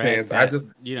my done two drag cents. bat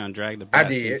you done drag the I bats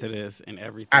did, into this and I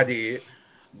everything. did.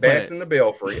 Bats But in the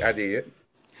belfry, I did.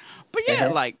 but yeah,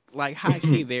 Hmm. like high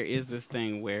key, there is this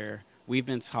thing where we've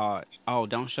been taught, oh,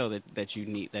 don't show that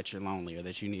you're lonely or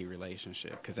that you need a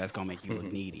relationship because that's gonna make you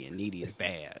look Hmm. needy and needy is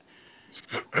bad.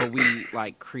 But we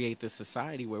like create this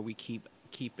society where we keep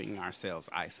keeping ourselves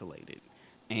isolated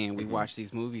And we watch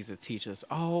these movies that teach us,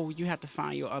 oh, you have to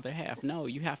find your other half. No,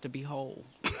 you have to be whole.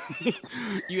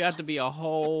 You have to be a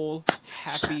whole,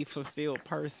 happy, fulfilled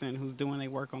person who's doing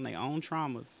their work on their own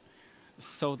traumas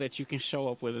so that you can show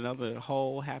up with another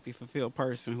whole, happy, fulfilled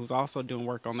person who's also doing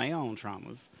work on their own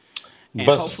traumas.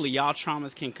 And But hopefully y'all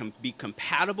traumas can be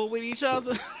compatible with each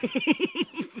other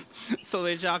so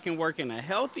that y'all can work in a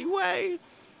healthy way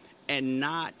and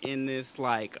not in this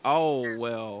like, oh,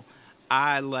 well,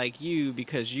 I like you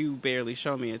because you barely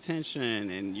show me attention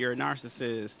and you're a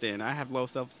narcissist and I have low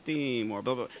self-esteem or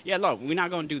blah, blah. Yeah, look, we're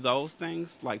not going to do those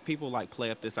things. Like, people like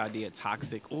play up this idea of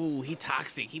toxic. Ooh, he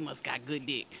toxic. He must got good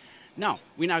dick. No,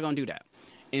 we're not going to do that.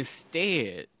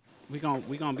 Instead, we're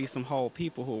gonna be some whole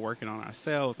people who are working on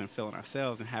ourselves and filling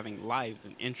ourselves and having lives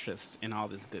and interests and all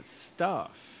this good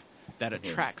stuff that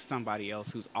attracts somebody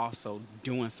else who's also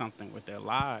doing something with their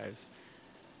lives.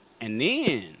 And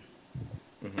then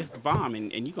it's the bomb,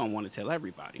 and you're gonna want to tell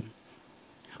everybody.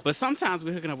 But sometimes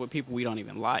we're hooking up with people we don't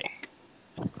even like,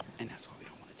 and that's why we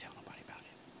don't want to tell nobody about it.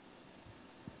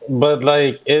 but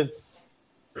like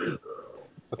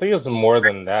I think it's more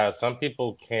than that. Some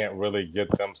people can't really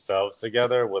get themselves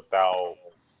together without,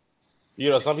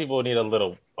 some people need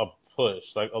a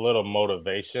push, like a little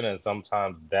motivation, and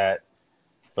sometimes that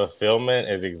fulfillment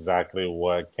is exactly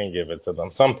what can give it to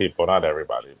them. Some people, not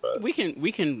everybody, but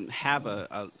We can have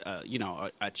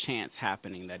a chance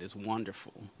happening that is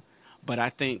wonderful. But I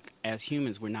think as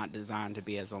humans, we're not designed to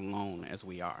be as alone as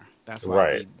we are. That's why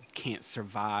right. we can't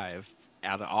survive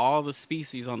out of all the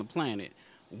species on the planet.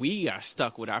 We are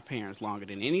stuck with our parents longer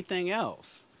than anything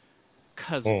else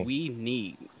because Mm, we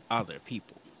need other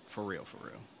people. For real, for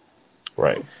real.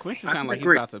 right. Quincy I sounds like he's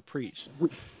agree. about to preach.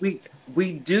 We,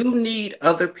 we do need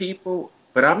other people,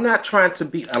 but I'm not trying to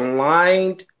be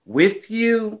aligned with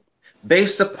you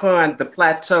based upon the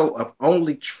plateau of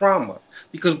only trauma.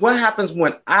 Because what happens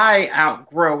when I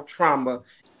outgrow trauma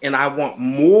and I want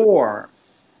more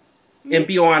Hmm. and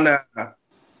be on a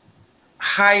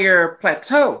higher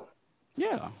plateau?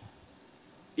 Yeah.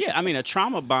 Yeah, I mean, a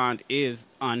trauma bond is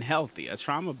unhealthy. A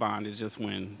trauma bond is just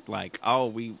when, like, oh,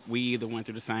 we either went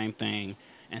through the same thing,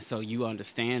 and so you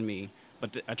understand me.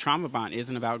 But a trauma bond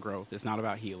isn't about growth. It's not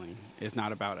about healing. It's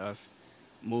not about us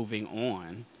moving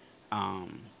on.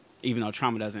 Um, Even though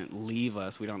trauma doesn't leave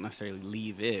us, we don't necessarily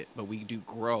leave it, but we do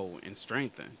grow and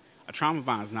strengthen. A trauma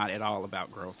bond is not at all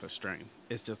about growth or strength.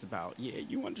 It's just about, yeah,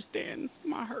 you understand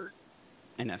my hurt,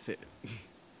 and that's it.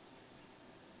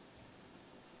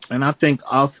 And I think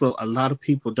also a lot of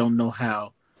people don't know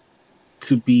how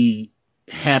to be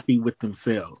happy with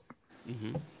themselves.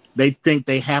 Hmm. They think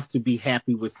they have to be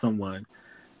happy with someone.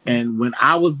 And when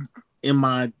I was in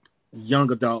my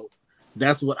young adult,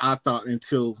 that's what I thought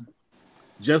until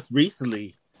just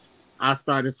recently I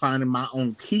started finding my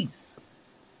own peace.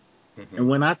 And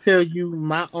when I tell you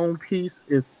my own peace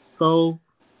is so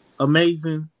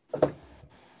amazing,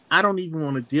 I don't even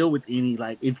want to deal with any,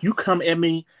 like, if you come at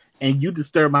me and you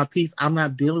disturb my peace, I'm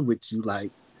not dealing with you.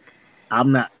 Like,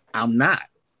 I'm not.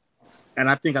 And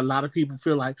I think a lot of people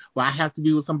feel like, well, I have to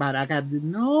be with somebody. I got to do,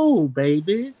 no,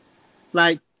 baby.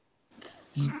 Like,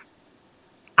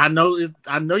 I know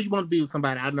you want to be with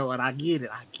somebody. I know it. I get it.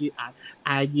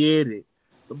 I get it.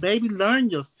 But baby, learn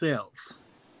yourself.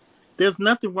 There's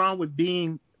nothing wrong with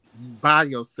being by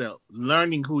yourself,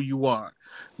 learning who you are,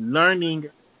 learning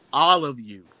all of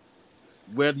you,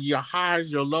 whether your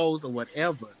highs, your lows, or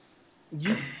whatever.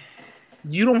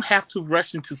 You don't have to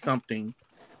rush into something.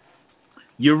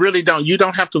 You really don't. You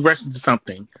don't have to rush into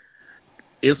something.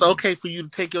 It's okay for you to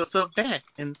take yourself back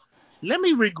and let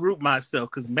me regroup myself,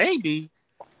 because maybe,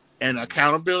 and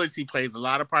accountability plays a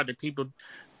lot of part that people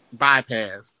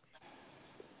bypass.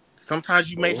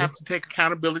 Sometimes you may have to take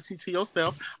accountability to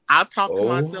yourself. I talked to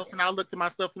myself and I looked at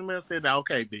myself in the mirror and said,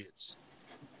 okay, bitch,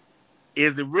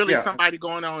 is it really Yeah. somebody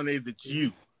going on, or is it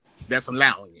you that's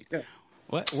allowing it? Yeah.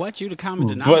 What you the common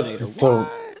But denominator? so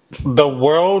What? the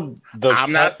world,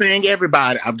 I'm not saying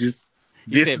everybody.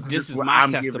 You This said is this just is what my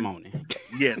I'm giving. testimony.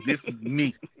 Yeah, this is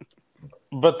me.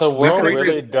 but the We world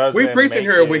preaching. really We doesn't preaching make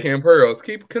here at it. Weekend Pearls.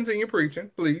 Continue preaching,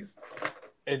 please.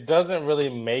 It doesn't really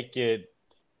make it.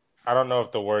 I don't know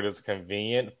if the word is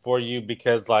convenient for you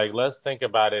because, like, let's think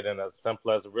about it in as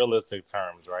simple as realistic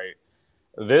terms, right?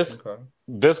 This Okay.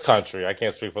 this country, I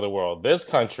can't speak for the world. This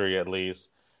country, at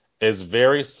least, is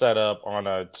very set up on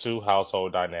a two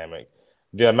household dynamic.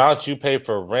 The amount you pay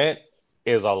for rent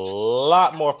is a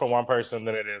lot more for one person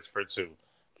than it is for two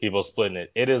people splitting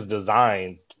it. It is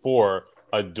designed for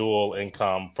a dual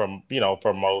income from,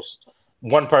 for most.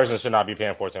 One person should not be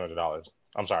paying $1,400.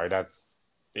 I'm sorry,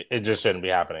 it just shouldn't be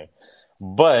happening.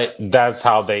 But that's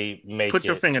how they make Put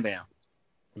your it. finger down.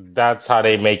 that's how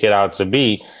they make it out to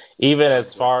be. Even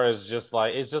as far as just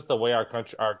like it's just the way our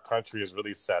country is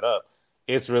really set up.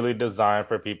 It's really designed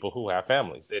for people who have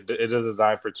families. It is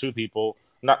designed for two people,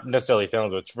 not necessarily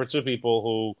families, but for two people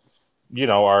who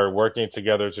are working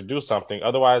together to do something.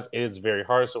 Otherwise, it is very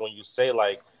hard. So when you say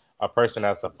like a person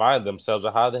has to find themselves,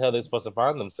 how the hell are they supposed to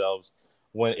find themselves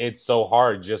when it's so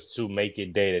hard just to make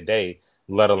it day to day,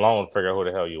 let alone figure out who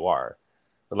the hell you are?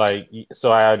 Like,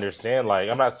 so I understand, like,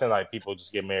 I'm not saying like people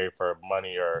just get married for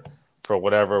money or for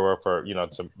whatever or for,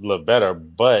 to live better,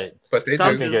 but they I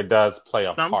Some think do. do. it does play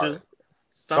a Some do. part.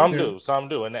 Some Some do. do, some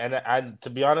do. And to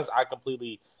be honest, I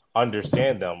completely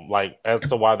understand them, like, as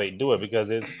to why they do it,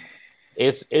 because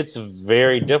it's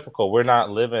very difficult. We're not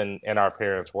living in our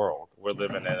parents' world. We're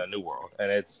living in a new world. And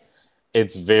it's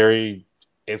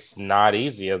not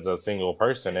easy as a single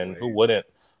person. And who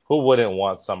wouldn't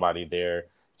want somebody there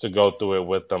to go through it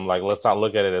with them? Like, let's not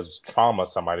look at it as trauma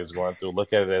somebody's going through.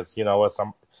 Look at it as, what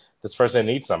this person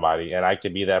needs somebody, and I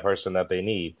could be that person that they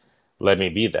need. Let me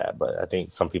be that. But I think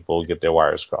some people get their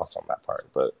wires crossed on that part.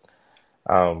 But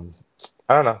um,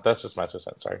 I don't know. That's just my 2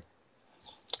 cents. Sorry.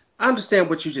 I understand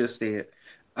what you just said.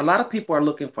 A lot of people are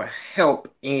looking for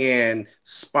help in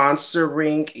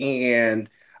sponsoring and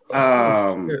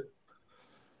Oh um, shit.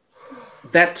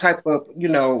 that type of,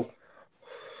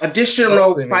 additional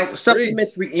Oh, in these streets.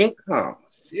 supplementary income.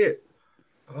 Shit.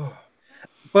 Oh.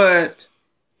 But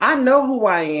I know who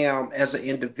I am as an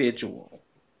individual.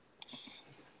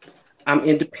 I'm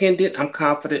independent, I'm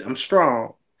confident, I'm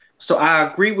strong. So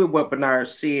I agree with what Bernard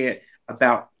said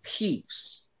about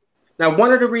peace. Now,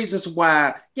 one of the reasons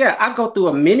why, yeah, I go through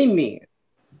a mini me.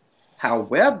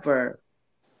 However,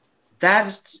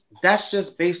 that's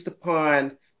just based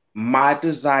upon my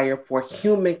desire for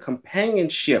human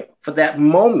companionship for that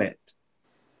moment.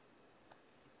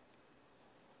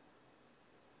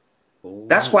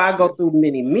 That's Oh why I go shit. through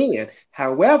many men.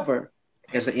 However,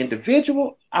 as an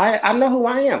individual, I know who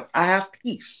I am. I have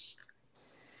peace.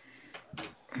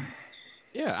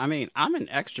 Yeah, I mean, I'm an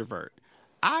extrovert.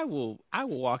 I will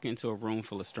walk into a room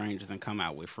full of strangers and come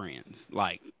out with friends.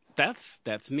 Like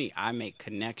that's me. I make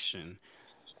connection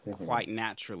Mhm. quite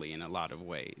naturally in a lot of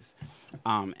ways.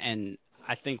 And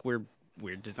I think we're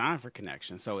designed for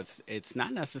connection. So it's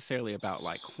not necessarily about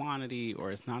like quantity,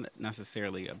 or it's not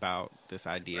necessarily about this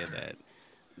idea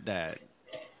that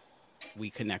we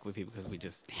connect with people because we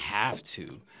just have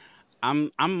to.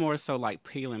 I'm more so like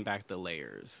peeling back the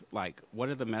layers. Like, what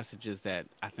are the messages that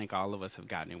I think all of us have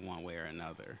gotten in one way or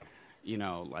another?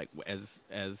 Like as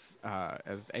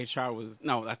HR was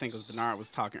no, I think it was Bernard was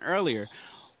talking earlier.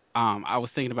 I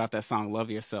was thinking about that song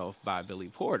 "Love Yourself" by Billy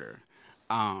Porter.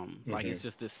 Like, it's Mhm.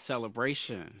 just this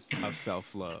celebration of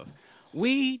self-love.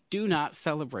 We do not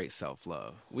celebrate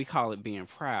self-love. We call it being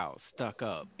proud, stuck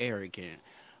up, arrogant.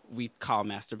 We call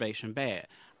masturbation bad.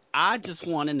 I just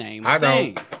want to name a I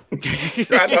don't. thing.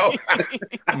 I don't.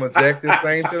 I'm gonna jack this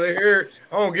thing till it hurt.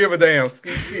 I don't give a damn.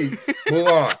 Ski ski. Move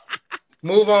on.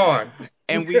 Move on.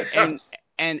 and we and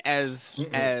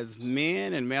Mm-mm. as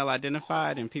men and male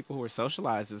identified and people who are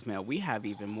socialized as male, we have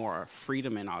even more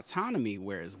freedom and autonomy,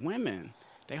 whereas women,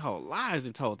 their whole lives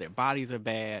are told their bodies are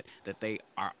bad, that they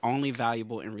are only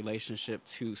valuable in relationship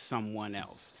to someone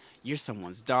else. You're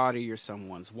someone's daughter, you're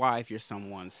someone's wife, you're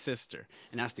someone's sister,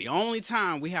 and that's the only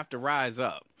time we have to rise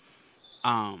up.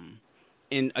 um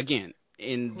in again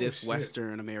in Oh this shit.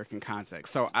 Western American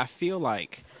context. So I feel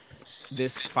like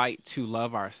this fight to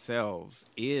love ourselves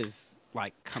is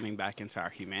like coming back into our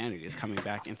humanity. It's coming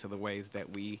back into the ways that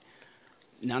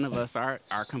none of us are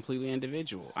completely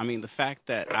individual. I mean, the fact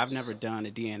that I've never done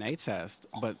a DNA test,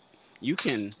 but you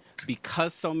can,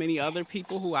 because so many other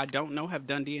people who I don't know have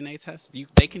done DNA tests,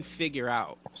 they can figure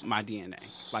out my DNA.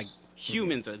 Like, Mhm.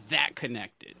 humans are that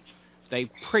connected. They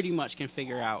pretty much can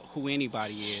figure out who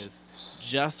anybody is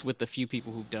just with the few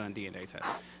people who've done DNA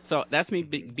tests. So that's me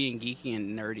Mhm. being geeky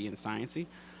and nerdy and sciencey,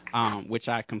 which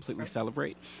I completely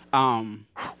celebrate. Um,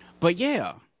 but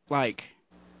yeah, like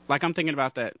I'm thinking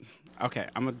about that. Okay,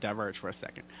 I'm gonna diverge for a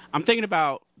second. I'm thinking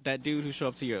about that dude who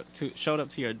showed up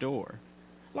to your door.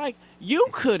 Like, you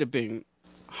could have been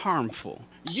harmful.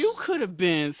 You could have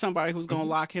been somebody who's gonna Mhm.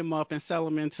 lock him up and sell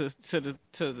him into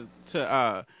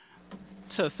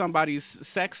to somebody's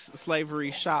sex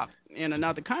slavery shop in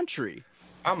another country.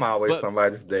 I'm always But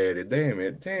somebody's daddy. Damn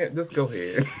it. Damn, just go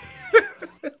ahead.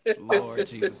 Lord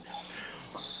Jesus,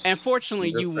 and fortunately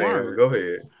I'm you just saying, but weren't. go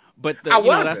ahead. But I that's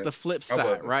wasn't. the flip I side,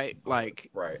 wasn't. right? I wasn't. Like,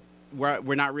 Right.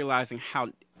 we're not realizing how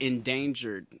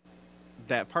endangered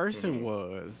that person Mhm.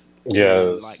 was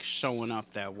in like Yes. showing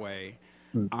up that way.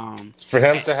 For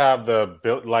him And, to have the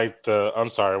built like the I'm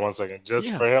sorry, one second. Just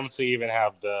yeah, for him to even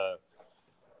have the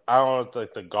I don't know,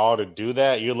 like the gall to do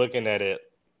that. You're looking at it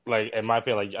like, in my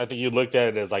opinion, like I think you looked at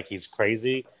it as like he's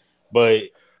crazy, but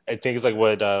I think it's like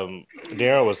what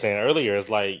Darren was saying earlier. Is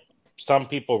like some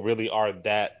people really are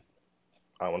that,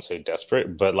 I don't want to say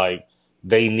desperate, but like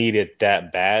they need it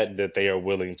that bad that they are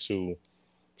willing to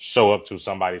show up to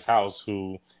somebody's house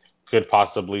who could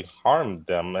possibly harm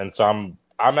them. And so I'm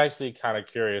actually kind of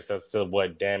curious as to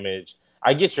what damage.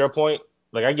 I get your point.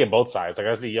 Like I get both sides. Like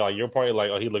I see your point,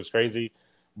 like, oh, he looks crazy,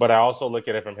 but I also look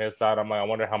at it from his side. I'm like, I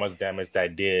wonder how much damage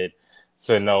that did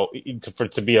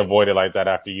to be avoided like that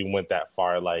after you went that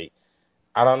far. Like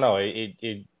I don't know.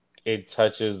 It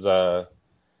touches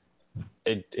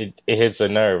it hits a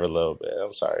nerve a little bit.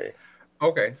 I'm sorry.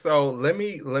 Okay, so let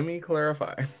me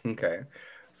clarify. Okay.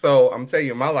 So I'm telling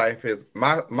you, my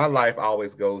life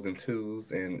always goes in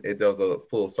twos and it does a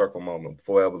full circle moment,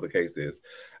 whatever the case is.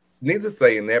 Needless to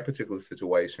say, in that particular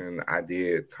situation, I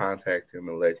did contact him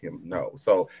and let him know.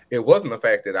 So it wasn't the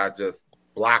fact that I just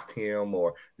blocked him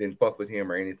or didn't fuck with him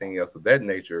or anything else of that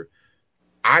nature.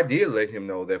 I did let him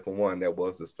know that for one, that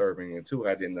was disturbing, and two,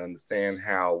 I didn't understand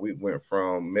how we went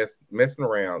from messing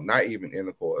around, not even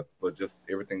intercourse, but just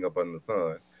everything up under the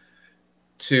sun,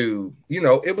 to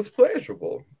it was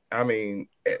pleasurable. I mean,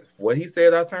 what he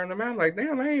said, I turned him out like,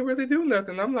 damn, I ain't really do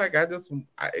nothing. I'm like,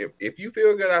 if you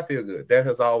feel good, I feel good. That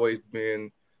has always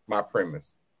been my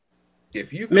premise.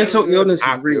 If you feel Mental good, illness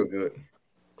I is feel real. good.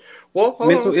 Well, hold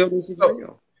Mental on. illness is So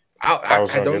real. I was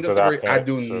I gonna don't get to that disagree. I point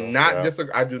do too. not Yeah.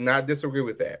 disagree. I do not disagree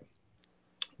with that.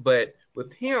 But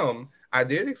with him, I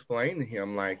did explain to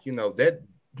him, like, that,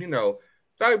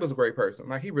 thought he was a great person.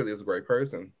 Like, he really is a great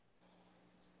person.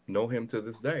 Know him to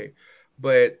this day.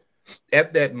 But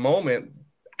at that moment,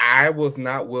 I was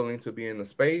not willing to be in a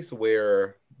space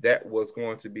where that was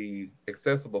going to be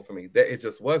accessible for me. That it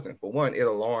just wasn't. For one, it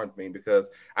alarmed me because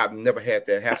I've never had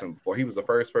that happen before. He was the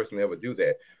first person to ever do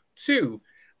that. Two,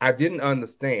 I didn't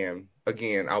understand.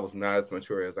 Again, I was not as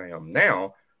mature as I am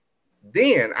now.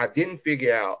 Then I didn't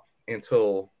figure out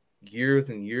until years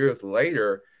and years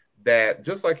later that,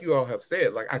 just like you all have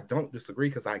said, like, I don't disagree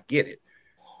because I get it,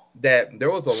 that there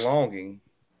was a longing,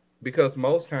 because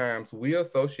most times we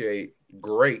associate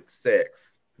great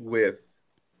sex with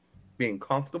being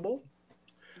comfortable,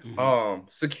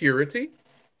 security.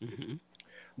 Mm-hmm.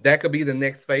 That could be the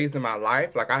next phase in my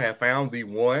life. Like, I have found the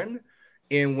one,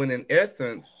 and when in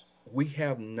essence we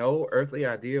have no earthly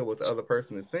idea what the other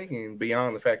person is thinking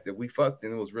beyond the fact that we fucked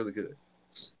and it was really good.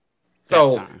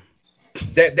 So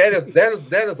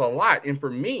that is a lot. And for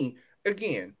me,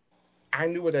 again, I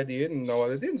knew what I did and know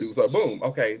what I didn't do. So boom,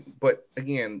 okay. But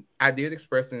again, I did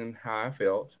express in how I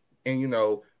felt, and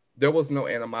there was no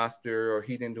animosity or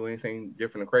he didn't do anything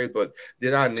different or crazy. But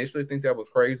did I initially think that was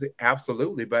crazy?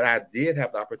 Absolutely. But I did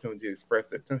have the opportunity to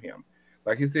express it to him.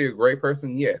 Like you said, a great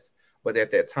person, yes. But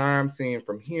at that time, seeing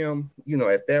from him,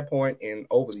 at that point and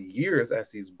over the years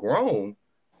as he's grown,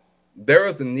 there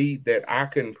was a need that I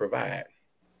couldn't provide.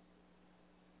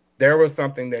 There was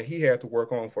something that he had to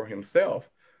work on for himself.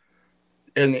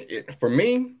 And for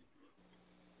me,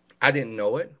 I didn't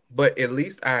know it, but at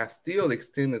least I still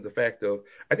extended the fact of,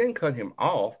 I didn't cut him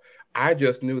off. I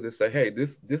just knew to say, hey,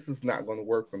 this is not going to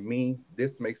work for me.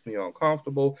 This makes me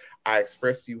uncomfortable. I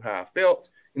expressed to you how I felt,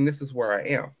 and this is where I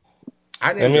am.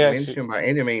 I Let didn't me diminish actually. him by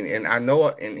any means, and I know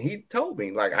it, and he told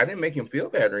me, like, I didn't make him feel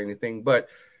bad or anything, but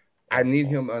I need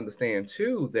him to understand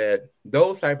too that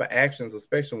those type of actions,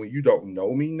 especially when you don't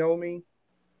know me,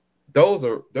 those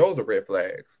are red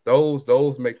flags.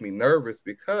 Those make me nervous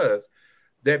because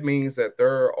that means that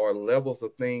there are levels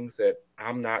of things that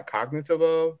I'm not cognitive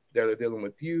of that are dealing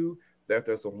with you, that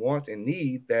there's a want and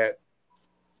need that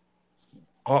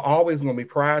are always going to be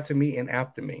prior to me and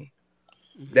after me.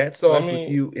 That Let starts with me.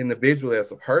 you individually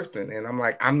as a person. And I'm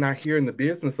like, I'm not here in the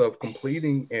business of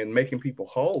completing and making people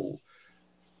whole.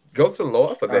 Go to the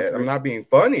Lord for I that. I'm agree. not being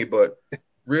funny, but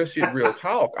real shit, real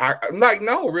talk. I'm like,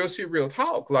 no, real shit, real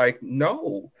talk. Like,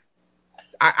 no.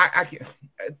 I can't.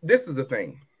 This is the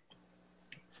thing.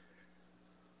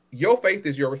 Your faith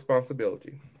is your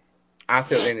responsibility. I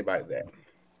tell anybody that.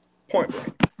 Point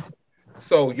blank.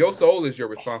 So your soul is your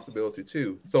responsibility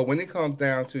too. So when it comes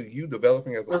down to you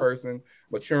developing as a person,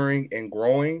 maturing and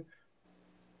growing,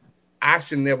 I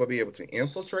should never be able to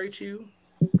infiltrate you,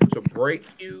 to break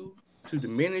you, to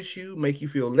diminish you, make you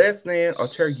feel less than, or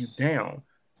tear you down.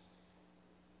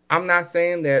 I'm not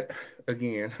saying that,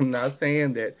 again, I'm not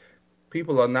saying that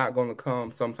people are not going to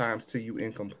come sometimes to you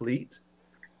incomplete.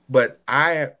 But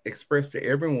I express to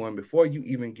everyone, before you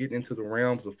even get into the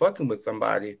realms of fucking with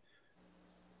somebody,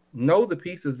 know the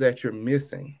pieces that you're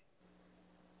missing,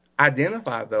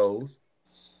 identify those,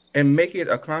 and make it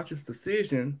a conscious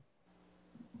decision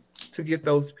to get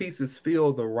those pieces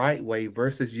filled the right way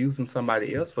versus using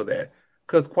somebody else for that.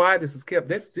 Because quiet is kept,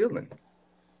 that's stealing.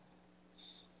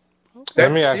 Let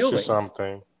That's me ask you stealing.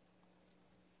 something.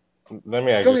 Let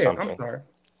me ask Go you ahead. I'm something. sorry.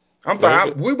 I'm Let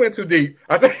sorry. me, We went too deep.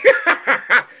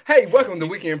 Hey, welcome to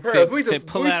Weekend Pearls. We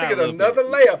pull we that out took a little another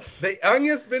bit. layer. The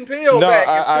onion's been peeled no, back.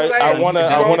 It's too late. I wanna If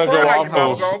you I gonna wanna go cry, off your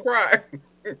mama of gonna cry.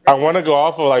 I wanna go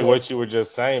off of like What? what you were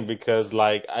just saying because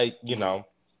like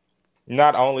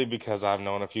not only because I've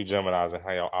known a few Geminis and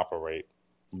how y'all operate,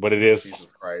 but it is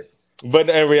Jesus Christ. but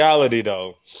in reality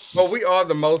though, But we are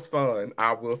the most fun.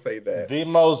 I will say that. the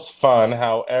most fun,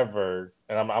 however,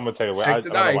 and I'm gonna take it away. I Shake the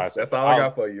don't know why I dice. said That's that. all I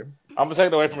got for you. I'm gonna take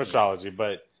it away from astrology,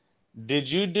 but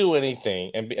did you do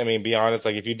anything? And I mean, be honest.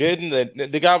 Like, if you didn't,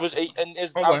 the guy was, and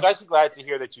I'm Okay. actually glad to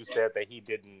hear that you said that he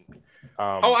didn't.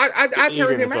 Oh, I He turned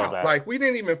didn't him feel out. bad. Like we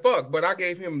didn't even fuck, but I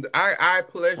gave him. I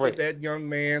pleasured Right. that young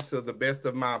man to the best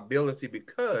of my ability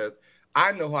because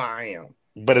I know how I am.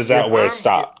 But is If that where it I'm, if,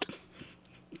 stopped?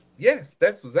 yes,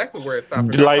 that's exactly where it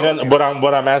stopped. And I Like, told him.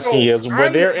 what I'm asking So you is, were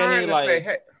I'm there any trying to say, like?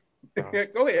 hey,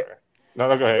 go ahead. Sorry.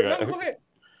 No, go ahead. Go No, ahead. go ahead.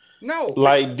 No,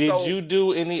 Like, did so you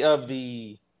do any of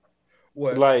the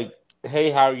what? like, hey,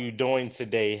 how are you doing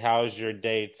today? How's your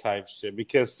day type shit?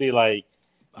 Because see, like,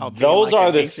 Being those like a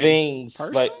are the decent things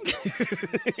person. like.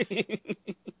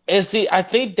 And see, I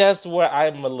think that's where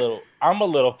I'm a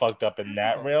little fucked up in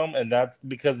that Oh, realm, and that's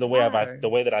because why? the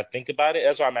way that I think about it.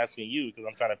 That's why I'm asking you because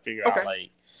I'm trying to figure out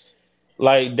Okay,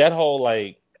 like that whole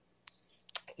like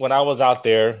when I was out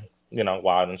there,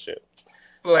 wild and shit.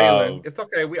 flailing. Um, It's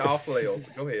okay. We all flail.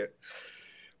 Go ahead.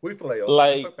 We flail. It's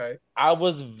like okay. I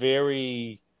was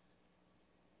very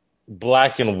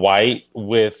black and white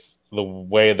with the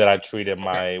way that I treated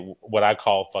Okay, my what I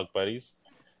call fuck buddies.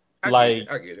 I get it.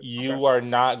 Like I get it. Okay. you are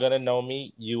not gonna know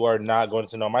me. You are not going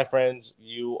to know my friends.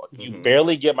 You Mhm.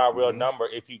 barely get my real Mhm. number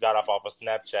if you got off of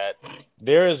Snapchat.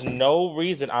 There is no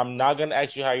reason. I'm not gonna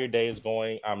ask you how your day is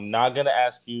going. I'm not gonna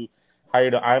ask you how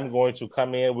you're doing. I'm going to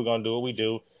come in. We're gonna do what we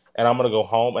do, and I'm gonna go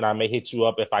home. And I may hit you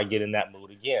up if I get in that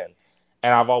mood again.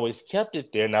 And I've always kept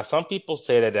it there. Now some people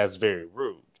say that that's very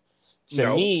rude. To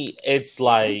No. me, it's No.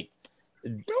 like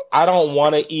No. I don't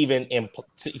want to even.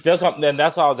 That's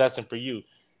why I was asking for you.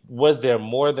 Was there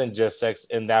more than just sex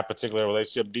in that particular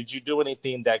relationship? Did you do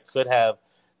anything that could have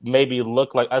maybe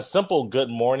looked like a simple "Good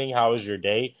morning, how was your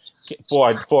day" for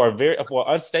an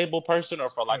unstable person or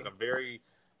for like Hey. a very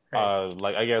Hey.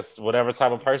 like I guess whatever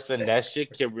type of person that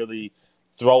shit can really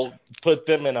put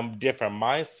them in a different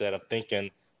mindset of thinking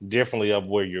differently of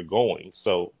where you're going.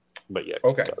 So, but yeah,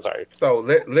 Okay. sorry. So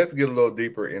let's get a little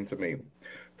deeper into me.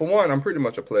 For one, I'm pretty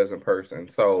much a pleasant person.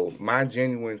 So my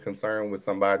genuine concern with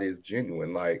somebody is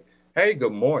genuine. Like, hey,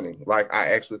 good morning. Like I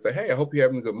actually say, hey, I hope you're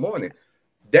having a good morning.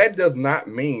 That does not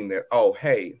mean that, oh,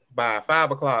 hey, by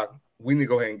 5 o'clock, we need to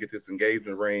go ahead and get this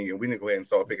engagement ring and we need to go ahead and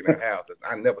start picking out houses.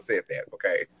 I never said that,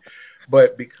 okay?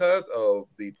 But because of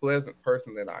the pleasant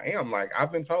person that I am, like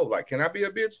I've been told, like, can I be a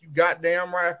bitch? You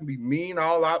goddamn right, I can be mean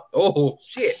all out. Oh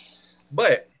shit.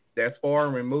 But that's far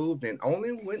removed and only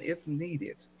when it's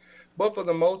needed. But for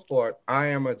the most part, I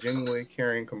am a genuinely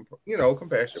caring,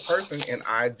 compassionate person, and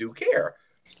I do care.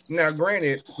 Now,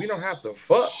 granted, we don't have to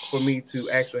fuck for me to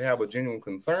actually have a genuine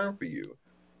concern for you,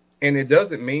 and it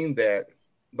doesn't mean that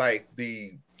like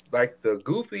the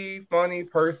goofy, funny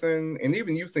person, and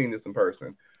even you've seen this in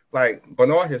person. Like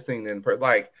Bernard has seen it in person.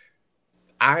 Like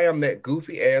I am that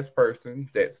goofy ass person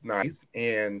that's nice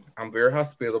and I'm very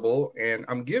hospitable and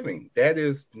I'm giving. That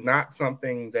is not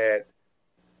something that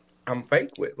I'm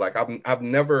fake with. Like I've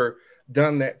never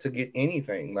done that to get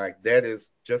anything. Like that is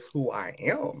just who I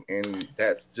am, and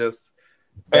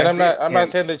And that's it. I'm not And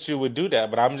saying that you would do that,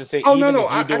 but I'm just saying oh no, no,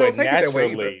 I don't take it that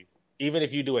way either. even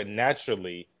if you do it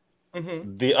naturally,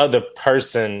 Hmm. the other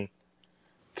person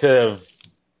could have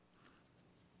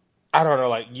I don't know,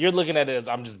 like you're looking at it as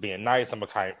I'm just being nice, I'm a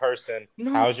kind person.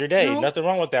 No, How's your day? no. Nothing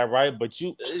wrong with that, right? But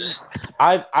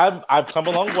I've come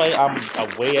a long way. I'm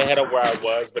way ahead of where I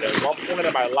was, but at one point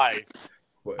in my life,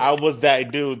 What? I was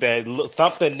that dude that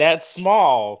something that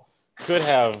small could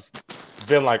have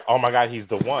been like, oh my God, he's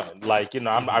the one. Like, I mean,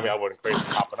 I wasn't crazy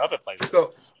popping up at places,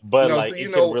 So but no, so like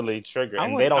it can really trigger,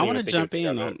 and they I don't want even to think of it jump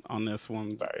in together. on this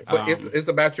one. Sorry. but it's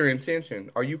about your intention.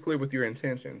 Are you clear with your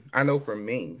intention? I know for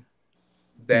me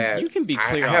that You can be I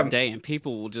clear all haven't. day, and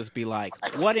people will just be like,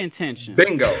 "What intentions?"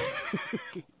 Bingo.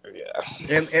 Yeah.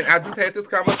 And I just had this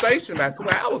conversation about 2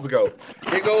 hours ago.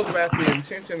 It goes about the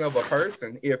intention of a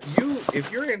person. If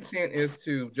your intent is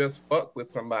to just fuck with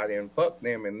somebody and fuck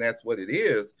them and that's what it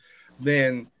is,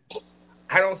 then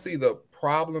I don't see the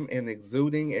problem in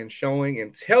exuding and showing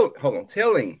and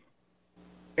telling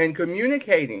and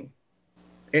communicating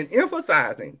and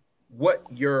emphasizing what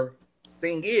your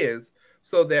thing is,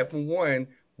 so that for one,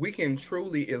 we can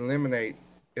truly eliminate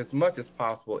as much as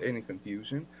possible any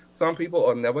confusion. Some people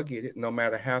will never get it, no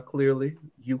matter how clearly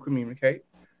you communicate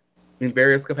in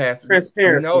various capacities.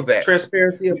 We know that.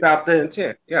 Transparency about the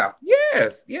intent. Yeah.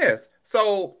 Yes, yes.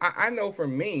 So I know for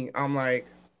me, I'm like,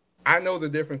 I know the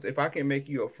difference. If I can make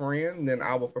you a friend, then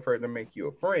I would prefer to make you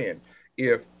a friend.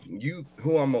 If you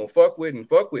who I'm gonna fuck with and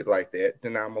fuck with like that,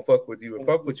 then I'm gonna fuck with you and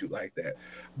fuck with you like that.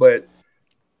 But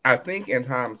I think in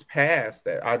times past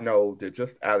that I know that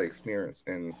just out of experience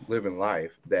and living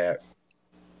life that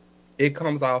it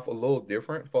comes off a little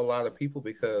different for a lot of people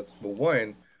because for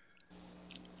one,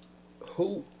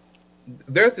 who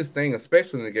there's this thing,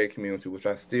 especially in the gay community, which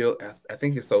I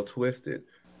think is so twisted.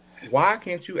 Why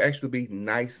can't you actually be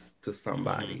nice to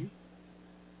somebody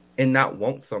and not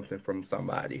want something from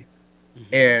somebody?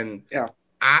 And Yeah.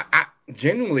 I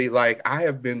genuinely like I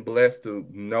have been blessed to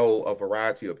know a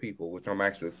variety of people, which I'm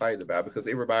actually excited about because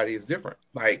everybody is different.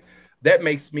 Like that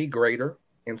makes me greater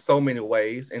in so many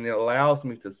ways, and it allows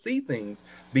me to see things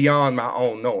beyond my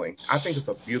own knowing. I think it's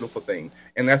a beautiful thing,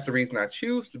 and that's the reason I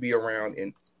choose to be around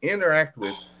and interact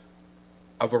with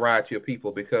a variety of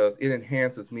people because it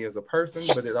enhances me as a person,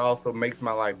 but it also makes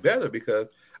my life better because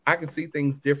I can see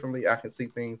things differently. I can see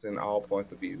things in all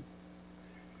points of views.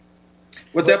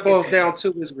 What that boils down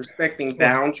to is respecting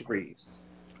boundaries.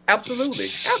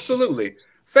 Absolutely, absolutely.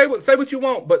 Say what you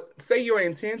want, but say your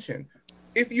intention.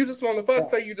 If you just want to fuck,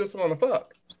 say you just want to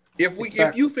fuck. If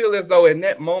you feel as though in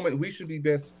that moment we should be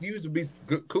good,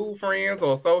 cool friends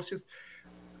or associates,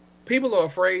 people are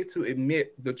afraid to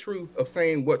admit the truth of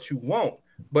saying what you want.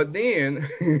 But then,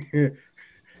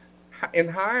 in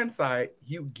hindsight,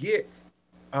 you get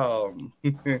I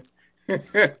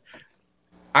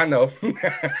know.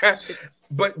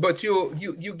 but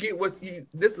you get what you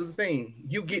this is the thing.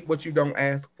 You get what you don't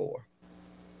ask for.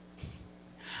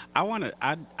 I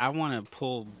wanna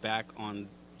pull back on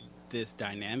this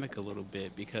dynamic a little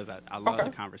bit because I love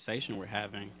the conversation we're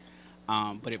having.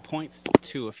 But it points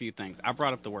to a few things. I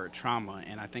brought up the word trauma,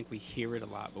 and I think we hear it a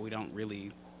lot, but we don't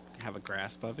really have a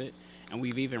grasp of it. And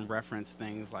we've even referenced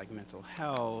things like mental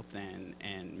health and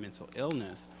mental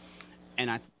illness.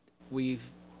 And we've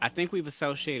I think we've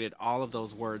associated all of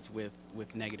those words with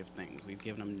negative things. We've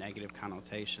given them negative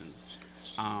connotations.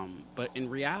 But in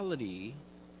reality,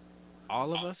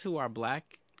 all of us who are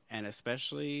black, and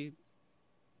especially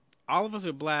all of us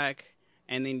are black,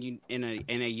 and then in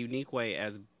a unique way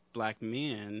as black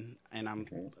men, and I'm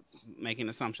making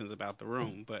assumptions about the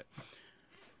room, but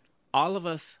all of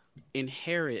us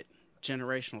inherit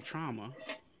generational trauma.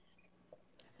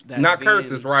 Not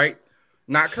curses, right?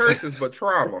 Not curses, but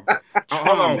trauma.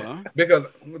 Hold on, because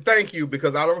thank you,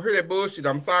 because I don't hear that bullshit.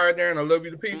 I'm sorry, Darren. I love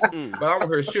you to pieces, but I don't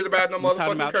hear shit about no We're talking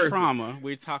motherfucking about curses. trauma.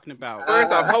 We're talking about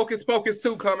First off, Hocus Pocus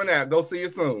 2 coming out. Go see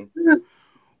it soon.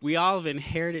 We all have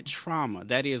inherited trauma.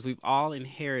 That is, we've all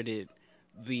inherited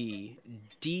the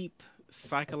deep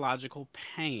psychological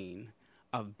pain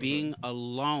of being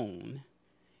alone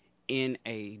in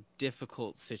a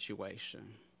difficult situation.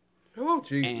 Oh,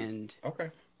 Jesus. And okay.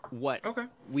 What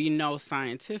we know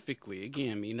scientifically,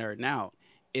 again, me nerding out,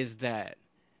 is that,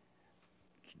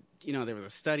 there was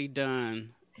a study done.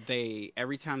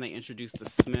 Every time they introduced the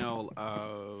smell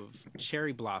of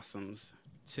cherry blossoms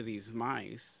to these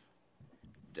mice,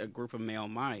 a group of male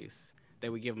mice, they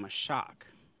would give them a shock.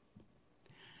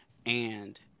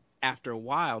 And after a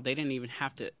while, they didn't even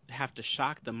have to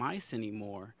shock the mice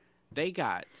anymore. They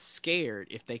got scared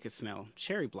if they could smell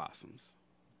cherry blossoms.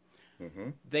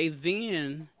 They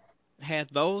then had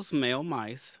those male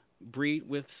mice breed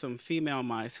with some female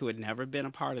mice who had never been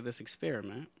a part of this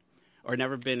experiment or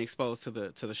never been exposed to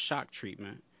the shock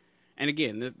treatment. And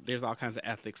again, there's all kinds of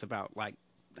ethics about like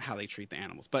how they treat the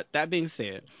animals. But that being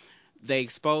said, they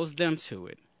exposed them to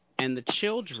it, and the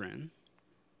children,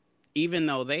 even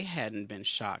though they hadn't been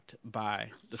shocked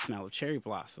by the smell of cherry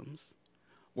blossoms,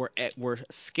 were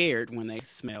scared when they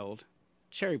smelled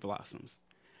cherry blossoms.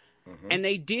 And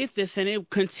they did this, and it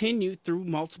continued through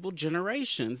multiple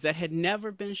generations that had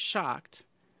never been shocked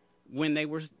when they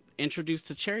were introduced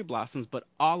to cherry blossoms, but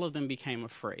all of them became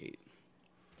afraid.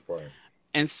 Right.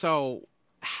 And so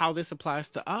how this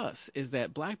applies to us is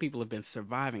that black people have been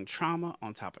surviving trauma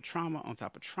on top of trauma on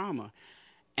top of trauma.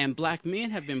 And black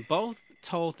men have been both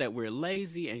told that we're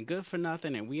lazy and good for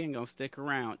nothing and we ain't gonna stick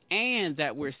around, and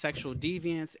that we're sexual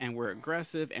deviants and we're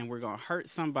aggressive and we're gonna hurt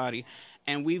somebody,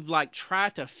 and we've like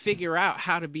tried to figure out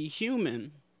how to be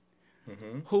human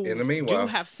who do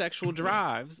have sexual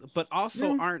drives but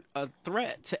also aren't a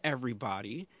threat to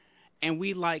everybody, and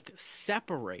we like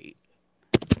separate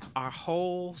our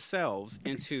whole selves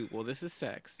into, well, this is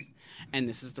sex, and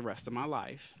this is the rest of my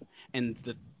life, and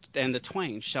the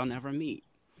twain shall never meet.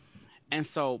 And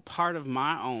so part of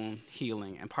my own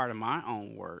healing and part of my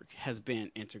own work has been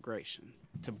integration,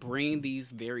 to bring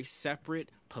these very separate,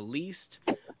 policed,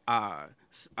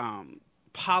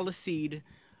 policied,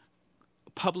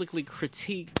 publicly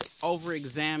critiqued,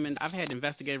 over-examined. I've had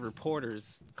investigative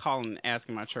reporters calling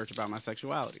asking my church about my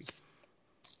sexuality.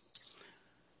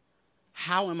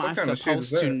 How am I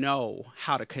supposed to know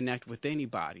how to connect with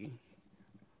anybody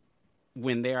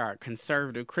when there are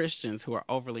conservative Christians who are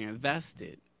overly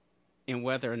invested in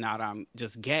whether or not I'm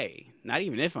just gay? Not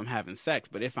even if I'm having sex,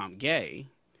 but if I'm gay,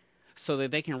 so that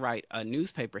they can write a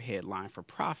newspaper headline for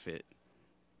profit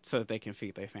so that they can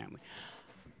feed their family.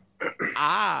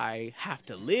 I have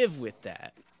to live with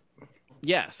that.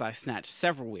 Yes, I snatched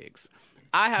several wigs.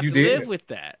 I have to live with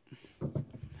that.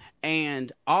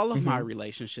 And all of my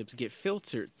relationships get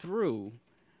filtered through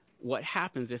what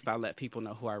happens if I let people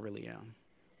know who I really am.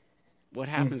 What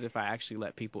happens if I actually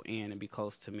let people in and be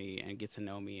close to me and get to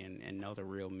know me and know the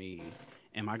real me?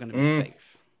 Am I going to be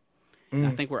safe? And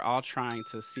I think we're all trying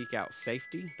to seek out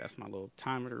safety. That's my little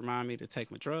timer to remind me to take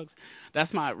my drugs.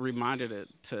 That's my reminder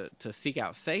to seek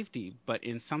out safety. But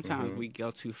sometimes we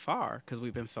go too far because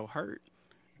we've been so hurt.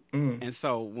 And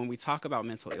so when we talk about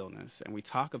mental illness and we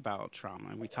talk about trauma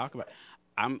and we talk about,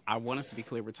 I want us to be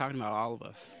clear, we're talking about all of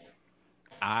us.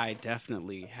 I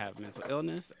definitely have mental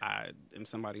illness. I am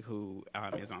somebody who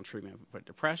is on treatment for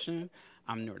depression.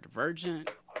 I'm neurodivergent.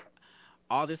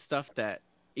 All this stuff that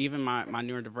even my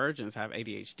neurodivergents have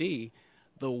ADHD.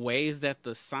 The ways that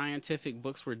the scientific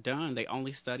books were done, they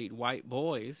only studied white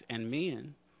boys and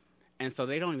men. And so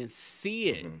they don't even see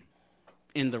it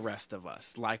in the rest of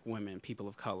us, like women, people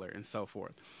of color, and so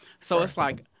forth. So it's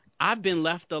like I've been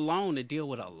left alone to deal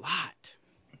with a lot.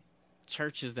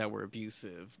 Churches that were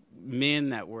abusive, men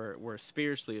that were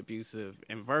spiritually abusive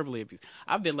and verbally abusive.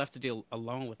 I've been left to deal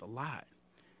alone with a lot.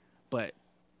 But,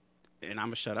 and I'm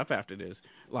going to shut up after this,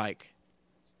 like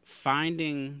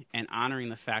finding and honoring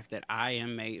the fact that I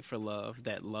am made for love,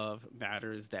 that love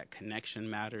matters, that connection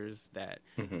matters, that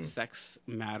sex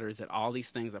matters, that all these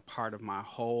things are part of my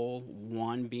whole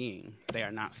one being. They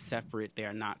are not separate. They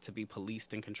are not to be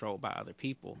policed and controlled by other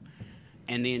people.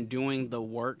 And then doing the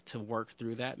work to work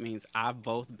through that means I've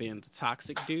both been the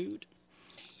toxic dude.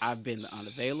 I've been the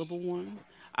unavailable one.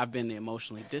 I've been the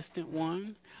emotionally distant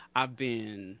one. I've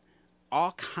been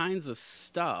all kinds of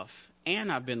stuff.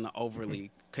 And I've been the overly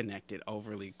connected,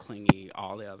 overly clingy,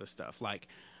 all the other stuff. Like,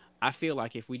 I feel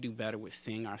like if we do better with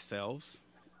seeing ourselves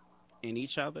in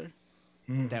each other,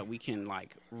 that we can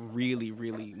like really,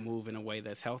 really move in a way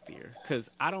that's healthier. Because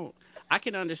I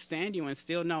can understand you and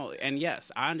still know, and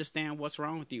yes, I understand what's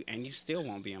wrong with you, and you still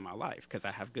won't be in my life because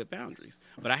I have good boundaries.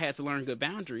 But I had to learn good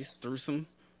boundaries through some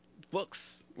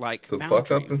books like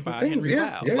Boundaries by Henry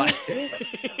Cloud.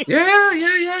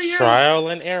 Yeah. Trial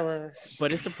and error.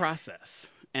 But it's a process.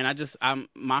 And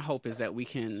my hope is that we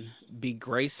can be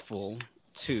graceful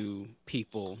to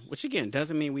people, which again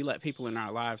doesn't mean we let people in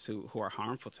our lives who are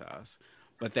harmful to us,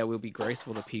 but that we'll be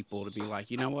graceful to people to be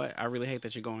like, you know what, I really hate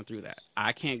that you're going through that.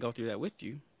 I can't go through that with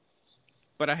you,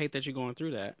 but I hate that you're going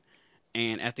through that.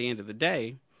 And at the end of the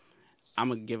day, I'm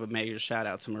going to give a major shout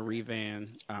out to Marie Van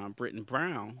Britton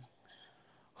Brown,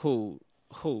 who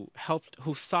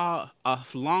saw a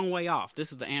long way off.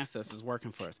 This is the ancestors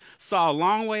working for us. Saw a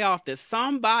long way off that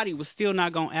somebody was still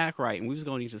not going to act right, and we was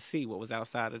going to need to see what was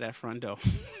outside of that front door.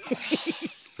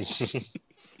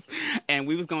 And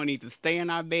we was going to need to stay in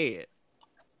our bed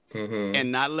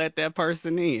and not let that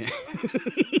person in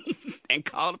and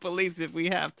call the police if we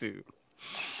have to.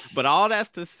 But all that's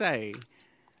to say,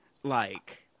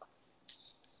 like,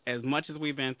 as much as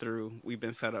we've been through, we've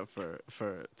been set up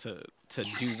to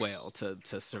do well,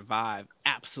 to survive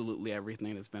absolutely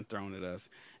everything that's been thrown at us.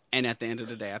 And at the end of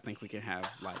the day, I think we can have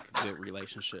like good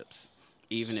relationships,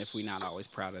 even if we're not always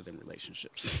proud of them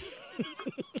relationships.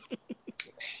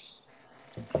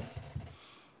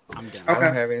 I'm done. I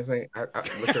don't have anything.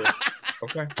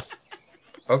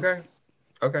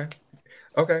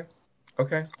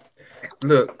 Okay.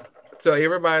 Look, so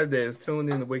everybody that is tuned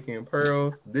in to Weekend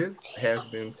Pearls, this has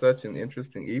been such an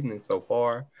interesting evening so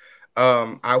far.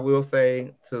 I will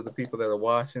say to the people that are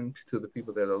watching, to the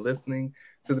people that are listening,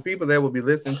 to the people that will be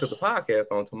listening to the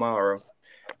podcast on tomorrow,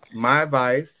 my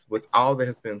advice with all that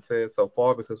has been said so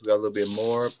far, because we got a little bit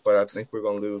more, but I think we're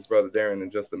going to lose Brother Darren in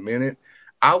just a minute.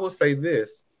 I will say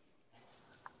this.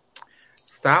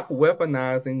 Stop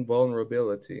weaponizing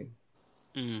vulnerability.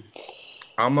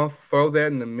 I'm going to throw that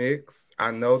in the mix.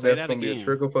 I know that's going to be a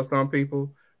trigger for some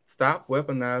people. Stop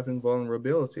weaponizing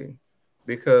vulnerability.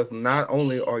 because not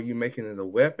only are you making it a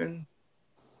weapon,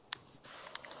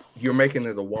 you're making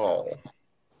it a wall.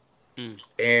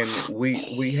 And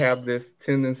we have this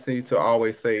tendency to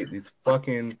always say these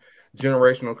fucking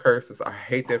generational curses. I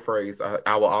hate that phrase.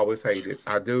 I will always hate it.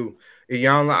 I do.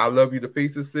 Iyanla, I love you to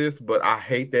pieces, sis, but I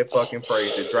hate that fucking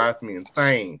phrase. It drives me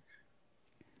insane.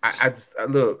 I just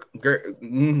look,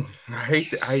 I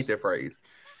hate that phrase.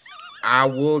 I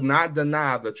will not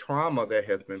deny the trauma that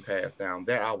has been passed down.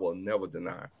 That I will never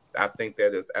deny. I think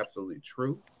that is absolutely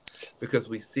true because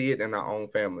we see it in our own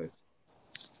families.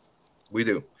 We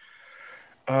do.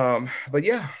 But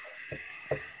yeah.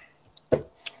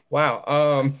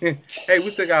 Wow. Hey,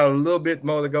 we still got a little bit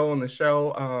more to go on the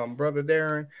show. Brother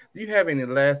Darren, do you have any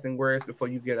lasting words before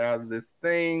you get out of this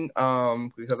thing?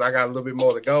 Because I got a little bit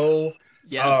more to go.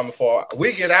 Yes. Before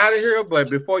we get out of here, but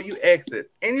before you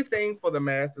exit, anything for the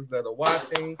masses that are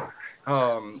watching,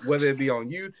 whether it be on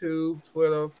YouTube,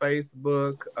 Twitter,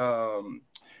 Facebook, hell,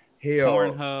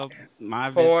 Pornhub, My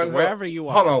Vista, Pornhub. wherever you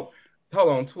are. Hold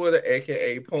on, Twitter,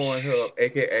 aka Pornhub,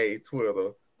 aka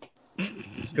Twitter.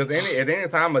 Because at any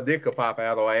time a dick could pop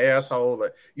out or an asshole,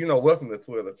 welcome to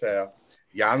Twitter, child.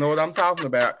 Y'all know what I'm talking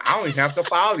about. I don't even have to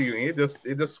follow you. It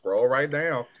just scroll right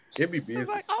down. It'd be busy. It's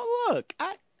like, oh look,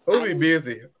 it'll be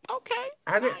busy. Okay.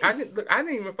 I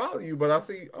didn't even follow you, but I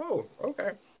see. Oh,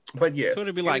 okay. But yes,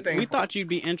 Twitter be like, we thought you'd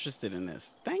be interested in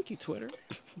this. Thank you, Twitter.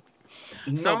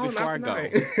 So no, before I go,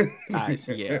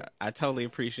 I totally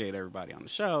appreciate everybody on the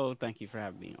show. Thank you for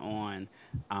having me on.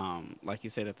 Like you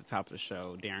said at the top of the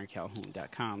show,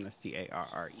 DarrenCalhoun.com. That's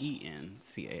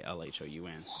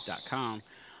DarrenCalhoun.com.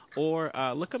 Or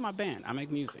look at my band. I make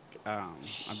music. My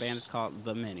band is called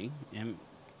The Many.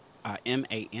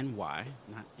 MANY,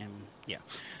 not M. Yeah,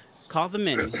 called The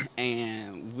Many,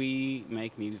 and we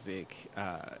make music.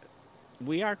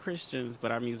 We are Christians,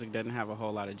 but our music doesn't have a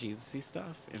whole lot of Jesus-y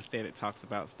stuff. Instead, it talks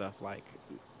about stuff like,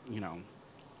 you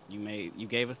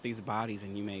gave us these bodies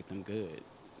and you made them good,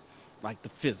 like the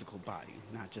physical body,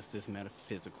 not just this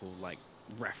metaphysical, like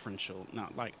referential. No,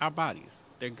 like our bodies,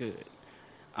 they're good,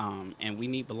 and we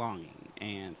need belonging.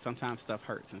 And sometimes stuff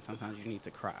hurts, and sometimes you need to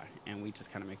cry. And we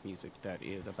just kind of make music that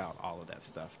is about all of that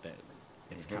stuff that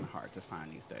it's kind of hard to find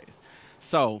these days.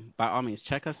 So, by all means,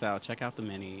 check us out. Check out The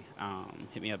Many.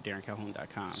 Hit me up,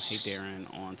 DarrenCalhoun.com. Hey Darren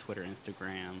on Twitter,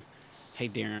 Instagram. Hey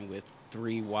Darren with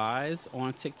 3 Ys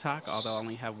on TikTok, although I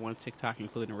only have one TikTok,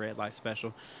 including a red light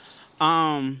special.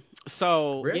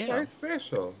 So, red light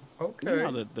special.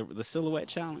 Okay. The silhouette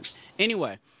challenge.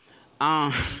 Anyway,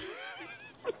 I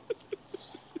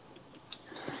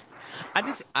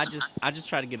just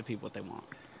try to give the people what they want.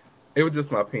 It was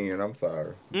just my opinion. I'm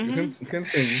sorry.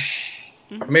 Continue.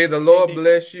 Mm-hmm. May the Lord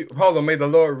bless you. Hold on. May the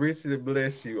Lord richly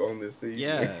bless you on this evening.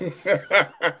 Yes.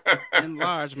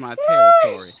 Enlarge my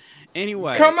territory.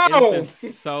 Anyway, come on. It's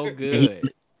been so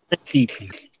good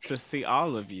to see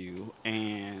all of you,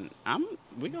 and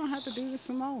we're gonna have to do this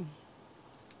some more.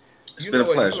 It's been a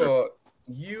pleasure.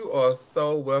 You are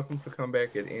so welcome to come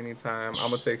back at any time.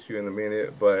 I'm gonna text you in a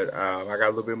minute, but I got a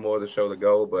little bit more of the show to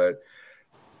go. But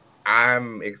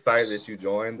I'm excited that you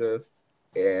joined us,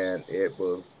 and it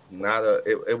was not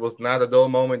a dull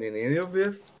moment in any of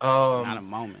this. Not a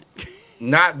moment.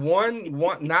 Not one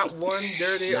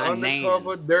dirty Not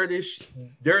undercover,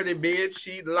 dirty bed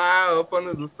sheet lie up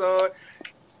under the sun.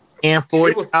 And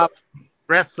for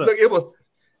dress up.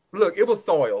 Look, it was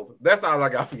soiled. That's all I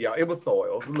got for y'all. It was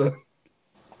soiled. Look,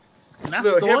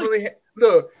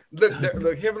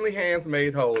 heavenly hands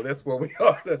made whole. That's where we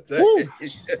are today.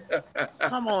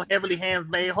 Come on, heavenly hands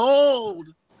made whole.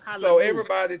 Hallelujah. So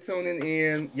everybody tuning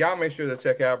in, y'all make sure to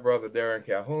check out Brother Darren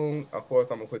Calhoun. Of course,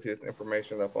 I'm gonna put his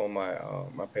information up on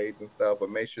my page and stuff, but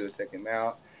make sure to check him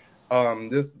out.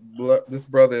 This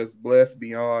brother is blessed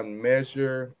beyond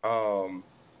measure,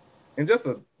 and just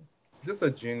a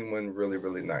genuine, really,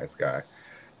 really nice guy,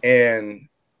 and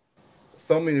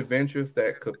so many ventures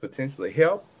that could potentially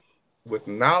help with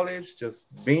knowledge, just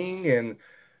being and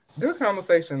good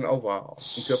conversation overall,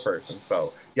 good person.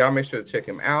 So y'all make sure to check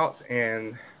him out.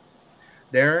 And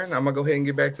Darren, I'm gonna go ahead and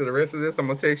get back to the rest of this. I'm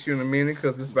gonna text you in a minute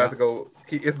because it's about to go.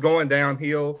 It's going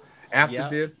downhill after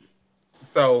this.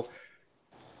 So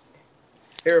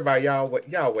everybody, y'all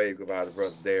wave goodbye to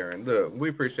Brother Darren. Look, we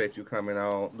appreciate you coming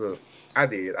on. Look, I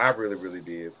did. I really, really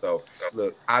did. So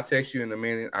look, I'll text you in a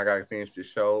minute. I gotta finish this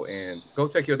show and go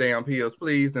take your damn pills,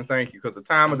 please, and thank you because the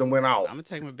timer done went off. I'm gonna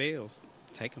take my bills.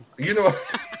 Take them. You know.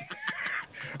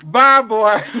 Bye,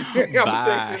 boy. I'm gonna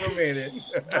text you in a minute.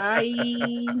 Bye.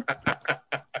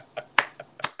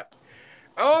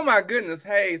 Oh my goodness.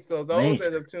 Hey, so those Man.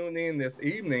 that have tuned in this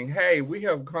evening, hey, we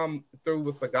have come through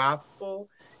with the gospel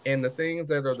and the things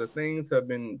that are the things have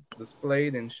been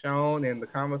displayed and shown, and the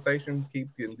conversation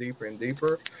keeps getting deeper and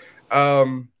deeper.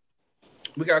 Um,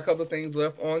 we got a couple of things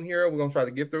left on here. We're gonna try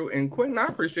to get through. And Quentin, I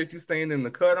appreciate you staying in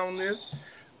the cut on this.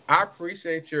 I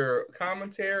appreciate your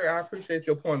commentary. I appreciate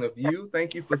your point of view.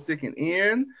 Thank you for sticking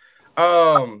in.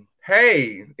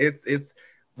 Hey, it's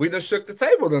we done shook the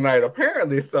table tonight,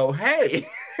 apparently. So hey.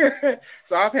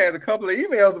 So I've had a couple of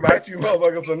emails about you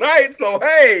motherfuckers tonight. So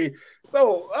hey.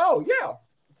 So oh yeah.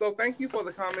 So thank you for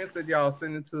the comments that y'all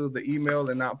sending to the email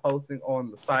and not posting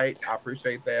on the site. I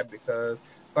appreciate that because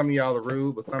some of y'all are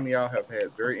rude, but some of y'all have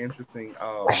had very interesting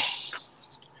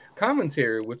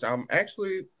commentary, which I'm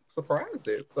actually surprised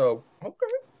at. So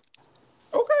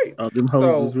okay. Oh, them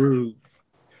hoes is So rude.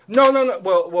 no.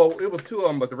 Well, it was two of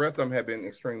them, but the rest of them have been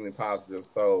extremely positive.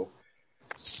 So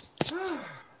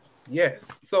yes.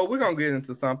 So we're gonna get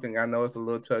into something. I know it's a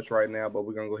little touch right now, but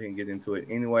we're gonna go ahead and get into it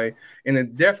anyway. And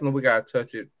then definitely we gotta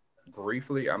touch it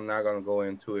briefly. I'm not gonna go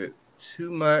into it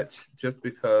too much just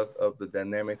because of the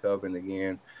dynamic of it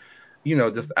again.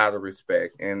 Just out of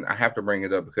respect. And I have to bring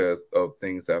it up because of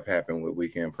things that have happened with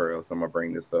Weekend Pearl. So I'm gonna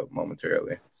bring this up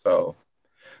momentarily. So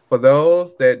for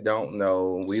those that don't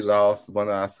know, we lost one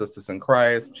of our sisters in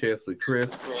Christ, Chesley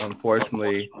Chris.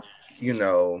 Unfortunately,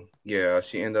 yeah,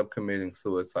 she ended up committing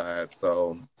suicide.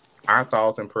 So our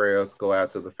thoughts and prayers go out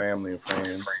to the family and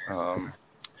friends.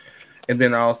 And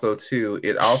then also too,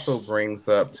 it also brings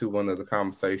up to one of the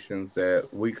conversations that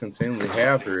we continually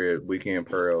have here at Weekend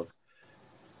Pearls.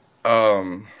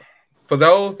 Um, for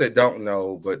those that don't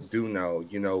know but do know,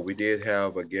 we did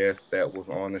have a guest that was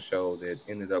on the show that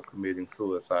ended up committing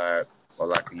suicide for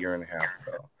like a year and a half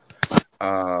ago.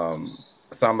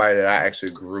 Somebody that I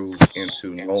actually grew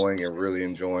into knowing and really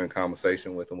enjoying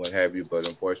conversation with and what have you, but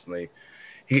unfortunately,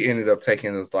 he ended up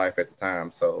taking his life at the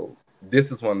time. So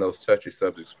this is one of those touchy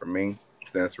subjects for me.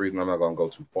 So that's the reason I'm not going to go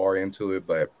too far into it.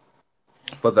 But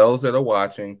for those that are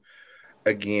watching,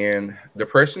 again,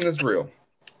 depression is real.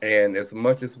 And as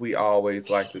much as we always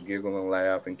like to giggle and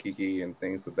laugh and kiki and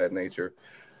things of that nature,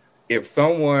 if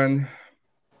someone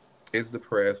is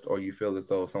depressed or you feel as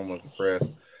though someone's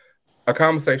depressed, a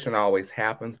conversation always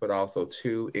happens, but also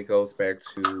too, it goes back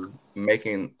to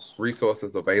making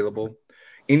resources available.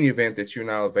 In the event that you're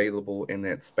not available in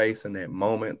that space in that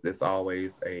moment, there's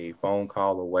always a phone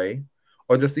call away,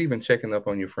 or just even checking up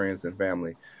on your friends and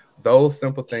family. Those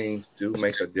simple things do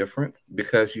make a difference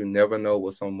because you never know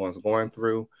what someone's going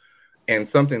through. And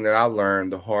something that I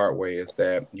learned the hard way is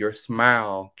that your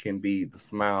smile can be the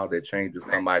smile that changes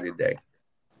somebody's day.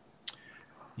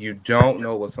 You don't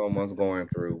know what someone's going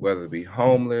through, whether it be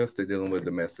homeless, they're dealing with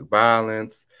domestic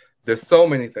violence. There's so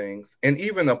many things, and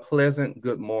even a pleasant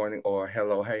good morning or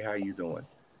hello, hey, how you doing?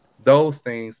 Those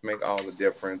things make all the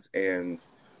difference. And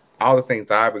all the things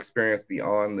I've experienced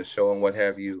beyond the show and what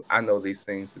have you, I know these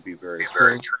things to be very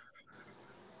true.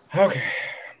 Okay,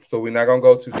 so we're not gonna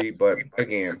go too deep, but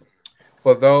again,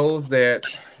 for those that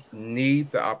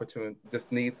need the opportunity,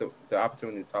 just need the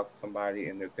opportunity to talk to somebody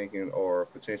and they're thinking or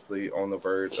potentially on the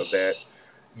verge of that,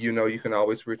 you can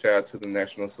always reach out to the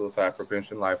National Suicide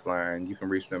Prevention Lifeline. You can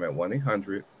reach them at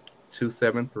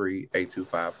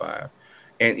 1-800-273-8255.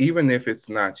 And even if it's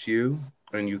not you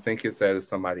and you think it's that it's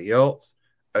somebody else,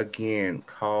 again,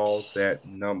 call that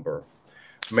number.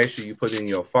 Make sure you put in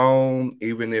your phone,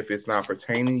 even if it's not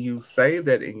pertaining to you, save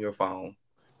that in your phone.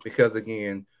 Because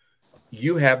again,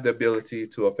 you have the ability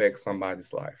to affect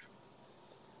somebody's life.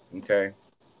 Okay?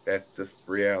 That's just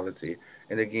reality.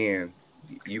 And again,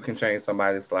 you can change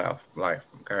somebody's life.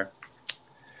 Okay?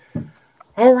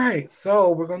 All right,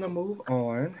 so we're gonna move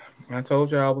on. I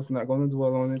told you I was not gonna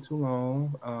dwell on it too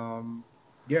long.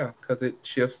 Yeah, because it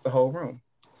shifts the whole room.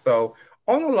 So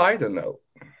on a lighter note,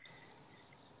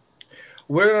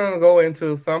 we're gonna go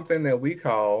into something that we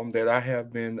call that I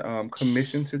have been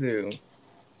commissioned to do.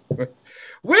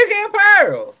 Weekend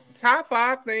Pearls. Top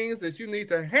five things that you need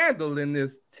to handle in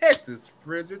this Texas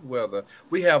frigid weather.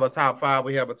 We have a top five.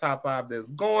 We have a top five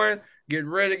that's going. Get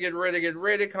ready, get ready, get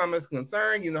ready. Comments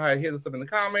concerned. You know how to hit us up in the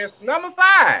comments. Number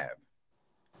five,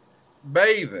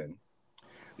 bathing.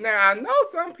 Now I know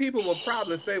some people will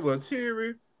probably say, well,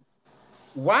 Cherry,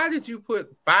 why did you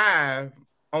put five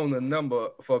on the number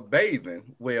for bathing?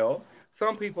 Well,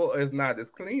 some people is not as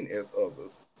clean as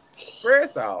others.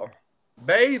 First off,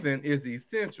 bathing is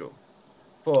essential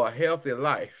for a healthy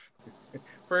life.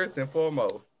 First and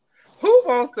foremost, who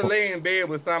wants to lay in bed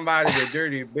with somebody with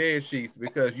dirty bed sheets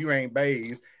because you ain't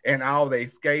bathed and all they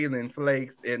scaling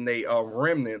flakes and they are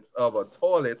remnants of a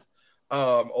toilet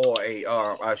or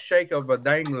a shake of a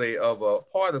dangly of a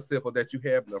participle that you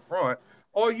have in the front,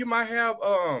 or you might have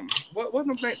what's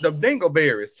the name? The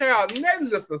dingleberries. Child,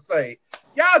 needless to say,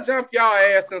 y'all jump y'all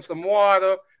ass in some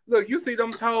water. Look, you see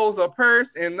them toes are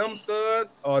pursed and them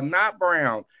suds are not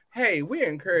brown. Hey, we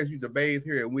encourage you to bathe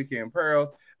here at Weekend Pearls.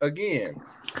 Again,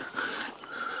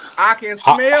 I can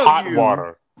smell hot you.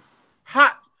 water.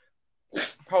 Hot.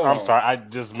 Hold I'm on. sorry. I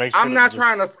just make sure. I'm not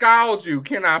trying to scald you.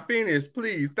 Can I finish,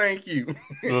 please? Thank you.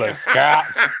 Look, scald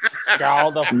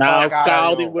the fuck Now out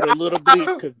scald of it you. with a little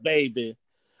bleach, cause baby,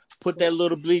 put that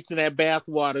little bleach in that bath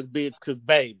water, bitch, cause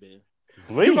baby.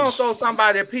 Bleach. You gonna throw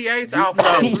somebody pH off of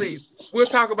that bleach? We'll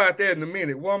talk about that in a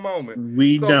minute. One moment.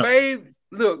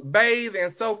 So bathe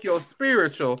and soak your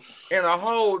spiritual in a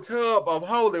whole tub of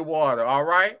holy water. All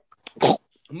right.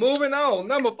 Moving on.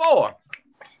 Number 4.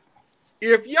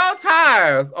 If your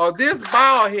tires are this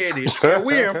bald headed and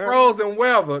we in frozen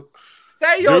weather,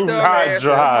 stay your dumb ass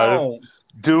at home.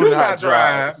 Do not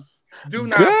drive. Do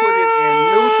not put it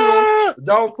in neutral.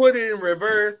 Don't put it in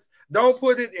reverse. Don't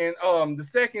put it in the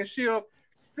second shift.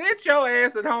 Sit your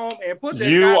ass at home and put that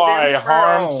You are goddamn a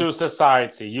harm on. to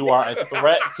society. You are a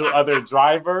threat to other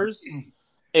drivers.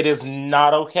 It is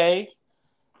not okay,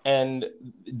 and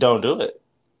don't do it.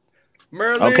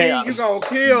 Merlin, you gonna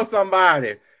kill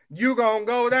somebody. You gonna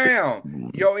go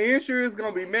down. Your insurance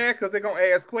gonna be mad because they're gonna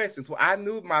ask questions. Well, I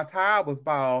knew my tire was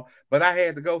bald, but I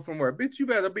had to go somewhere. Bitch, you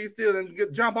better be still and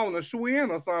jump on a Schwinn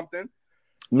or something.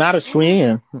 Not a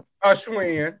Schwinn. A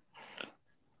Schwinn.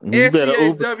 You better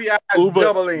Uber.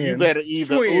 You better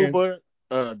either Schwinn.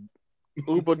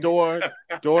 Uber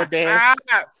DoorDash,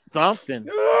 something.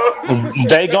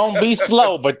 They gonna be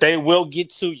slow, but they will get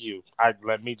to you.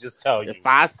 Let me just tell you. If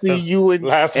I see you in,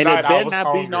 last and night it better I was not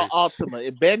hungry. be no Altima.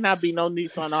 It better not be no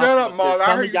Nissan Altima. Shut up, Marlon.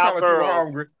 I heard you y'all talking girls, you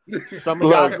hungry. Some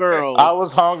of y'all girls. I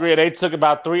was hungry and they took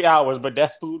about 3 hours, but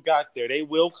that food got there. They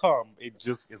will come.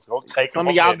 It's gonna take some them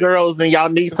of y'all minute. girls and y'all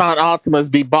Nissan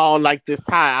Altimas be bald like this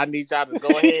tie. I need y'all to go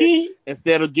ahead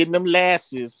instead of getting them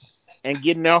lashes and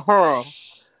getting their hair.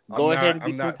 Go ahead and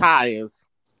get them tires.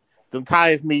 Them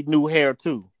tires need new hair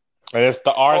too. And it's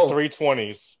the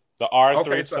R320s. The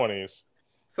R320s.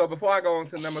 So before I go on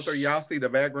to number 3, y'all see the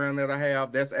background that I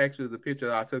have? That's actually the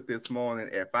picture I took this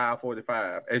morning at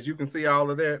 5:45. As you can see all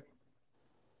of that.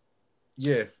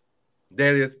 Yes.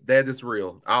 That is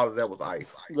real. All of that was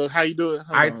ice. Look, how you do it?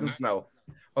 Ice and snow.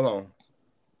 Hold on.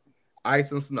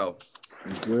 Ice and snow.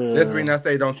 Good. That's the reason I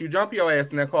say don't you jump your ass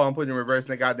in that car and put it in reverse and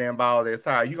that goddamn ball ass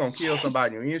tire. You're gonna kill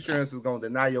somebody. Your insurance is gonna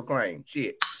deny your claim.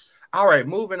 Shit. All right,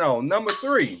 moving on. Number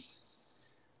 3.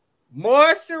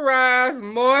 Moisturize,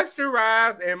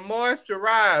 and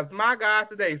moisturize. My God,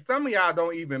 today, some of y'all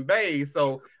don't even bathe,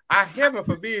 so I heaven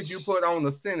forbid you put on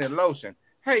the scented lotion.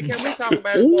 Hey, can we talk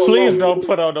about it for a Please moment? don't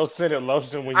put on no scented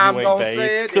lotion when you ain't bathed. I'm gonna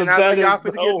say it, and I know y'all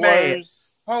finna get mad.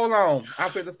 Worst. Hold on, I'm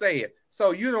finna say it.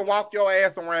 So you done walk your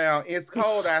ass around. It's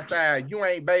cold outside. You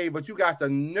ain't bathed, but you got the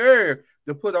nerve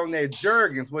to put on that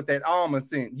Jergens with that almond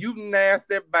scent. You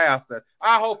nasty bastard.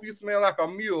 I hope you smell like a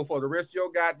mule for the rest of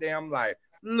your goddamn life.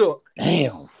 Look.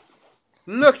 Damn.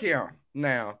 Look here.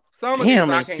 Now, some of these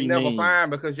I can't never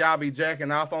find because y'all be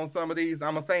jacking off on some of these.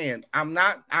 I'm not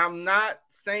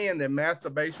saying that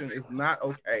masturbation is not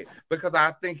okay because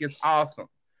I think it's awesome.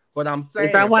 But I'm saying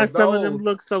is that why some of them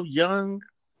look so young?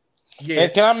 Yeah.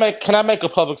 And can I make a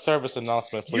public service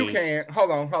announcement, please? You can.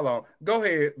 Hold on. Go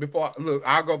ahead. Look,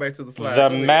 I'll go back to the slide. The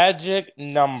magic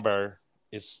number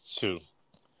is 2.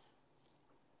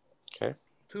 Okay.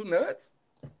 2 nuts?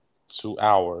 2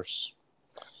 hours.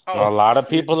 Oh, now, a lot of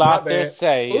people out there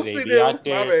say they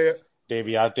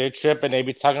be out there tripping. They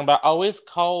be talking about, oh, it's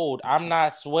cold. I'm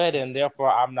not sweating,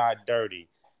 therefore I'm not dirty.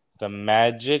 The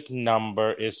magic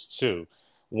number is 2.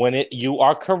 When you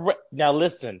are correct. Now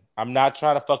listen, I'm not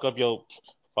trying to fuck up your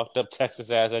fucked up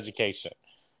Texas ass education.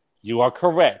 You are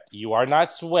correct. You are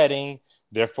not sweating,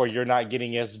 therefore you're not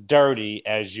getting as dirty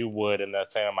as you would in the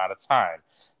same amount of time.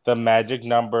 The magic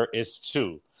number is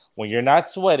 2. When you're not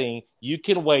sweating, you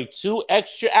can wait 2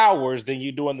 extra hours than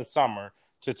you do in the summer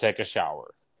to take a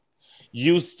shower.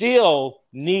 You still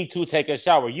need to take a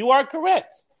shower. You are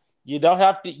correct. You don't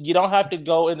have to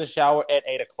go in the shower at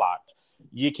 8 o'clock.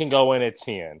 You can go in at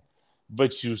 10.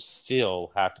 But you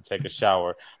still have to take a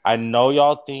shower. I know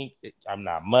y'all think I'm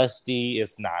not musty.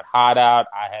 It's not hot out.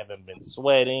 I haven't been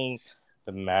sweating.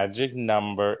 The magic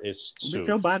number is 2.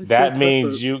 That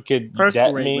means you can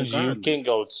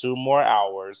go 2 more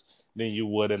hours than you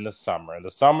would in the summer. In the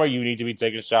summer, you need to be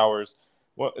taking showers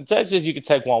Well, in Texas, you can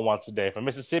take one once a day. For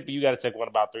Mississippi, you got to take one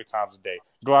about 3 times a day.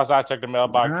 Go outside, check the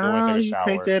mailbox, go and take a You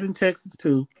take shower. that in Texas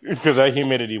too. Because that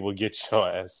humidity will get your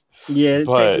ass. Yeah,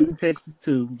 But take it in Texas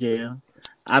too. Yeah,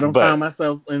 I don't find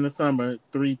myself in the summer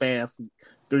 3 baths,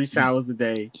 3 showers a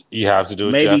day. You have to do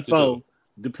what you maybe have to 4, do.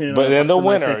 depending But on if in I the feel like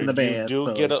winter, taking a you bath. do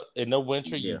So, get in the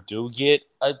winter yeah. you do get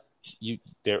a you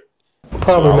there.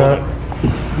 Probably not.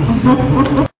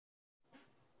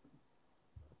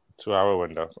 2-hour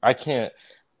window. I can't.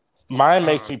 Mine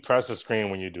makes me press the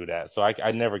screen when you do that, so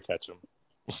I never catch them.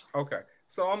 Okay.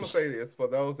 So I'm gonna say this for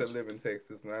those that live in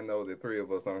Texas, and I know that 3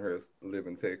 of us on here live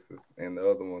in Texas, and the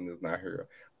other one is not here.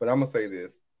 But I'm gonna say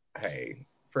this: hey,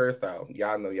 first off,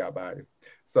 y'all know y'all body.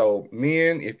 So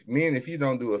if you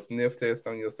don't do a sniff test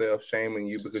on yourself, shame on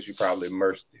you because you probably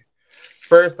immersed it.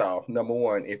 First off, number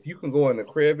one, if you can go in the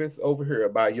crevice over here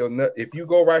by your nut, if you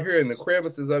go right here in the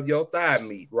crevices of your thigh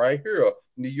meat, right here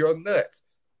near your nuts,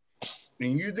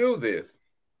 and you do this,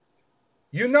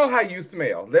 you know how you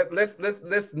smell. Let's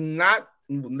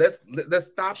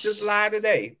stop this lie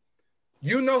today.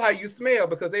 You know how you smell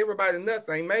because everybody's nuts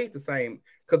ain't made the same.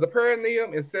 Because the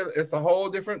perineum it's a whole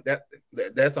different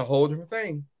that's a whole different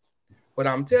thing. But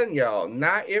I'm telling y'all,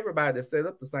 not everybody set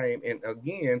up the same, and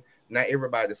again, not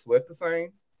everybody sweat the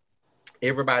same.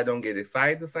 Everybody don't get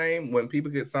excited the same.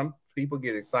 Some people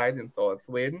get excited and start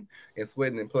sweating and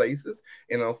sweating in places.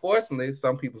 And unfortunately,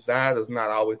 some people's diet is not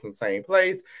always in the same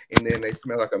place. And then they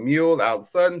smell like a mule. All of a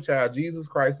sudden, child, Jesus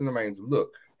Christ in the manger.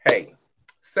 Look, hey,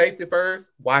 safety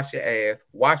first, wash your ass,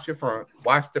 wash your front,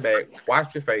 wash the back,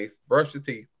 wash your face, brush your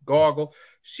teeth, gargle,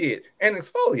 shit, and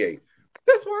exfoliate.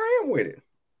 That's where I am with it.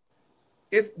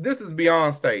 This is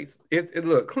beyond states.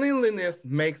 Look, cleanliness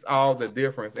makes all the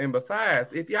difference. And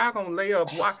besides, if y'all gonna lay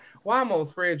up, why I'm gonna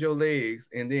spread your legs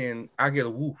and then I get a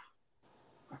woof?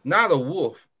 Not a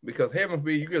wolf, because heaven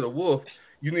forbid you get a wolf,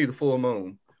 you need a full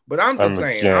moon. But I'm just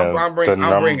saying, Again, I'm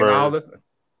bringing all this.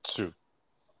 2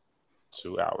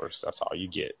 hours. That's all you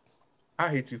get. I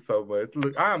hate you so much.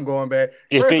 Look, I'm going back.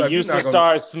 If First it off, used to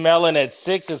start smelling at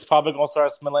 6, it's probably gonna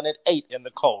start smelling at 8 in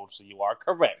the cold. So you are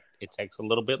correct. It takes a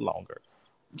little bit longer.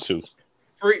 2.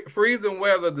 Freezing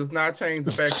weather does not change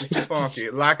the fact that you're funky.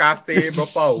 Like I said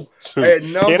before,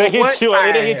 It'll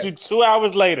hit you 2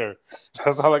 hours later.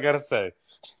 That's all I gotta say.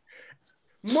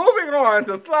 Moving on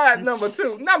to slide number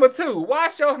 2. Number 2,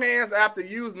 wash your hands after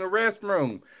using the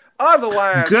restroom.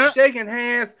 Otherwise, shaking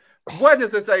hands. What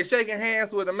does it say? Shaking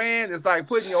hands with a man is like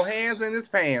putting your hands in his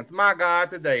pants. My God,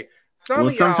 today.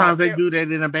 Sometimes they do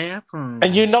that in a bathroom.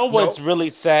 And you know what's really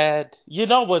sad? You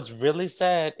know what's really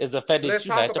sad is the fact that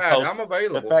you had to post. I'm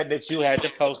available. The fact that you had to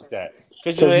post that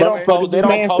because they don't post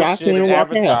shit and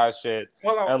advertise shit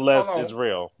unless it's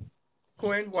real.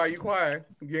 Quinn, why you quiet?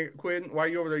 Quinn, why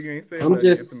you over there? You ain't saying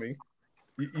nothing to me.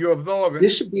 You're absorbing.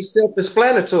 This should be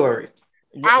self-explanatory.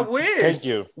 I wish. Thank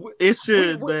you. It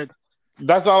should, but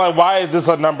that's all. Like, why is this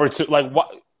a number 2? Like,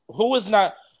 what? Who is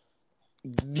not?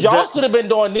 Y'all should have been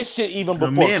doing this shit even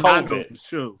before COVID. I go for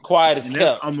sure. Quiet as kept.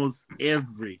 That's almost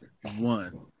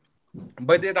everyone.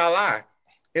 But did I lie?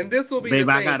 And this will be the thing.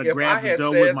 I gotta grab the dough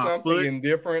with my foot,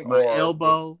 indifferent my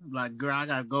elbow. Like, girl, I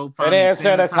gotta go find. And hand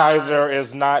sanitizer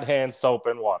is not hand soap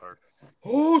and water.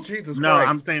 Oh, Jesus no, Christ.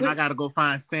 I'm saying I gotta go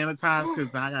find sanitize because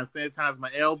I gotta sanitize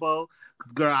my elbow.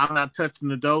 Because, girl, I'm not touching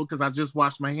the dough because I just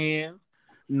washed my hands.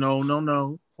 No.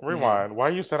 Rewind. Why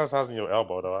are you sanitizing your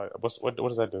elbow though? What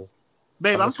does that do?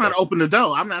 Babe, I'm trying to open the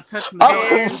dough. I'm not touching the dough.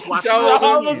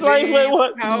 I was like, wait,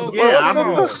 what?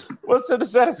 Yeah, what's in the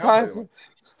sanitizer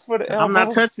for the elbow? I'm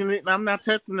not touching it. I'm not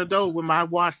touching the dough with my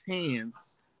washed hands.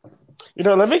 You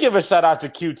know, let me give a shout out to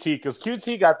QT because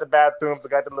QT got the bathrooms. They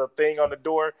got the little thing on the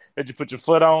door that you put your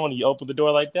foot on and you open the door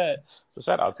like that. So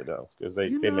shout out to them because they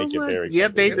make it very convenient. Yeah,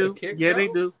 they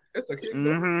do. It's a kick.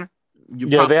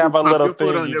 Yeah, they have a little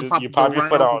thing. You pop your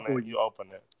foot on it and you open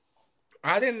it.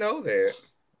 I didn't know that.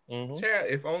 Mm-hmm. Chad,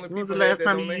 if only when was people the last had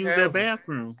time that you on used their their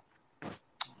bathroom?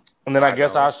 And then I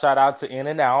guess I'll shout out to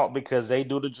In-N-Out because they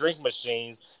do the drink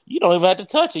machines. You don't even have to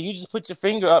touch it. You just put your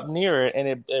finger up near it and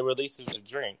it releases the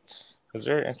drink. It's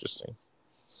very interesting.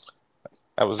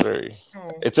 That was very.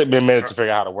 It took me a minute to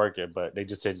figure out how to work it, but they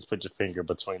just said just put your finger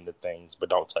between the things, but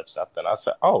don't touch nothing. I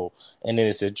said, oh, and then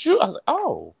it said, Drew. I was like,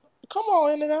 oh, come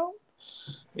on, In-N-Out.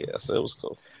 Yeah, so it was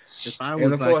cool.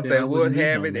 And of course, they would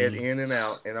have it at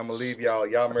In-N-Out, and I'm gonna leave y'all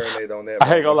marinate on that.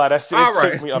 I ain't gonna lie, that shit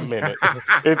took me a minute.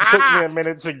 It took me a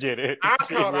minute to get it. I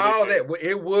caught all that.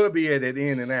 It would be at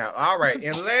In-N-Out. All right,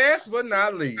 and last but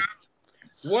not least,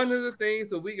 one of the things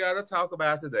that we got to talk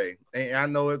about today, and I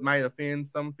know it might offend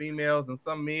some females and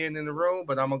some men in the room,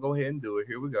 but I'm gonna go ahead and do it.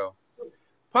 Here we go.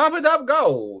 Pump It Up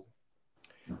Gold.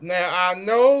 Now I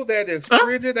know that it's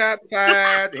frigid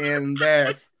outside and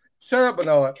that shut up,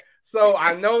 Bernard. So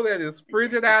I know that it's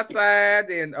frigid outside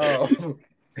and I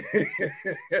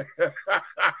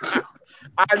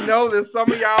know that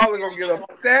some of y'all are gonna get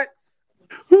upset.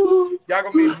 Y'all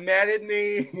gonna be mad at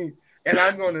me, and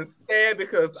I'm gonna say it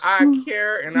because I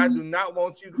care and I do not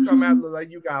want you to come out look like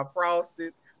you got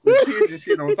frosted with pigeon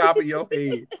shit on top of your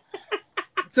head.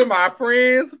 To my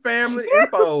friends, family, and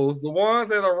foes, the ones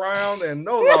that are around and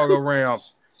no longer around.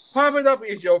 Pump it up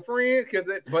is your friend,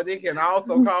 but it can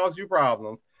also cause you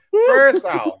problems. First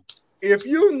off, if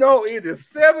you know it is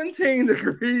 17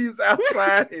 degrees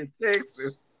outside in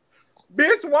Texas,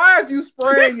 bitch, why is you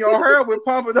spraying your hair with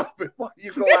Pump It Up before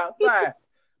you go outside?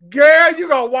 Girl, you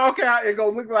gonna walk out and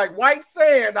gonna look like white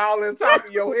sand all on top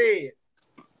of your head.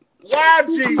 Why,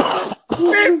 Jesus?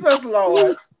 Fix us,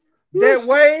 Lord. That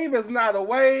wave is not a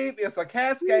wave, it's a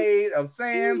cascade of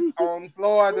sands on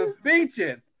Florida's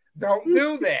beaches. Don't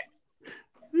do that.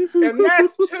 And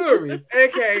that's tourists,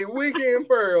 aka Weekend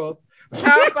Pearls.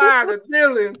 Top 5 to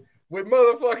dealing with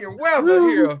motherfucking weather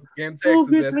here in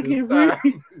Texas at this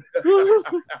time.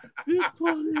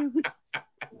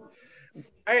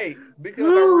 Hey, because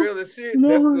I'm real as shit,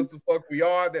 that's just the fuck we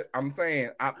are. That I'm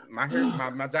saying,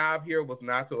 my job here was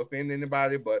not to offend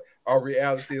anybody, but our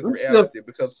reality is reality.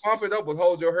 Because Pump It Up will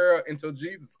hold your hair until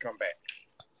Jesus come back.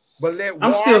 But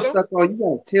I'm still stuck on you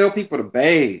gotta tell people to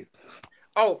bathe.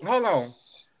 Oh, hold on.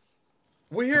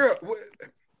 We here.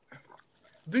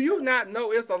 Do you not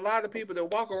know it's a lot of people that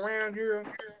walk around here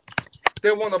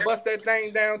that want to bust that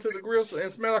thing down to the gristle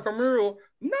and smell like a mural?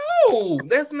 No,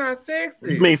 that's not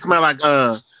sexy. You mean smell like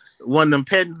one of them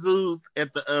petting zoos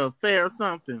at the fair or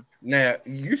something? Now,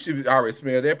 you should already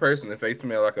smell that person if they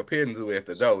smell like a petting zoo at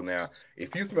the door. Now,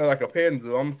 if you smell like a petting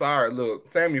zoo, I'm sorry.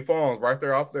 Look, Sammy Farms right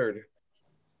there off 30.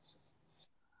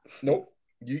 Nope.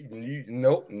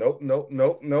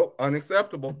 Nope.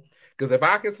 Unacceptable. Because if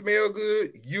I can smell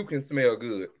good, you can smell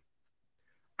good.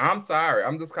 I'm sorry.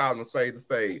 I'm just calling a spade a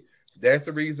spade. That's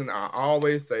the reason I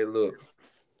always say, look,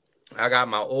 I got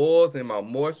my oils and my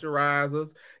moisturizers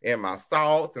and my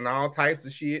salts and all types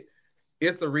of shit.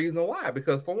 It's the reason why.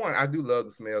 Because for one, I do love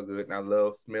to smell good and I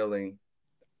love smelling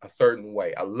a certain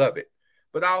way. I love it.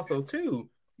 But also too,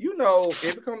 if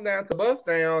it comes down to bust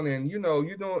down and you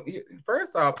don't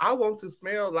first off, I want to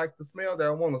smell like the smell that I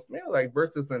want to smell like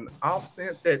versus an off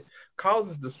scent that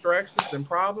causes distractions and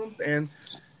problems, and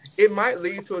it might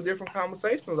lead to a different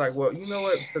conversation. Like, well, you know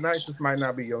what? Tonight just might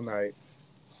not be your night.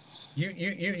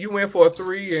 You went for a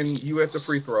 3 and you at the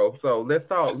free throw. So let's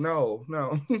talk. No.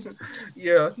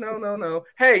 Yeah, no.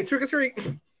 Hey, trick or treat.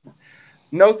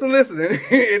 No soliciting.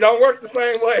 It don't work the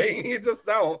same way. It just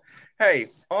don't. Hey,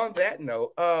 on that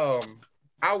note,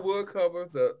 I would cover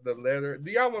the letter.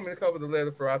 Do y'all want me to cover the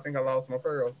letter for I Think I Lost My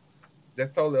Pearls?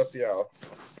 That's totally up to y'all.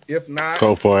 If not,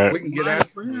 Go for it. we can get out.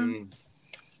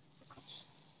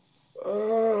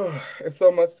 It's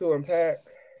so much to unpack.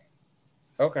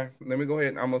 Okay, let me go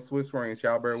ahead. I'm gonna switch screens.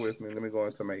 Y'all bear with me. Let me go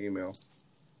into my email.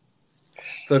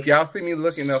 So if y'all see me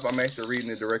looking up, I'm actually reading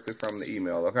it directly from the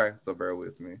email. Okay, so bear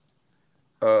with me.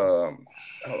 Hold on.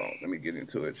 Let me get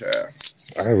into it, child.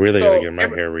 I really gotta get my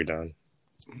hair redone.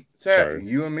 Chat,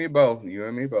 you and me both.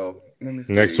 Let me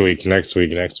see. Next week. Next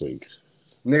week?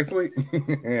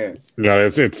 No,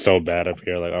 it's so bad up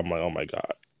here. Like I'm like, oh my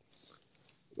god.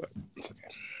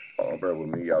 Oh, bear with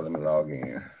me, y'all. Let me log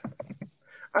in.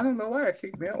 I don't know why it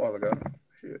kicked me out a while ago.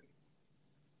 Shit.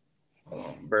 Hold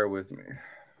on. Bear with me.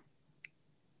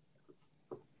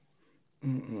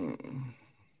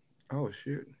 Oh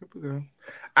shit. Here we go.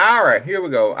 All right, here we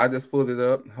go. I just pulled it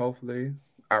up. Hopefully.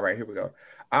 All right, here we go.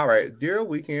 All right, dear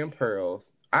Weekend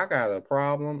Pearls, I got a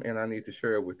problem and I need to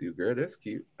share it with you, girl. That's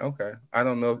cute. Okay. I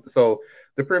don't know. So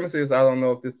the premise is I don't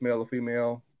know if this male or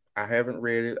female. I haven't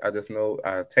read it. I just know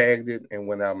I tagged it and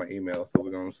went out my email. So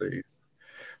we're gonna see.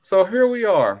 So here we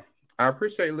are. I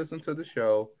appreciate listening to the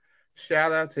show.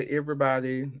 Shout out to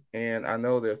everybody. And I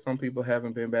know that some people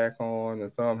haven't been back on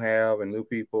and some have and new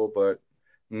people, but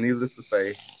needless to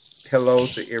say, hello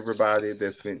to everybody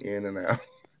that's been in and out.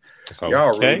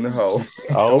 Y'all rude the hoe.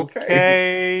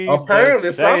 Okay.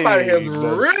 Apparently somebody has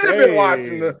really been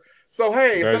watching so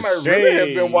hey, somebody really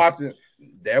has been watching.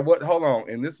 Hold on.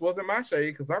 And this wasn't my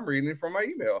shade because I'm reading it from my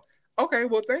email. Okay,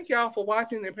 well thank y'all for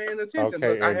watching and paying attention.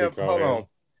 Okay, Look, I have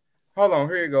hold on,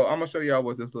 here you go. I'm gonna show y'all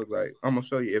what this looks like. I'm gonna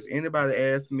show you. If anybody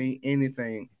asks me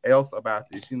anything else about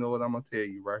this, you know what I'm gonna tell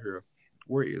you right here.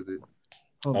 Where is it?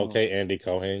 Hold on. Andy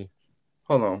Cohen.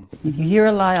 Hold on. If you hear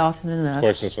a lie often enough,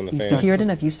 Questions from the fans. You hear it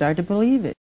enough, you start to believe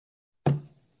it. If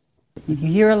you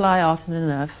hear a lie often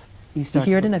enough, you start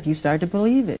to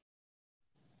believe it.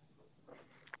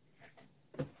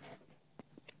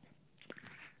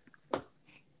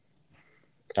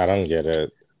 I don't get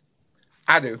it.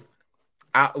 I do.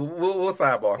 We'll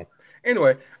sidebar.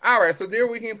 Anyway, all right. So, dear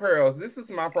Weekend Pearls, this is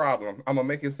my problem. I'm gonna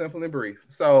make it simple and brief.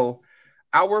 So,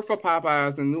 I work for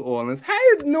Popeyes in New Orleans. Hey,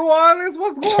 New Orleans,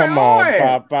 what's going Come on,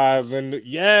 on? Popeyes. And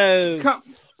yes. Come,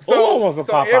 Who wants a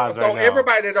Popeyes right now?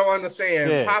 everybody that don't understand,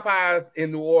 Shit. Popeyes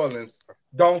in New Orleans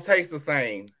don't taste the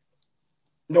same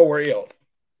nowhere else.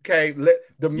 Okay,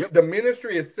 the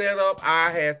ministry is set up.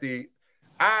 I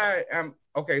am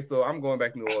okay. So I'm going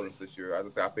back to New Orleans this year.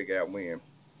 I figure out when.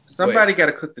 Somebody got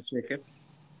to cook the chicken.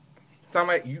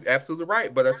 You absolutely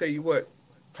right. But I tell you what,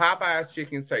 Popeye's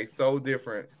chicken tastes so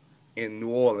different in New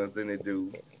Orleans than it do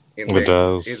in It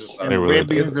Texas. does. It really Red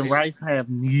beans does. and rice have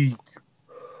meat.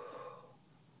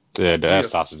 Yeah, they have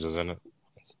sausages in it.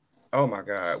 Oh my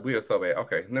God, we are so bad.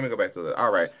 Okay, let me go back to the.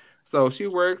 All right, so she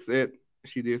works at.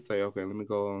 She did say, okay, let me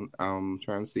go on. I'm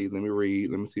trying to see. Let me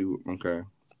read. Let me see. Okay.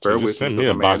 So just send me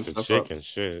a box of chicken.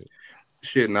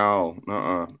 Shit, no.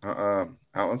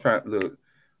 I'm trying. Look.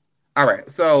 All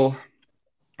right, so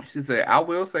she said, I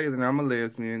will say that I'm a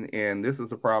lesbian, and this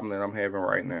is a problem that I'm having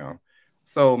right now.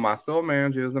 So my store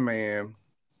manager is a man.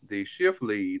 The shift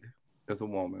lead is a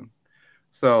woman.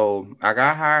 So I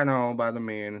got hired on by the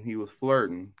man, and he was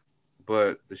flirting,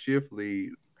 but the shift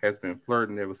lead has been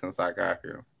flirting ever since I got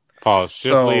here. Pause.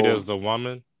 Shift lead is the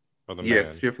woman or the man?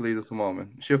 Yes, shift lead is the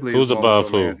woman. Shift lead Who's is the above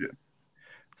store who? manager.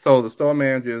 So the store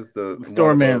manager is the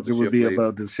store manager would be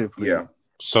above the shift lead. Yeah.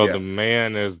 So the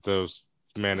man is the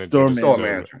manager. Store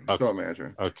manager. Okay. Store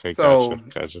manager. Okay, so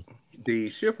gotcha. The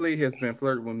shift lead has been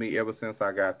flirting with me ever since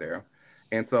I got there,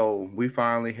 and so we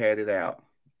finally had it out.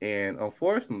 And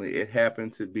unfortunately, it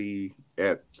happened to be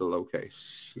at the location.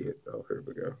 Shit. Oh, here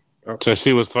we go. Okay. So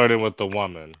she was flirting with the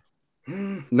woman.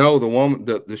 No, the woman,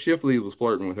 the shift lead was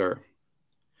flirting with her.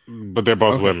 But they're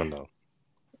both women, though.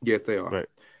 Yes, they are. Right.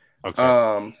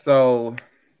 Okay. So.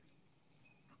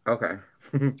 Okay.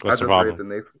 What's the problem? Read the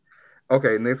next.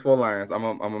 Okay, next 4 lines. I'm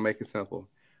gonna make it simple.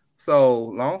 So,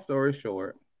 long story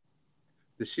short,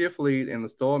 the shift lead and the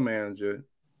store manager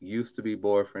used to be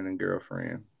boyfriend and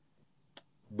girlfriend.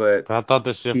 But I thought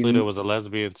the shift leader was a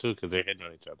lesbian too, because they're hitting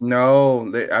on each other. No,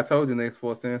 I told you the next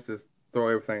 4 sentences throw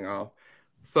everything off.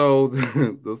 So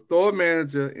the store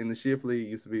manager and the shift lead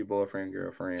used to be boyfriend and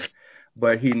girlfriend,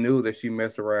 but he knew that she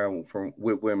messed around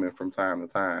with women from time to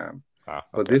time.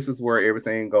 But this is where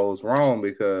everything goes wrong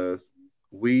because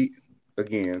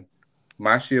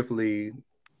my shift lead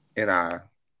and I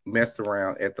messed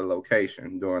around at the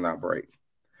location during our break.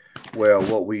 Well,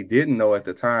 what we didn't know at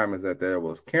the time is that there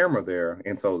was camera there,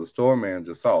 and so the store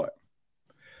manager saw it.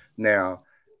 Now,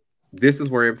 this is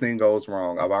where everything goes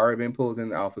wrong. I've already been pulled in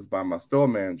the office by my store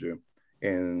manager,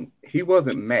 and he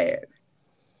wasn't mad.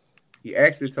 He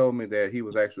actually told me that he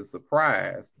was actually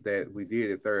surprised that we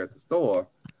did it there at the store,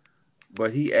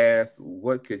 but he asked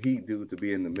what could he do to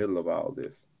be in the middle of all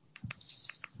this.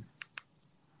 Jesus,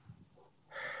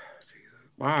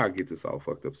 why I get this all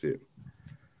fucked up shit?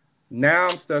 Now I'm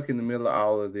stuck in the middle of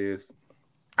all of this.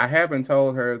 I haven't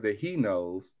told her that he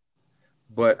knows,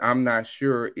 but I'm not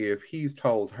sure if he's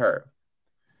told her.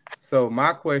 So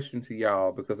my question to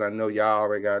y'all, because I know y'all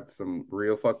already got some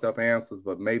real fucked up answers,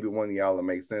 but maybe one of y'all will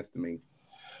make sense to me.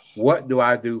 What do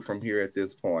I do from here at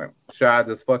this point? Should I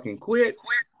just fucking quit?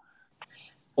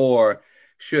 Or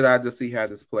should I just see how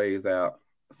this plays out?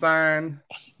 Sign,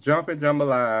 jumping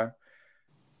jambalaya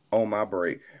on my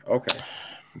break. Okay.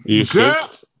 You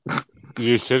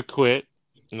should quit,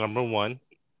 number 1.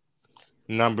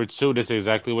 Number 2, this is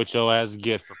exactly what your ass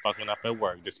get for fucking up at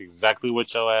work. This is exactly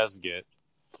what your ass get.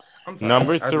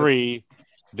 Number 3,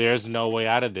 there's no way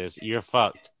out of this. You're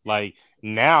fucked. Like,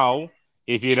 now,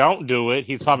 if you don't do it,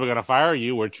 he's probably going to fire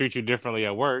you or treat you differently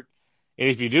at work. And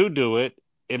if you do it,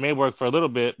 it may work for a little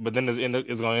bit, but then it's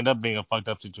going to end up being a fucked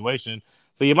up situation.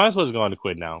 So you might as well just go on to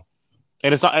quit now.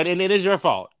 And it is your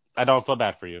fault. I don't feel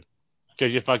bad for you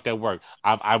because you fucked at work.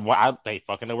 Fucking at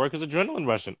work is adrenaline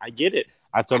rushing. I get it.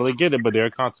 I totally get it, but there are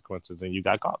consequences, and you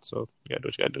got caught. So you got to do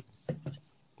what you got to do.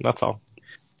 That's all.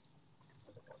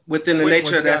 Within the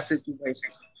nature of that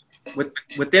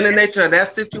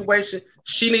situation,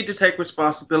 she need to take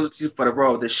responsibility for the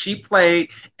role that she played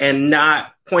and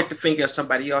not point the finger at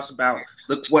somebody else about,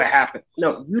 look what happened.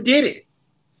 No, you did it.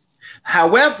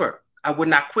 However, I would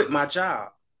not quit my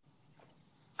job.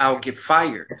 I'll get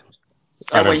fired.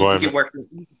 That way you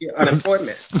can get unemployment.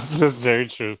 That's very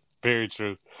true. Very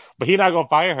true. But he not gonna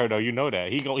fire her though. You know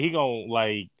that. He gonna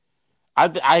like.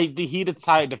 He the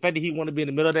type. The fact that he want to be in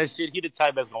the middle of that shit. He the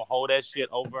type that's gonna hold that shit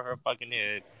over her fucking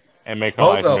head and make her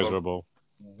life miserable.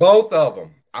 Both of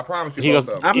them. I promise you. Both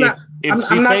of them. If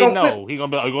she say no, he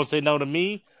gonna say no to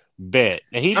me. Bet.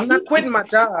 And I'm not quitting my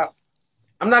job.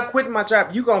 I'm not quitting my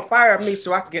job. You gonna fire me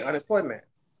so I can get unemployment.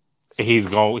 He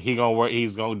gonna work.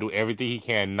 He's gonna do everything he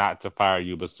can not to fire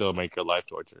you, but still make your life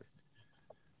torture.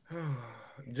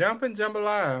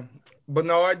 Jambalaya.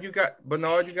 Bernard, you got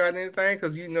anything?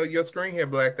 Because you know your screen had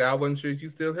blacked out. I wasn't sure if you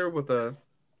still here with us.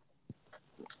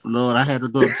 Lord, I had to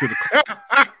go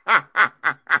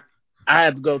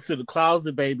to the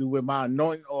closet, baby, with my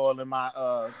anointing oil and my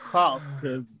cloth,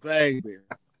 because baby.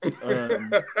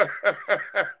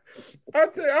 I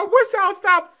tell you, I wish y'all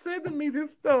stopped sending me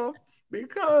this stuff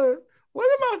because what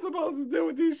am I supposed to do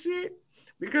with this shit?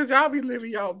 Because y'all be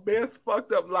living y'all best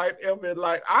fucked up life ever.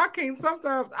 Like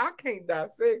sometimes I can't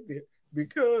dissect it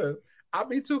because I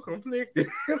be too conflicted.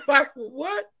 Like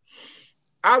what?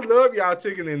 I love y'all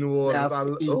chicken in New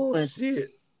Orleans. Shit.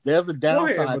 There's a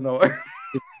downside.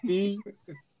 If he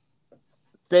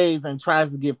stays and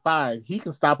tries to get fired, he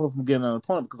can stop her from getting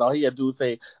unemployment because all he had to do is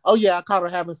say, "Oh yeah, I caught her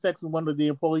having sex with one of the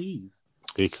employees."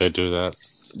 He could do that.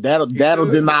 That'll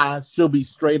deny. She'll be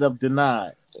straight up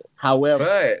denied. However,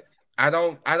 but I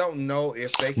don't know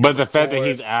if they can. But the fact that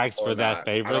he's asked for that not.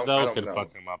 favor though could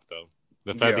fuck him up though.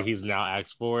 The fact that he's now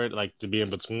asked for it, like to be in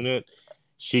between it,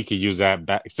 she could use that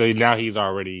back. So now he's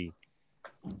already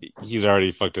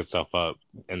fucked himself up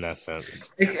in that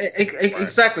sense.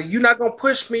 Exactly. You're not gonna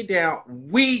push me down.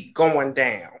 We going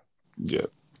down. Yeah.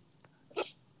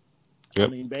 I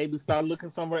mean, baby, start looking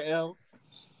somewhere else.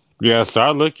 Yeah,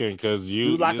 start looking because you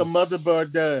do like a mother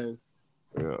bird does.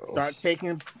 Yeah. Start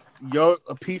taking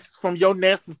a pieces from your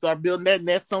nest and start building that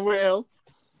nest somewhere else.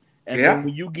 And then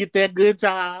when you get that good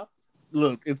job,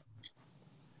 look,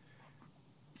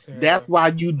 that's why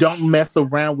you don't mess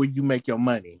around where you make your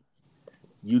money.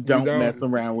 You don't mess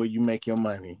around where you make your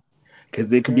money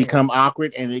because it can become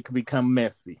awkward and it can become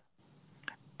messy.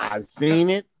 I've seen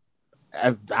it.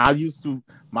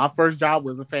 My first job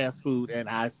was in fast food, and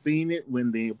I seen it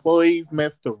when the employees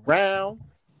messed around,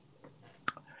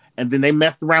 and then they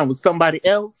messed around with somebody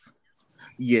else.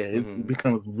 Yeah, it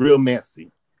becomes real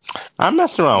messy. I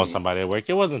messed around with somebody at work.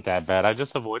 It wasn't that bad. I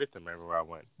just avoided them everywhere I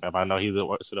went. If I know he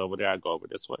works it over there, I go over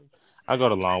this way. I go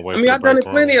the long way. I've done it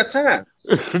plenty of times.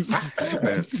 I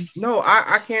haven't. No,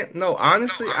 I can't. No,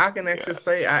 honestly, I can actually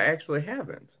say I actually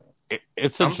haven't.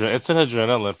 It's an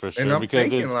adrenaline for sure. And I'm because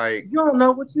thinking like you don't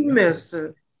know what you missed.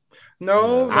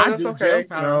 No, that's okay.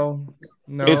 No.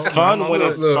 It's fun when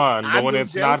it's fun, but when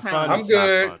it's not fun, I'm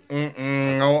good.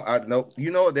 No, nope.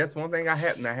 You know, that's one thing I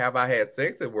have. Now, have I had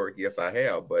sex at work? Yes, I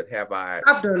have. But have I?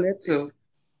 I've done that too.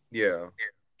 Yeah.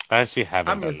 I actually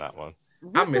haven't done that one.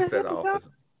 I miss that office.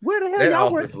 Where the hell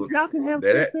y'all work? Y'all can have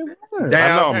sex at work.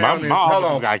 I know my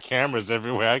office has got cameras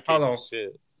everywhere. I can't do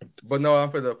shit. But no,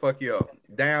 I'm for the fuck you up.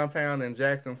 Downtown in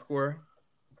Jackson Square,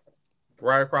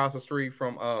 right across the street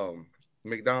from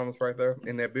McDonald's, right there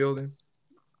in that building.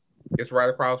 It's right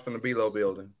across from the Belo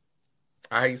building.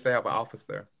 I used to have an office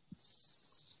there.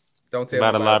 Don't tell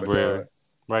by me the library.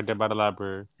 Right there by the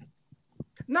library.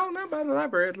 No, not by the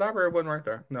library. The library wasn't right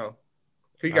there. No.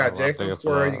 You got Jackson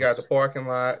Square, you got the parking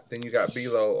lot, then you got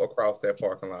Belo across that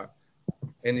parking lot.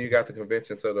 And then you got the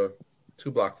convention center 2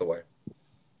 blocks away.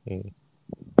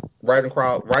 Right in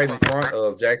front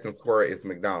of Jackson Square is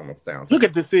McDonald's downtown. Look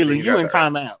at the ceiling. You in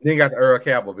timeout. Then you got the Earl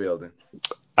Cabell building.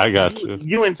 I got you.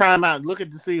 You in timeout. Look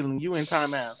at the ceiling. You in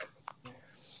timeout.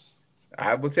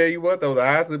 I will tell you what, though, the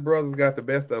Isley brothers got the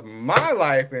best of my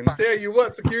life. And tell you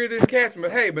what, security didn't catch me.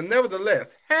 But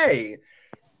nevertheless,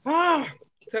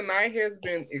 tonight has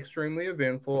been extremely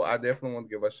eventful. I definitely want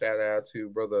to give a shout out to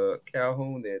Brother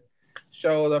Calhoun that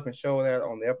showed up and showed out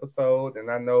on the episode.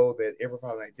 And I know that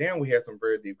everybody like, damn, we had some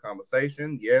very deep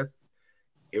conversation. Yes,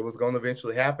 it was going to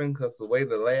eventually happen because the way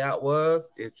the layout was,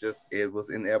 it was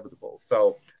inevitable.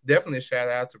 So definitely a shout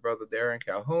out to Brother Darren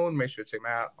Calhoun. Make sure to check him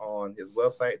out on his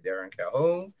website, Darren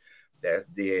Calhoun. That's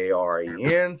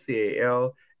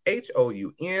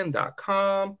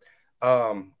DARENCALHOUN.com.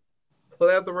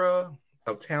 Plethora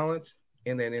of talent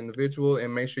in that individual,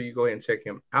 and make sure you go ahead and check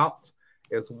him out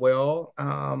as well.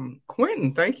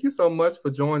 Quentin, thank you so much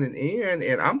for joining in,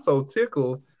 and I'm so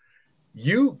tickled.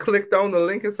 You clicked on the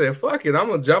link and said, fuck it, I'm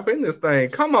going to jump in this thing.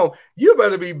 Come on. You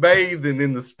better be bathing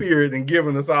in the spirit and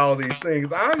giving us all these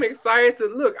things. I'm excited to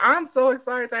look. I'm so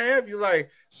excited to have you. Like,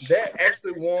 that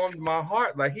actually warmed my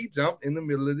heart. Like, he jumped in the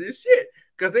middle of this shit.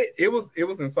 Because it was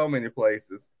in so many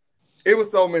places. It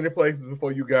was so many places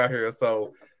before you got here.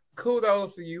 So,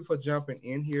 kudos to you for jumping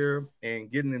in here and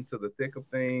getting into the thick of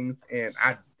things. And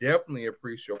I definitely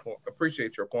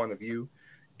appreciate your point of view.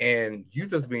 And you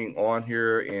just being on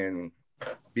here and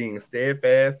being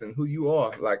steadfast and who you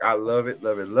are. Like, I love it,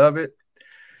 love it, love it.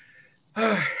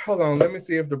 Hold on. Let me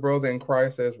see if the brother in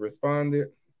Christ has responded.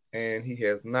 and he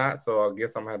has not. So I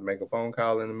guess I'm gonna have to make a phone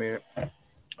call in a minute.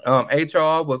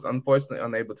 HR was unfortunately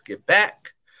unable to get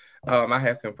back. I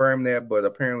have confirmed that, but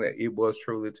apparently it was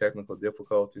truly technical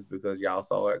difficulties because y'all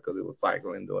saw it because it was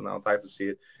cycling, doing all types of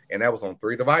shit, and that was on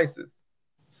 3 devices.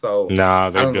 So Nah, I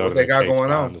they don't know what building they a got case going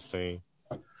behind on. the scene.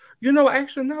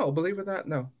 Actually, no. Believe it or not,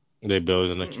 no. They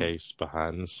building a Mm-mm. case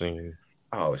behind the scene.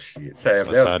 Oh shit, Tab, That's that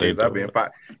was how the they case. I've do been it.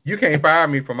 fired. You can't fire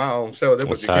me from my own show. That's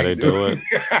what That's you how they can't do. do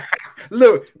it.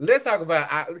 Look, let's talk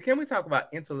about. Can we talk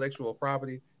about intellectual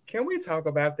property? Can we talk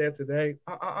about that today?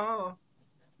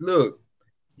 Look,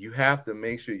 you have to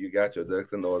make sure you got your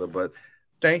ducks in order. But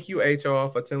thank you, HR,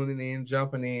 for tuning in,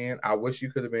 jumping in. I wish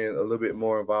you could have been a little bit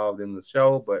more involved in the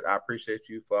show, but I appreciate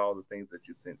you for all the things that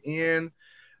you sent in.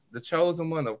 The chosen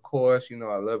one, of course, I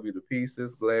love you to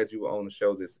pieces. Glad you were on the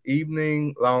show this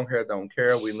evening. Long hair don't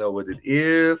care. We know what it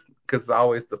is because it's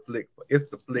always the flick. It's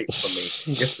the flick for me.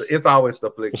 It's always the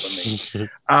flick for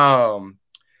me.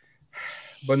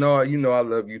 But no, I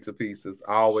love you to pieces,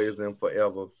 always and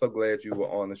forever. So glad you were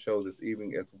on the show this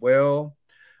evening as well.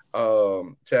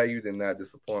 Chad, you did not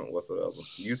disappoint whatsoever.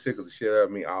 You tickled the shit out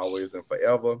of me always and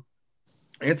forever.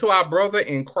 And to our brother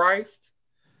in Christ,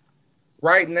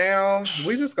 right now,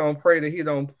 we just gonna pray that he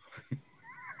don't.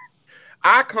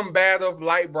 Our combative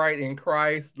light bright in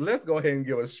Christ. Let's go ahead and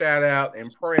give a shout out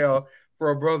and prayer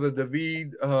for brother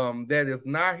David that is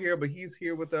not here, but he's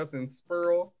here with us in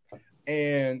Spurl.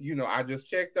 And I just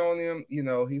checked on him.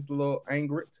 He's a little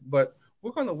angry, but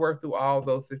we're gonna work through all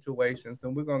those situations,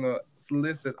 and we're gonna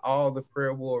solicit all the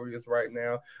prayer warriors right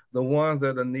now, the ones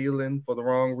that are kneeling for the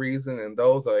wrong reason, and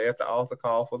those are at the altar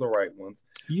call for the right ones.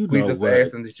 We just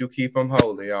asking that you keep them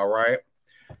holy, all right?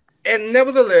 And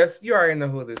nevertheless, you already know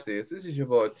who this is. This is your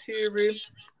boy Terry.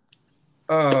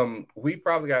 We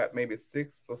probably got maybe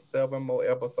 6 or 7 more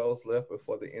episodes left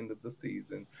before the end of the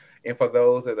season. And for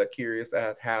those that are curious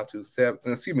at how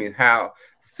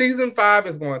season 5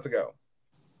 is going to go.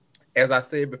 As I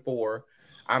said before,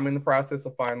 I'm in the process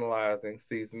of finalizing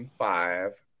season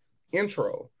 5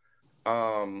 intro.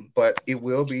 But it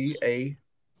will be a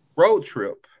road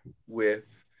trip with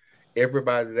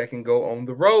everybody that can go on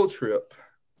the road trip.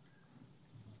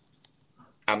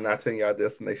 I'm not telling y'all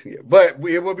destination yet, but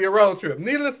it will be a road trip.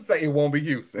 Needless to say, it won't be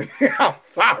Houston. I'm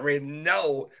sorry.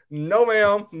 No,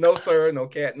 ma'am. No, sir. No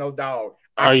cat. No dog.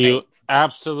 Are you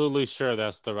absolutely sure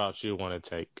that's the route you want to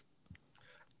take?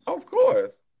 Of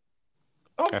course.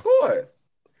 Okay. Okay.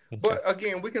 But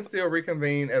again, we can still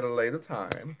reconvene at a later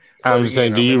time. I'm just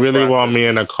saying, do you really want me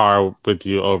in a car with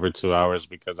you over 2 hours?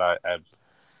 Because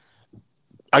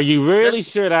are you really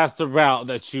sure that's the route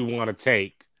that you want to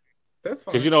take? That's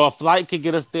fine. Because a flight could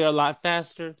get us there a lot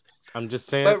faster. I'm just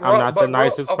saying, I'm not the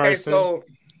nicest person.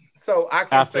 So I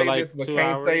can after say like this, but 2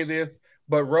 can't hours. say this.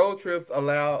 But road trips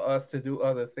allow us to do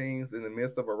other things in the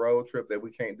midst of a road trip that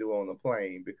we can't do on the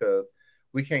plane, because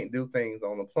we can't do things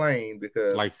on the plane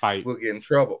because like fight. We'll get in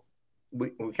trouble.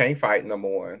 We can't fight, number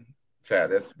one.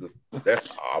 Chad, that's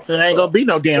awful. There ain't gonna be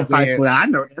no damn fight for that. I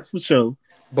know that's for sure.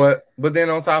 But then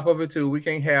on top of it too, we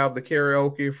can't have the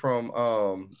karaoke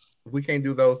from we can't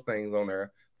do those things on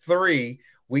there. 3,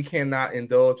 we cannot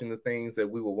indulge in the things that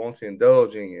we would want to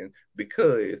indulge in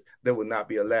because they would not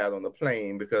be allowed on the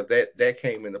plane, because that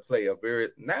came into play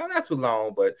not too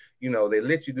long, but they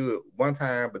let you do it one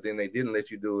time, but then they didn't let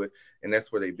you do it, and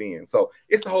that's where they've been. So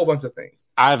it's a whole bunch of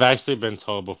things. I've actually been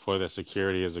told before that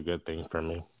security is a good thing for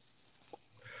me.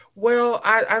 Well,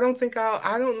 I don't think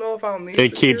I don't know if I'll need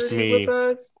it security keeps me, with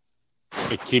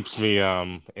us. It keeps me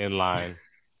in line.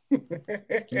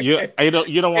 You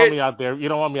don't want me out there. You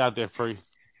don't want me out there free.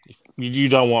 You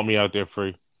don't want me out there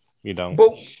free. You don't.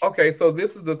 But okay, so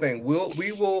this is the thing.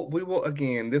 We will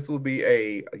again. This will be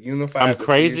a unified. I'm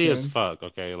crazy decision. as fuck.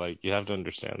 Okay, like you have to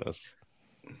understand this.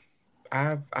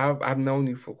 I've known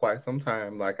you for quite some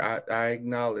time. Like I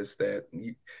acknowledge that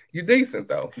you're decent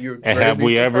though. And have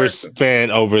we ever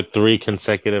spent over 3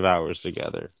 consecutive hours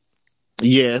together?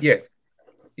 Yes.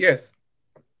 Yes.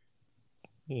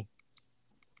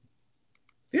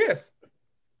 Yes.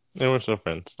 And we're still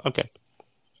friends. Okay.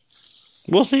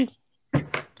 We'll see.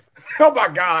 Oh my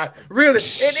God! Really?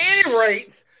 At any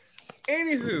rate,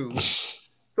 anywho.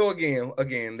 So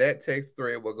again, that text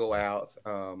thread will go out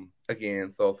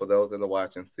again. So for those that are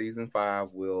watching, season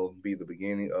 5 will be the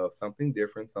beginning of something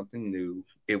different, something new.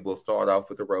 It will start off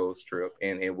with a road trip,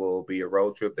 and it will be a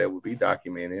road trip that will be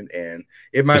documented, and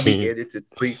it might be edited to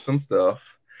tweak some stuff,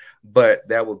 but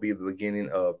that will be the beginning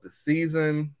of the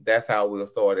season. That's how we'll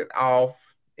start it off,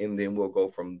 and then we'll go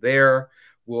from there.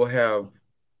 We'll have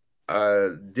a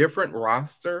different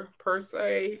roster per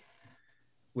se,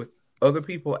 with other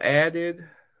people added.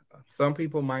 Some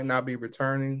people might not be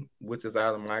returning, which is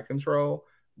out of my control,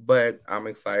 but I'm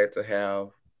excited to have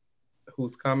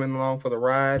who's coming along for the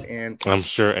ride. And I'm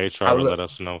sure HR I will look, let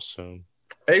us know soon.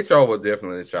 HR will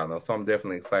definitely let y'all know. So I'm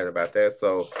definitely excited about that.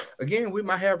 So again, we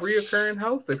might have reoccurring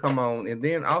hosts that come on, and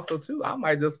then also too, I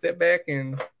might just step back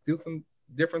and do some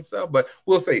different stuff, but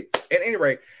we'll see. At any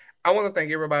rate, I want to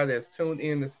thank everybody that's tuned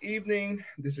in this evening.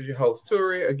 This is your host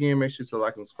Turi. Again, make sure to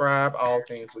like and subscribe. All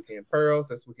things Weekend Pearls.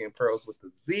 That's Weekend Pearls with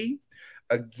the Z.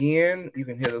 Again, you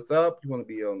can hit us up. You want to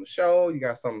be on the show. You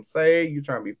got something to say. You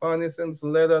trying to be funny. Send us a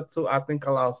letter to I think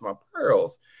I lost my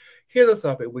pearls. Hit us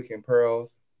up at Weekend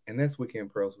Pearls. And that's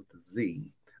Weekend Pearls with the Z.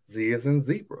 Z as in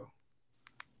zebra.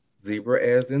 Zebra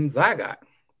as in zygote.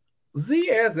 Z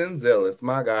as in zealous.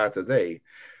 My God, today.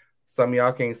 Some of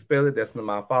y'all can't spell it. That's not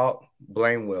my fault.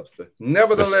 Blame Webster. That's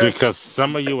Nevertheless, because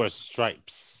some of you are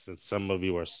stripes and some of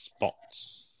you are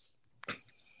spots.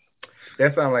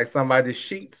 that sounds like somebody's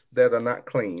sheets that are not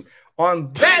clean.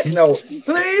 On that note,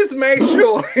 please make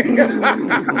sure.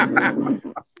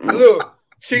 Look,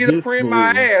 cheetah print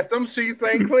my ass. Them sheets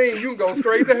ain't clean. You can go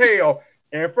straight to hell.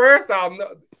 And first off,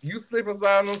 you slip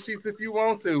inside on them sheets if you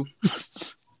want to.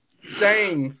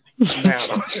 Stains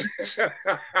matter.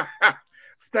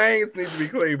 Stains need to be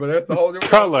clean, but that's a whole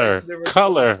different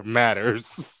Color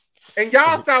matters. And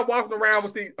y'all stop walking around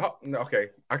with these. Oh, no, okay,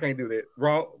 I can't do that.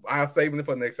 Wrong. I'm saving it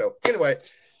for the next show. Anyway,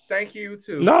 thank you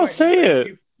to. No, Quentin. say Thank it.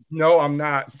 you. No, I'm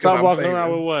not. Stop walking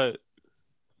around with what?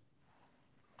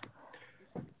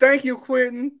 Thank you,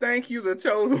 Quentin. Thank you, the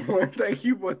chosen one. Thank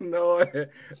you, Benoit.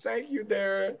 Thank you,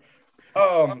 Darren.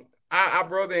 Our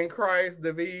brother in Christ,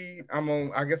 David. I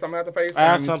guess I'm gonna have to FaceTime I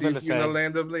have you, something see to if you're in the say.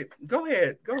 land of Go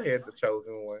ahead, the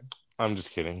chosen one. I'm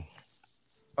just kidding.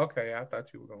 Okay, I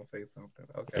thought you were gonna say something.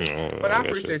 Okay, No, but I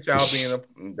appreciate y'all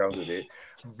being Don't do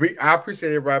that. I appreciate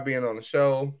everybody being on the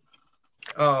show.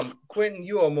 Quentin,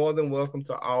 you are more than welcome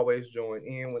to always join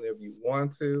in whenever you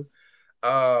want to.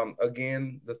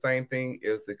 Again, the same thing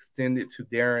is extended to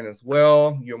Darren as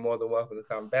well. You're more than welcome to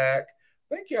come back.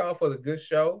 Thank y'all for the good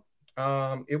show.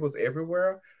 It was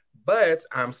everywhere, but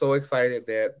I'm so excited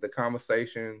that the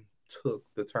conversation took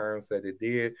the turns that it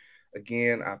did.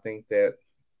 Again, I think that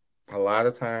a lot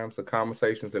of times the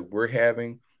conversations that we're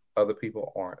having, other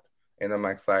people aren't. And I'm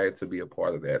excited to be a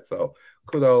part of that. So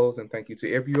kudos and thank you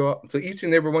to each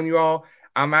and every one of you all.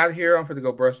 I'm out of here. I'm going to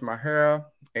go brush my hair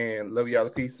and love y'all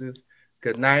to pieces.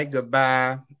 Good night,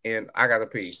 goodbye, and I gotta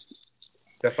pee.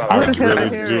 That's all I really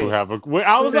do have a.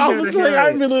 I was like, I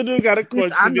really do got a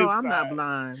question. I know I'm not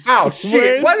blind. Oh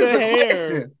shit! Where's What is the the hair?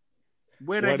 question?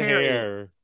 Where the hair is?